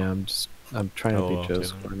 Yeah, I'm trying to Oh, beat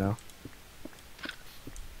Joe's okay. score now.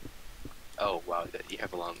 Oh wow, you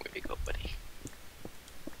have a long way to go, buddy.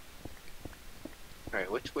 All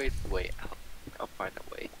right, which way is the way out? I'll find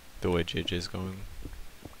a way. The way JJ's going.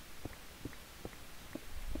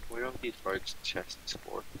 Where are these large chests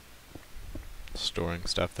for? Storing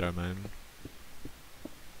stuff that I'm in.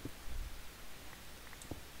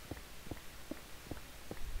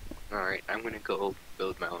 Alright, I'm gonna go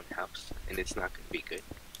build my own house, and it's not gonna be good.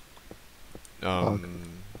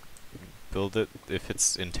 Build it, if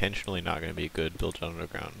it's intentionally not going to be good, build it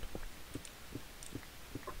underground.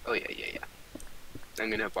 Oh yeah, yeah, yeah. I'm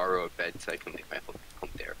gonna borrow a bed so I can leave my home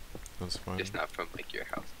there. That's fine. Just not from like your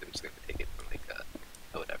house. I'm just gonna take it from like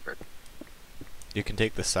whatever. You can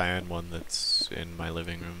take the cyan one that's in my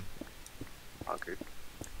living room. Auger.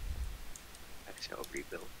 I shall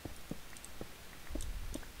rebuild.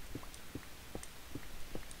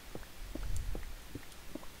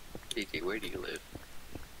 DJ, where do you live?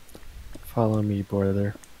 Follow me,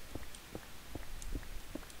 brother.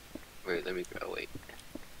 Wait, let me go. Oh, wait.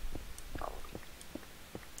 Follow me.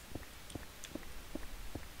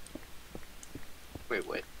 Wait,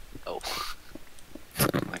 what? Oh.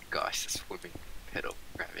 Oh my gosh, this swimming pedo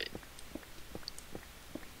rabbit.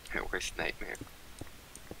 My worst nightmare.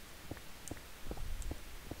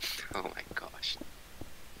 Oh my gosh.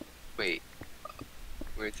 Wait.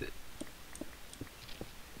 Where is it?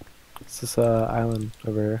 It's this island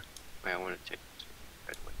over here. Wait, I want to check this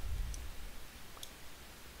right away.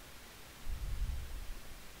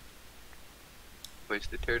 Where's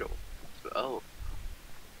the turtle? Oh.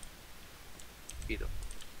 Beetle.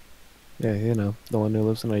 Yeah, you know, the one who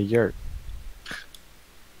lives in a yurt.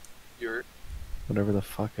 Whatever the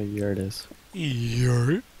fuck a yurt is.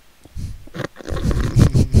 Yurt.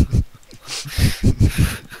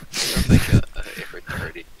 Sounds like a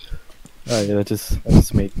retarded. Oh yeah, I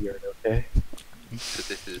just made yurt, okay? So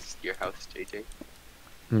this is your house, JJ?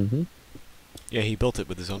 Mm-hmm. Yeah, he built it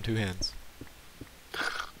with his own 2 hands.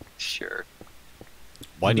 Sure.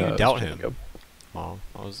 Why do No, you it's doubt Jacob. him? Oh,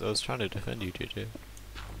 I was trying to defend you, JJ.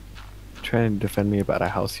 Trying to defend me about a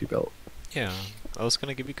house you built. Yeah, I was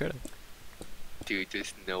gonna give you credit. Dude,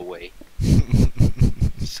 there's no way.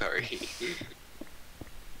 Sorry. You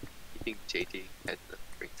think JJ has the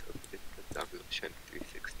brains of it because I'm really trying to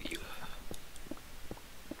 360 you.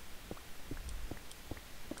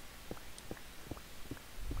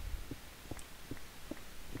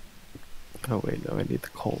 Oh wait, no, I need the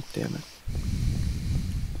coal, damn it.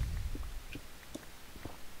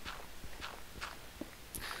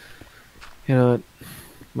 You know what?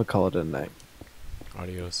 We'll call it a night.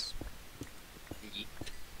 Adios. Yeet.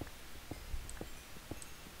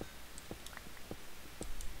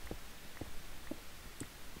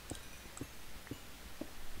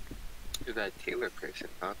 You're that Taylor person,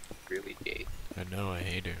 huh? Really gay. I know, I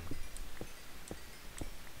hate her.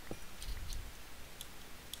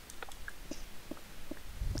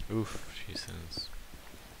 Oof, she says.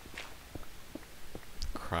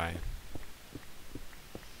 Cry.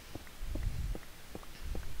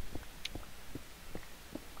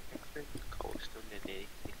 I've heard cobblestone and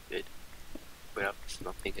anything good without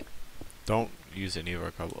smelting it. Don't use any of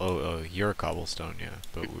our cobble. Oh, your cobblestone, yeah.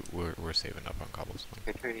 But we're saving up on cobblestone.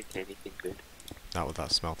 Can I turn into anything good? Not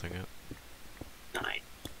without smelting it. 9.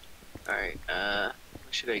 Alright, where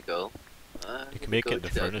should I go? You let can me make go it into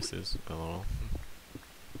to the- furnaces a little.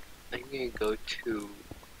 I'm gonna go to...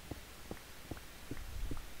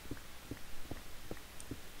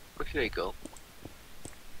 Where should I go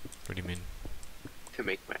What do you mean? to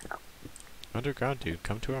make my house? Underground, dude.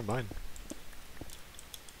 Come to our mine.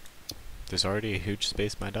 There's already a huge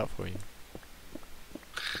space mined out for you.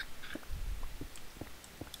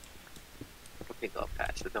 I think I'll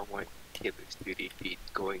pass. I don't want Taylor's duty feed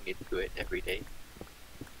going into it every day.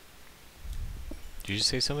 Did you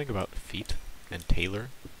say something about feet and Taylor?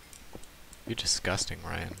 You're disgusting,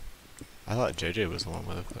 Ryan. I thought JJ was the one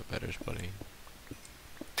with a foot fetish, buddy.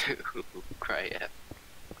 Cry F.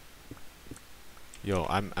 Yo,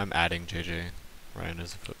 I'm adding JJ. Ryan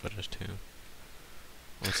is a foot fetish too.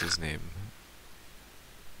 What's his name?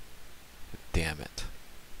 Damn it.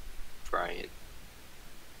 Brian.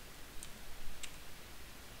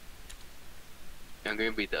 I'm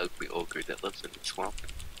gonna be the ugly ogre that lives in the swamp.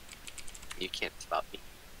 You can't stop me.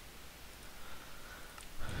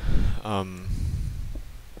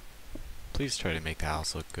 Please try to make the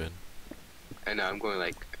house look good. I know, I'm going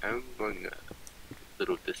a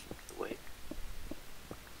little distance away.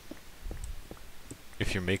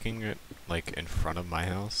 If you're making it like in front of my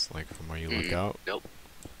house, like from where you look out, Nope.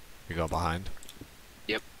 you go behind.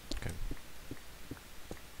 Yep. Okay.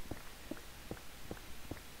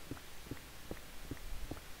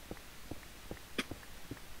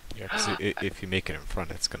 Yeah, 'cause if you make it in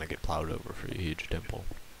front, it's gonna get plowed over for a huge dimple.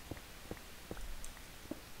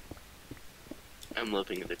 I'm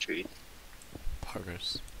living in the trees.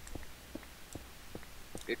 Progress.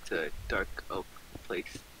 It's a dark oak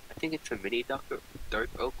place. I think it's a mini dark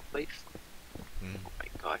oak place. Mm. Oh my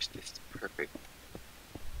gosh, this is perfect.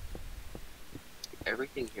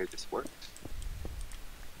 Everything here just works.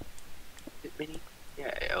 Is it mini?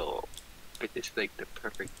 Yeah, oh. But this is like the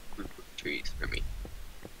perfect group of trees for me.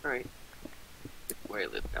 Alright. This is where I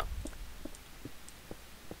live now.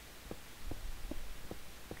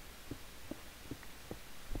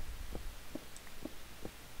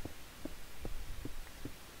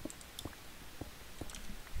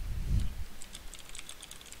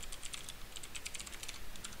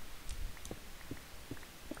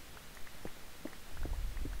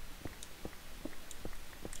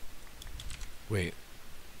 Wait.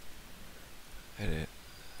 Edit.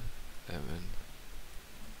 Evan.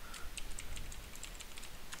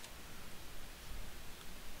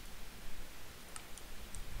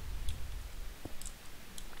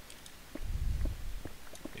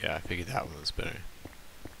 Yeah, I figured that one was better.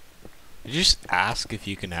 You just ask if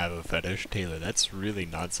you can have a fetish, Taylor. That's really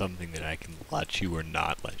not something that I can let you or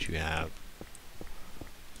not let you have.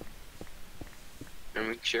 I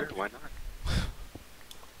mean, sure, why not?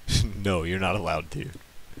 No, you're not allowed to.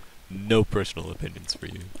 No personal opinions for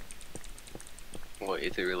you. Well,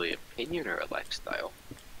 is it really opinion or a lifestyle?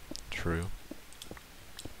 True.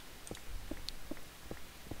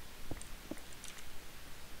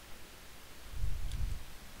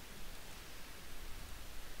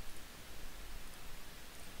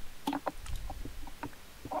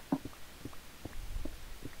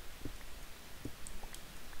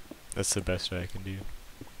 That's the best I can do.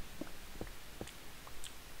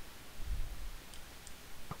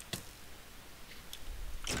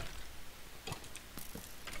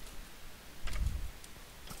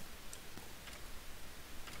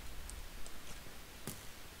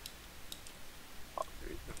 Oh,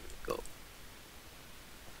 where's it gonna go?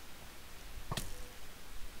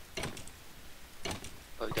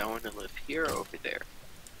 Oh, do I want to live here or over there?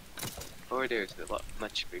 Over there's a lot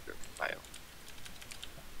much bigger pile.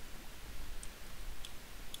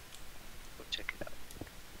 Go check it out.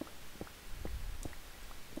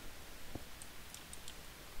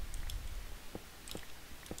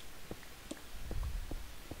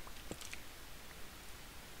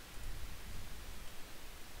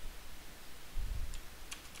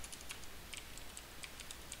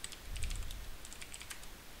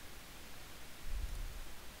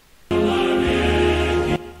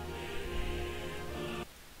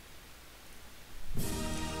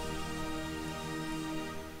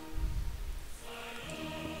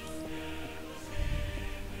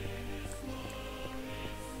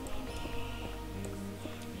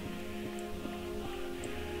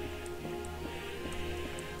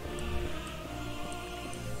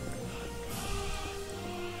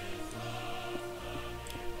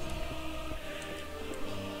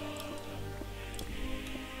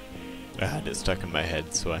 I had it stuck in my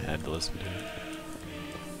head, so I had to listen to it.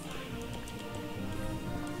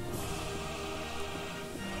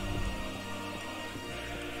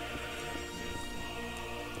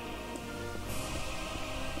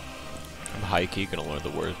 I'm high key gonna learn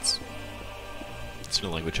the words. It's in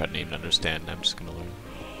a language I didn't even understand, and I'm just gonna learn.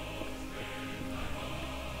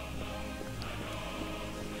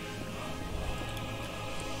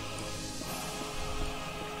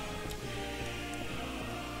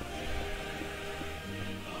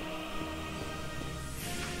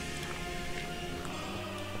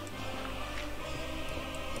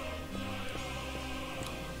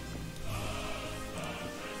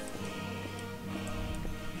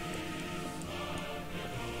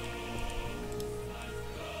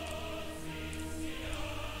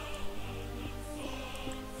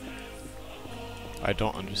 I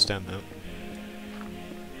don't understand that.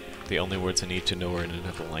 The only words I need to know are in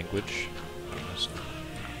another language.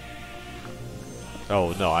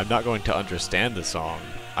 Oh no, I'm not going to understand the song.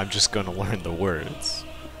 I'm just going to learn the words.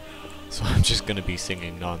 So I'm just going to be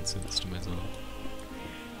singing nonsense to myself.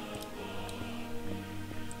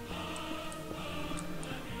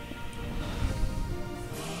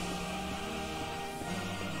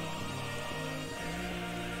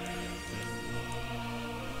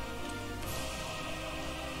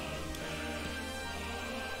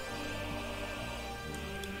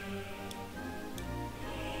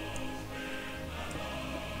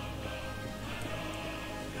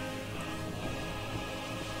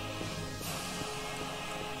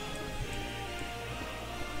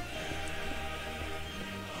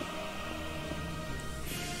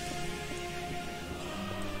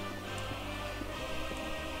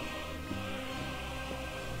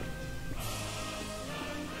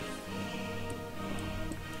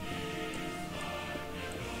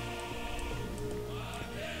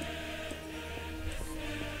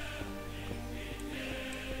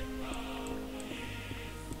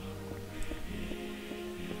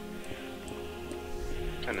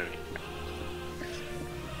 I don't know.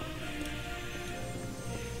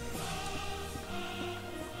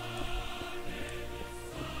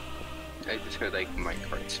 I just heard like my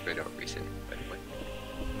cards spread out recently, by the way.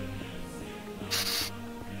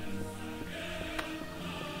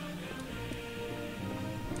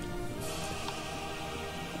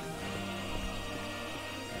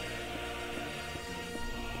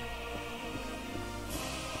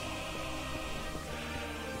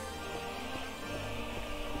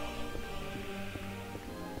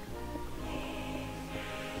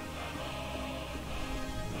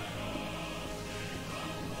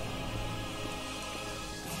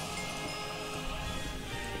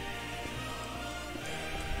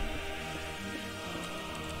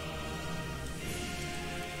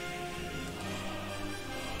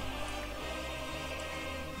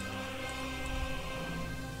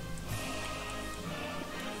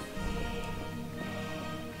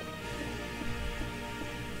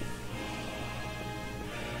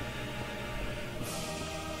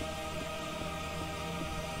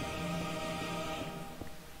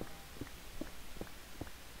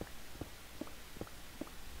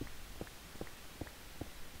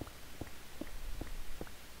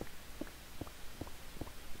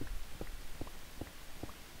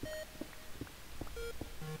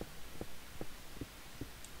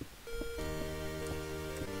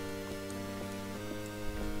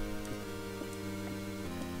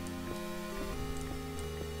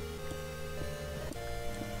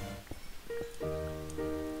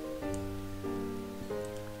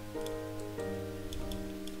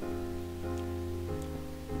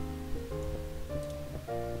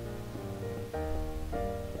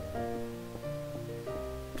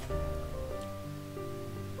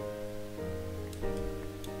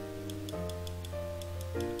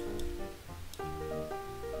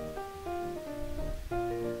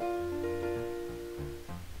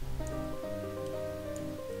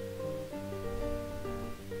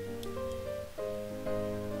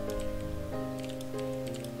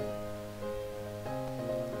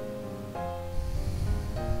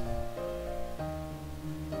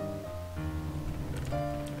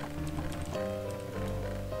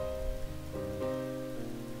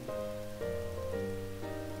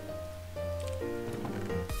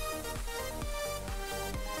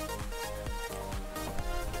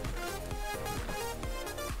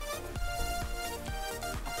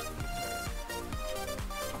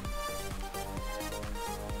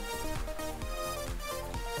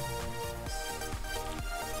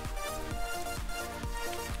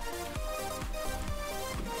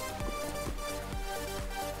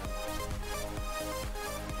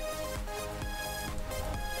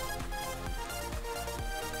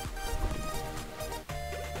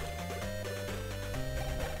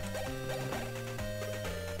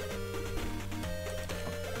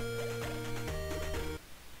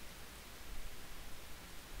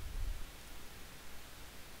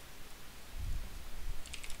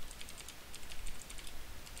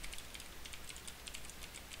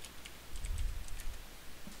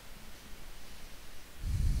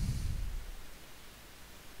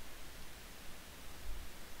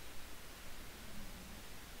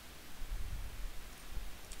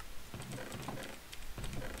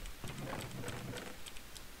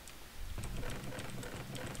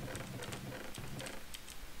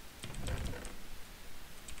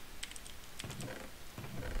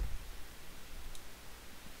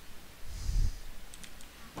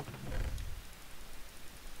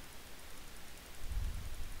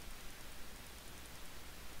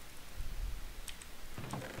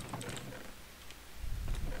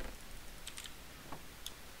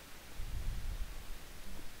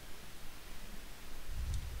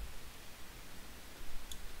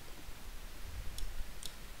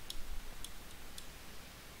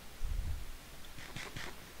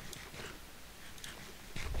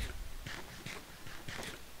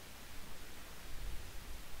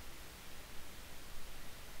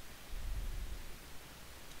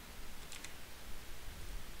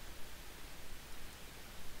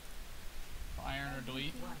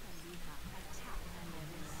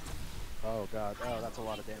 god. Oh, that's a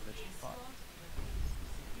lot of damage. Fuck.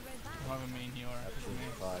 I don't have a main healer. Absolutely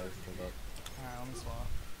fire. Hold up. Alright, let me swap.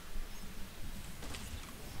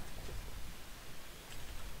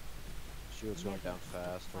 Shield's going down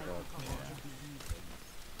fast. Hold up.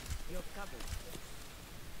 Yeah.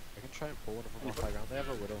 I can try and pull one of them off high ground. They have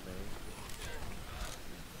a Widow main.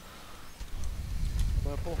 I'm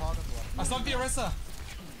gonna pull Hog on the left. I stumped the Orisa.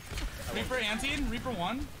 Reaper anti, Reaper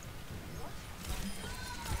 1.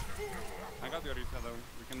 I got the Orisa though.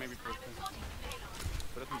 We can maybe push this.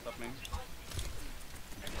 But it's top lane.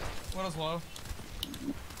 What is low?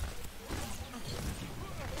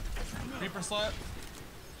 Reaper slut.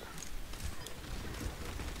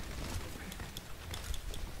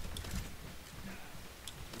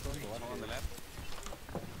 On the left.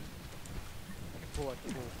 I can pull, I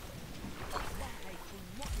can pull.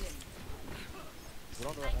 We're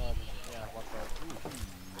on the, yeah, watch that.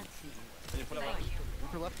 Can you pull up?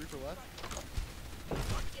 Reaper left, Reaper left.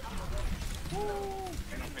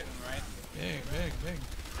 Can fit him right. Big, big, big.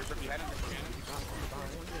 Reaper behind him.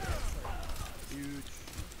 Huge.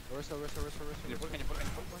 Orisa. Can you pull? I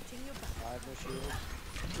have no shield.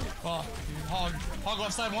 Fuck, dude. Hog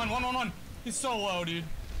left side, one. He's so low, dude.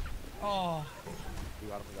 Oh, We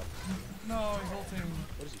got him. no, he's ulting.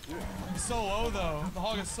 What is he doing? He's so low, though. The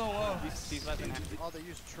Hog is so low. He's less than half. Oh, they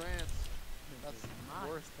use trance. That's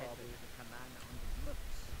worse, probably.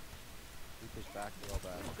 Reaper's back real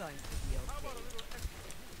bad.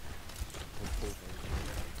 Pull.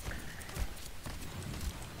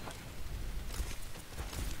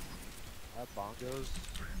 I have bongos.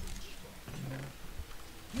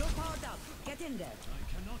 You're powered up. Get in there.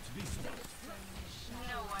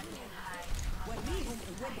 What we will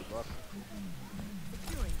be Look.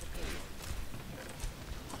 securing the payload.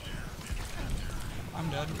 I'm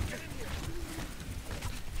dead.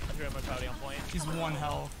 Mortality on point. He's 1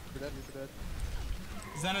 health. Reaper dead.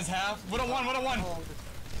 Zen is half. Widow 1. And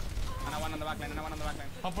I one on the back line.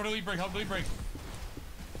 Help for the lead break.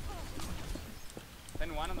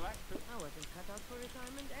 Then one on the back. Two. I wasn't cut out for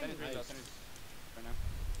retirement Then it's anyway. right now.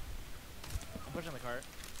 I'm pushing the cart.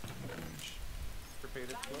 Prepare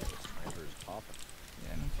this close. Sniper's popping.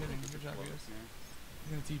 Yeah, no kidding. Good job, guys. Yeah. He's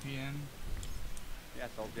gonna TP in. Yeah,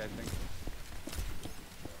 salty, I think.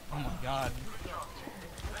 Oh my god. Good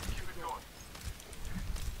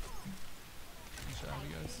job,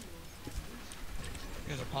 you guys. You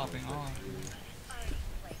guys are popping off.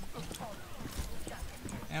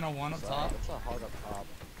 And a 1 up top. It's a hog up top.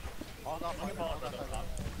 Hog off.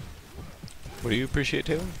 What do you appreciate,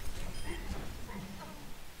 Taylor?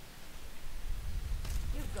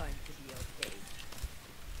 You're going to be okay.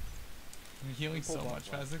 You're healing so much,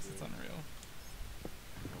 Fazix, it's unreal.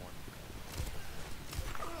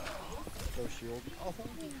 Go shield. Oh, that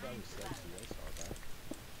was sexy. I saw that.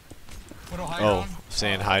 Widow high Oh, ground.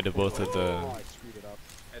 saying hi to both of Oh, the I screwed it up.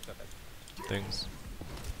 It's okay. things.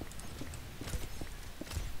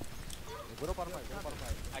 Widow bottom right.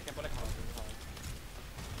 I can pull a call.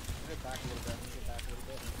 Get back a little bit.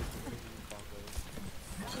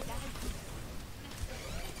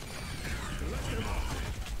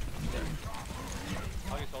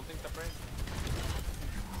 How you salting separate?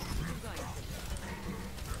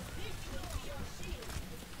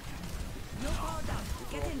 You're powered up.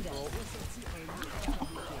 Get in there.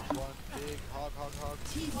 One big hog.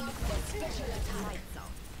 Lights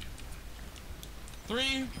out.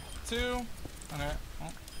 3, 2. Okay.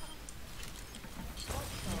 Oh.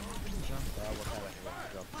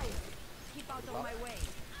 Keep out of my way.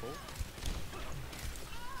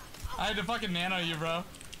 I had to fucking nano you, bro.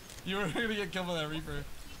 You were gonna get killed by that Reaper.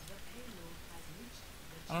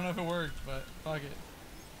 I don't know if it worked, but fuck it.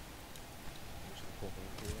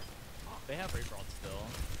 They have Reaper on still.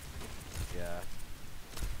 Yeah.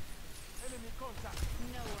 No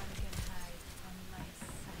one can hide from my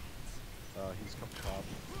sight. He's come top.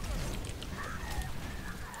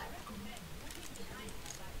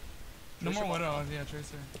 No more Widow. Yeah,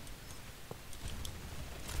 Tracer.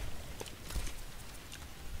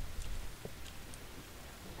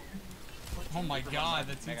 Oh my god,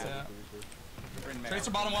 that's out.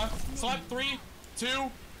 Tracer bottom left. Select 3,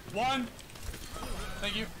 2, 1.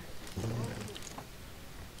 Thank you.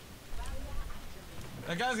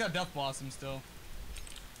 That guy's got Death Blossom still.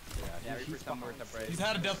 Yeah, Reaper somewhere separate. He's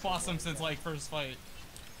had a Death Blossom since like first fight.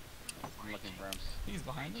 I'm looking for him. He's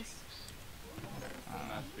behind us.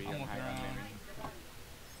 Must be I'm on looking high ground around.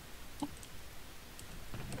 maybe.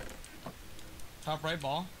 Top right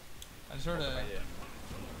ball. I just heard a.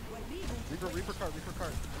 Reaper cart.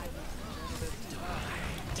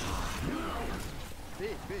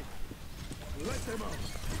 Big. Let them out.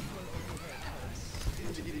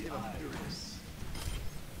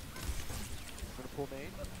 Full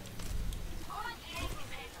main.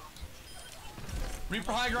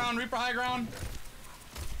 Reaper high ground, Reaper high ground.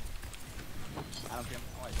 I don't see him.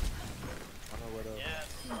 Oh, I don't know what yes.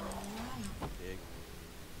 big.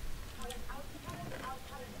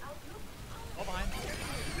 Oh, behind.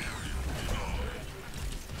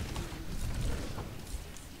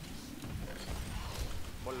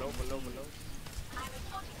 Below.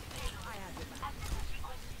 I have your back.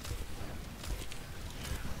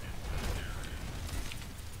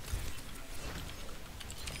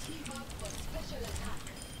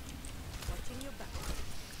 Watching your back.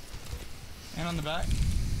 And on the back.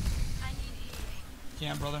 I need healing.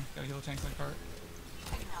 Can't, brother. Gotta heal the tanks like cart.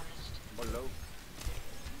 Acknowledged. Below.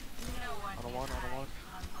 No one On a can one.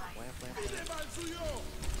 hide Lamp.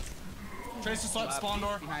 Tracer slut, spawn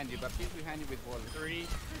door. Behind you, but he's behind you with wall. 3.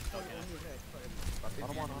 On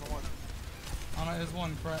a one. Ana is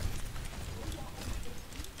one, correct.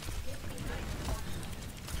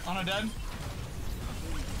 Ana dead.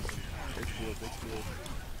 Big field.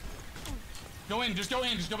 Go in, just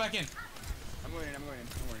go back in. I'm going in, don't worry.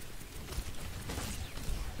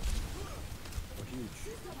 We're huge.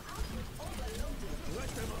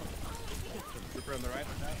 Reaper on the right.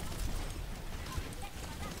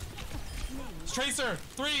 Tracer,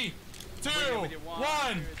 3, 2, 1.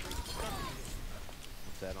 I'm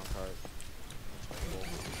dead on cart.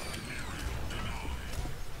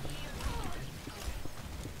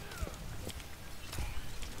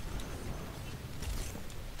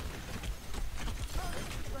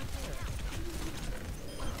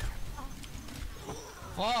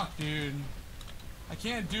 Fuck, dude. I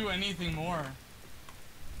can't do anything more.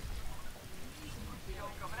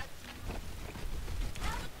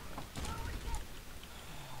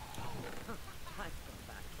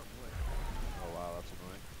 Oh wow, that's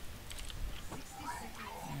annoying.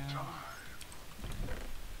 Yeah.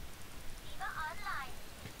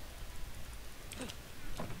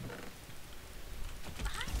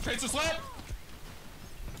 Tracer slip!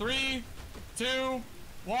 3, 2,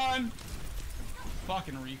 1.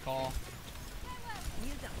 Fucking recall.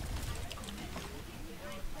 Kneel down.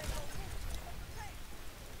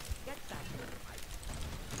 Get back.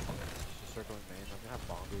 Just circling main. I'm gonna have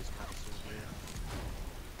bongo's kind of soon here.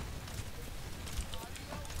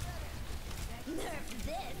 Nerf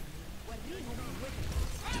this. What do you with?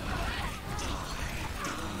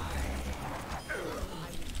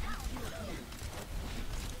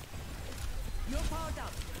 You're powered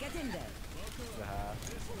up. Get in there. Yeah.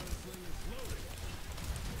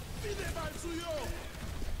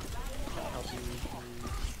 Help you.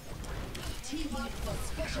 Team up for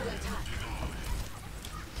special attack.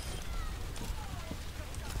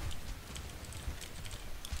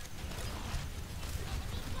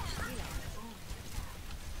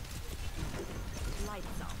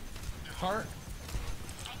 Lights off. Heart.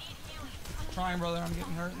 Trying, brother. I'm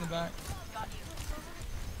getting hurt in the back.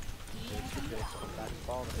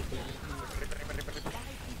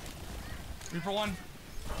 Reaper 1.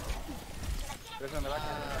 There's on the back.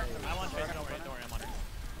 I want Tracer. Don't worry, I'm on her.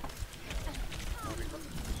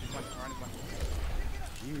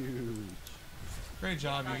 Huge. Great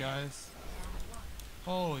job, you guys.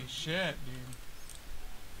 Holy shit, dude.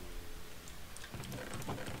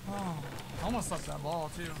 Oh, I almost left that ball,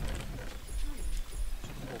 too.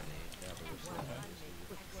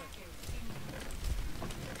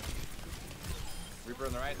 Reaper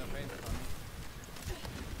on the right, no face.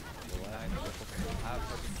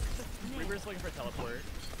 Reaper's looking for a teleport.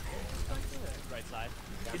 Right side.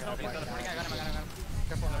 He's helping. I got him.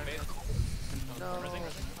 Careful on the face. No.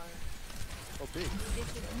 Oh, big. This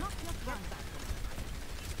is not your run back.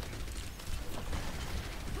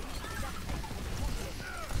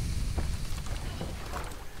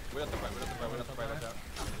 We're at the fight, watch out.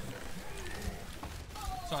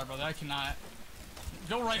 Sorry, brother. I cannot.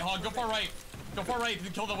 Go right, Hog. Go far right. Go far right.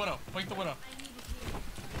 Kill the Widow. Flank the Widow.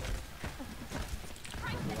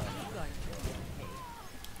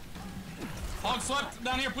 Hog swept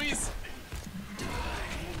down here, please.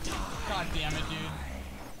 God damn it, dude.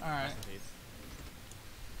 Alright.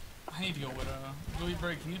 I need to go Widow. Louis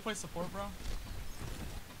Berg, can you play support, bro?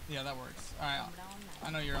 Yeah, that works. Alright.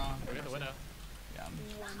 I know you're on. We got the Widow. Yeah.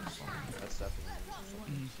 That's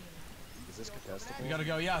definitely. Is this contestable? We gotta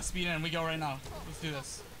go. Yeah, speed in. We go right now. Let's do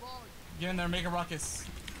this. Get in there, make a ruckus.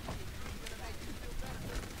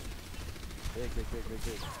 Big.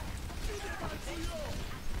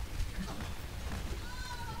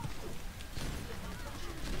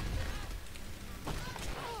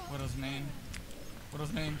 Widow's main.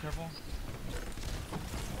 Widow's main, careful.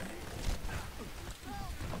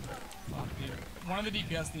 Fuck, dude. One of the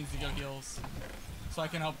DPS needs to go heals. So I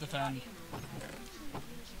can help defend.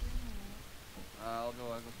 I'll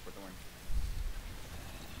go support the wing.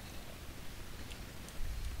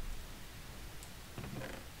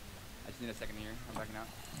 I just need a second here. I'm backing out.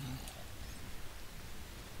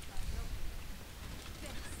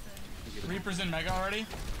 Reaper's in Mega already.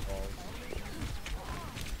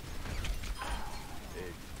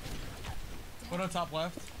 Widow top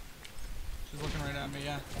left. She's looking right at me,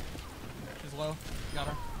 yeah. She's low. Got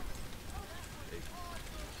her.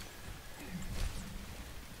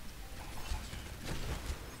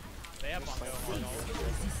 They have Bongo on all.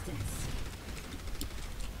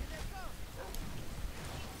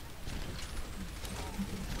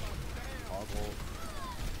 Toggle.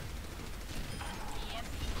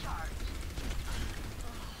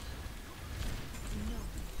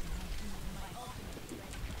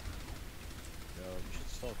 Yo, you should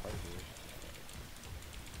still fight here.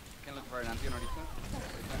 Can look for an anti ahorita.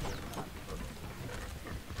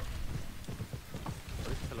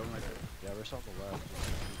 Ahorita alone right there. Yeah, we're still on the left.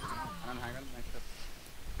 Hang on, nice step.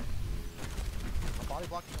 I'm body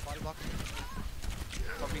blocking, I'm body blocking.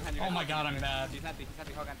 Oh my god, I'm bad. He's anti, hog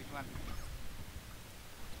anti, hog anti.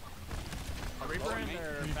 A Reaper in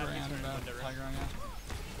there. Reaper and Tiger on, yeah.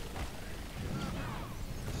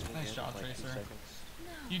 Nice job, Tracer.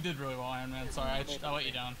 You did really well, Iron Man. Sorry, I let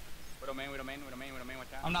you down. Widow main, watch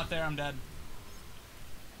out. I'm not there, I'm dead.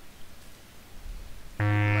 No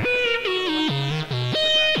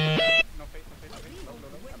face. Low.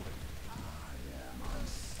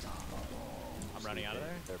 I'm running out of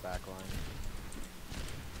there. Their back line.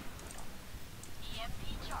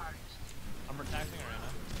 I'm protecting her, Anna.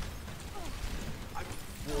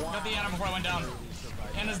 Got the Anna before I went down.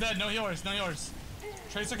 Anna's dead, no healers.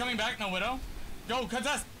 Tracer coming back, no Widow. Go,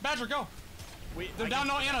 contest! Badger, go! They're down,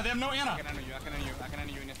 no Anna, they have no Anna. I can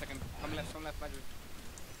end you in a second. Come left, Badger.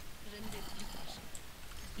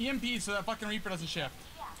 EMP so that fucking Reaper doesn't shift.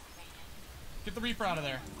 Get the Reaper out of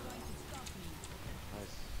there.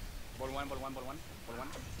 Nice. Ball one. Ball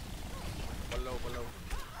low.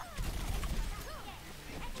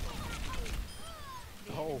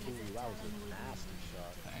 Oh, that was a nasty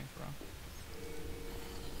shot. Thanks, bro.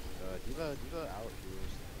 Diva out here.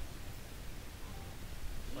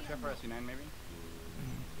 Watch out for a C9 maybe.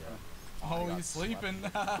 Yeah. Oh, he's sleeping.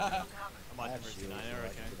 I'm I watching have for shields, C9 so I or can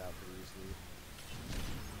okay. get out pretty easily.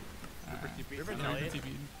 Reaper's Yeah, Elliot. TP.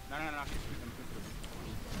 No. He's sleeping.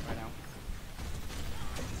 Right now.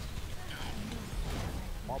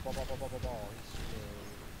 Ball.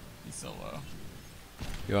 He's so low.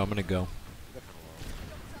 Yo, I'm gonna go.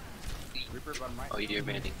 Reaper bottom right. Oh, you're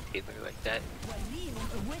banning Taylor like that?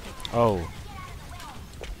 Oh.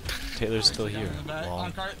 Taylor's still Down here. in the back. Lol.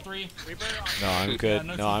 On cart 3. Reaper No, I'm good.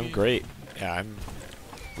 no No, I'm TP. great. Yeah, I'm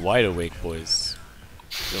wide awake, boys.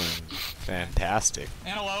 Feeling fantastic.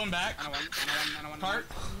 Anna low and back. Anna one. Cart.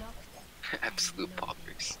 Absolute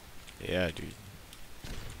poppers. Yeah, dude.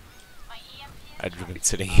 I'd been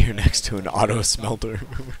sitting here next to an auto smelter.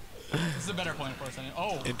 This is a better point for us.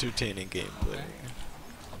 Oh, Entertaining gameplay. okay.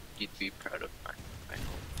 You'd be proud of my home.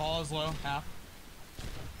 Fall is low, half.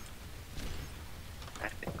 I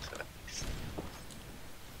think so, at least.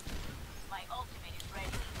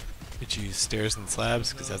 Did you use stairs and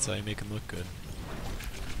slabs? Because that's how you make them look good.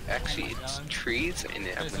 Actually, Oh my it's God. trees, and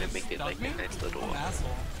I'm gonna make it like a nice little. What an asshole.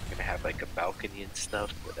 I'm gonna have like a balcony and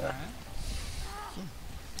stuff. But, Alright.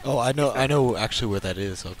 Oh, I know actually where that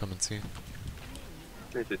is. I'll come and see.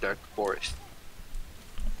 there's a dark forest,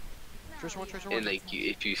 Tracer one. and like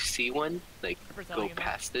if you see one, like Reaper's go telling you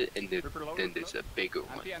past it, and Reaper low, then Reaper there's low. a bigger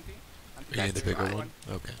one. Anti. You need the That's bigger fine. one?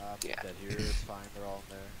 Okay. Yeah. Dead here, it's fine, they're all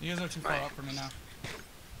in there. You guys are too far up for me now.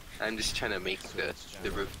 I'm just trying to make the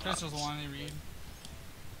roof. Tracer's one, they read.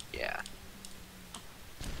 Yeah.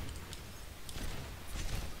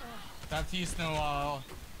 Baptiste, no,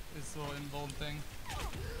 this little inbold thing.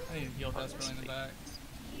 I need to heal desperately in the back.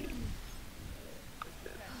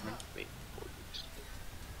 Wait.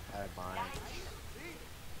 I had mine.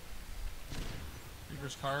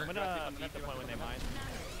 Reaper's cart. I'm gonna meet the point when they mine.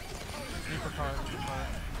 Reaper cart.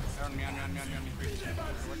 On me.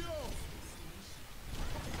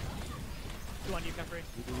 Two on you, Capri.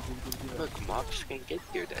 Look, mobs can get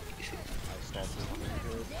here that easy. I stalled this one here.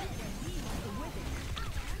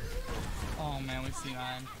 Oh man, we see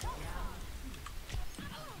 9.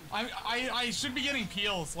 I should be getting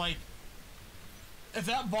peels. Like, if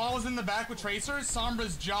that ball is in the back with Tracer,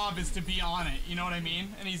 Sombra's job is to be on it. You know what I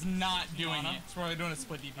mean? And he's not doing it. So we're doing a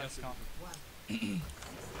split DPS comp. I'm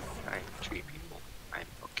 3 people. I'm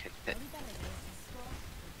okay.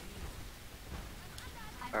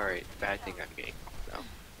 Alright, bad thing I'm getting off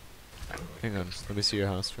now. Hang on. Let me see your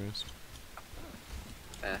house first.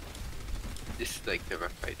 This is like the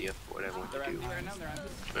rough idea for what I want They're to do. empty right now. They're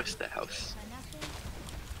empty. Rest the house.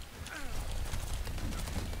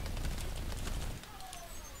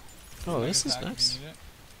 Oh, this is Attack if you nice. need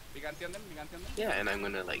it. Gigante on them. Gigante on them. Yeah, and I'm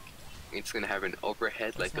gonna like, it's gonna have an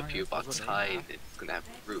overhead like a few blocks high, and it's gonna have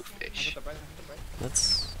a roof-ish.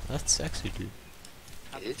 That's sexy, dude.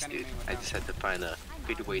 It is, dude. I just had to find a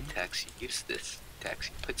good way to actually use this, to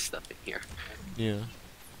actually put stuff in here. Yeah.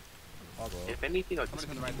 If anything, I'll just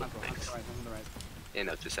Somebody's on the make right. it look On the nice. right. On the right. And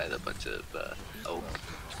I'll just add a bunch of oak,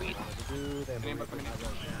 green.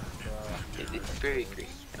 It's very green.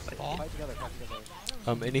 I like Ball.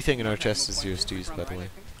 it. Anything in our chest is yours to use, by the way.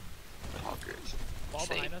 Hoggers. Ball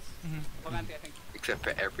Same. behind us. Gigante, I think. Except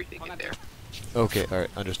for everything in there. Okay, alright,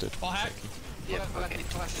 understood. Ball hack. Yep, okay.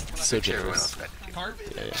 So Make sure everyone generous. else got it. Cart.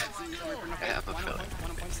 Yeah, yeah. I have a feeling.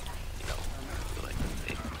 You know, I feel like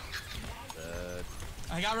they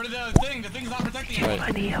I got rid of the thing. The thing's not protecting you. Right.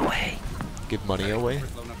 money away. Give money away?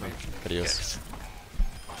 Low enough range. Adios. Yes.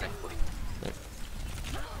 Exactly.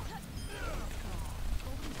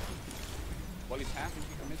 Wally's half. If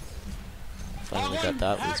you commit. Finally got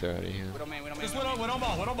that loser out of here. Widow main. Widow main. Just widow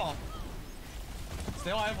ball. Widow ball.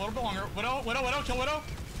 Stay alive. A little bit longer. Widow. Kill widow.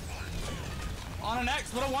 Ana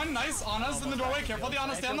next. Widow one. Nice. Ana's in the doorway. Careful, the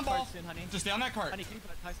Ana. Stay on the ball. Soon, honey. Just stay on that cart. Honey, can you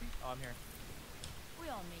put Tyson? Oh, I'm here. We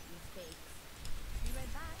all make mistakes. Be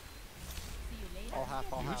right back. See you later. All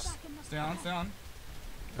half, all half. Stay on. Stay on.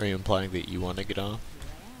 Are you implying that you want to get off?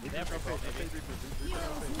 They have repo, maybe.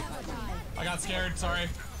 I got scared. Sorry.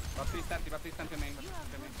 Baptiste main.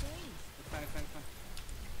 It's fine.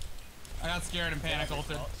 I got scared and panic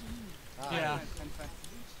ulted. Yeah.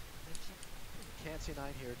 Can't see 9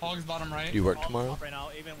 here. Hog's bottom right. Do you work Ball tomorrow? Right now,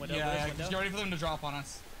 even window. Yeah, window. just get ready for them to drop on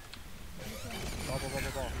us. Ball.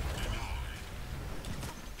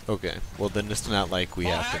 Okay, well then it's not like we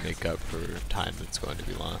Ball have to hacked. make up for time that's going to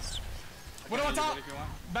be lost. Widow on top. If you want.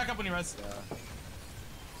 Back up when you res.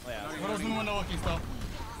 Oh, yeah. Widow's in the window looking still.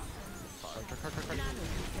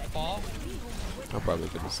 Ball. I'll probably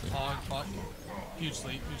go to sleep. Hog. Fuck. Huge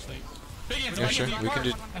sleep. Big answer. Yeah, big sure. answer. We can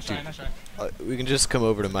just Nice try. dude, Nice try. we can just come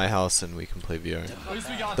over to my house and we can play VR. At least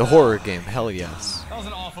we got The that. horror game, hell yes. That was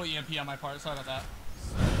an awful EMP on my part. Sorry about that.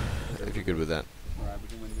 If you're good with that. Alright, we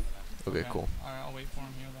can win this. Okay, cool. Alright, I'll wait for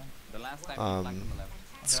him here then. The last time Um, we flanked on the left.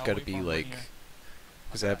 It's Okay, I'll gotta wait be for him like, here.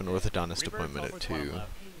 because I have an orthodontist Reaper, appointment at teleport to bottom 2. left.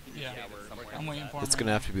 Yeah, we're I'm waiting for him. It's right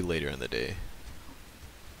gonna now. have to be later in the day.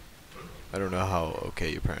 I don't know how okay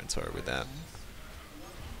your parents are with that.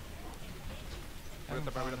 We're at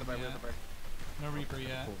the bar. No Reaper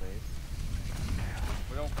yet. Cool name.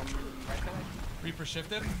 We don't come right side. Reaper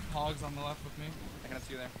shifted. Hog's on the left with me. I cannot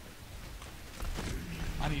see you there.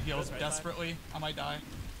 I need heals Right desperately. I might die.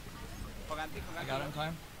 I got it in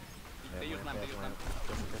time. They use lamp.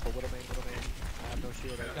 Careful, Widow main. I have no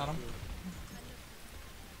shield. Got him.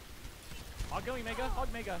 Hog going mega. Hog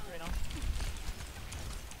mega right now.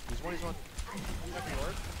 He's one.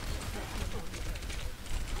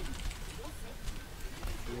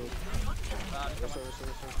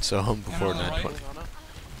 So home before on the right. 9:20.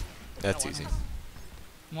 That's easy.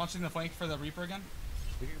 I'm watching the flank for the Reaper again.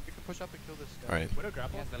 We can push up and kill this guy. Alright, Widow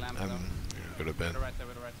grapple. Yes, the lamp. I'm though. gonna go to bed. Widow right side.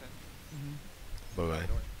 Mm-hmm. Bye bye.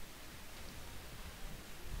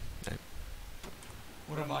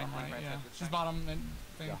 Widow bottom right, right yeah. side, this She's side. bottom and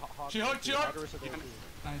thing. She hooked. Hogger's are there too.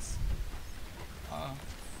 Nice.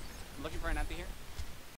 Looking for an anti here.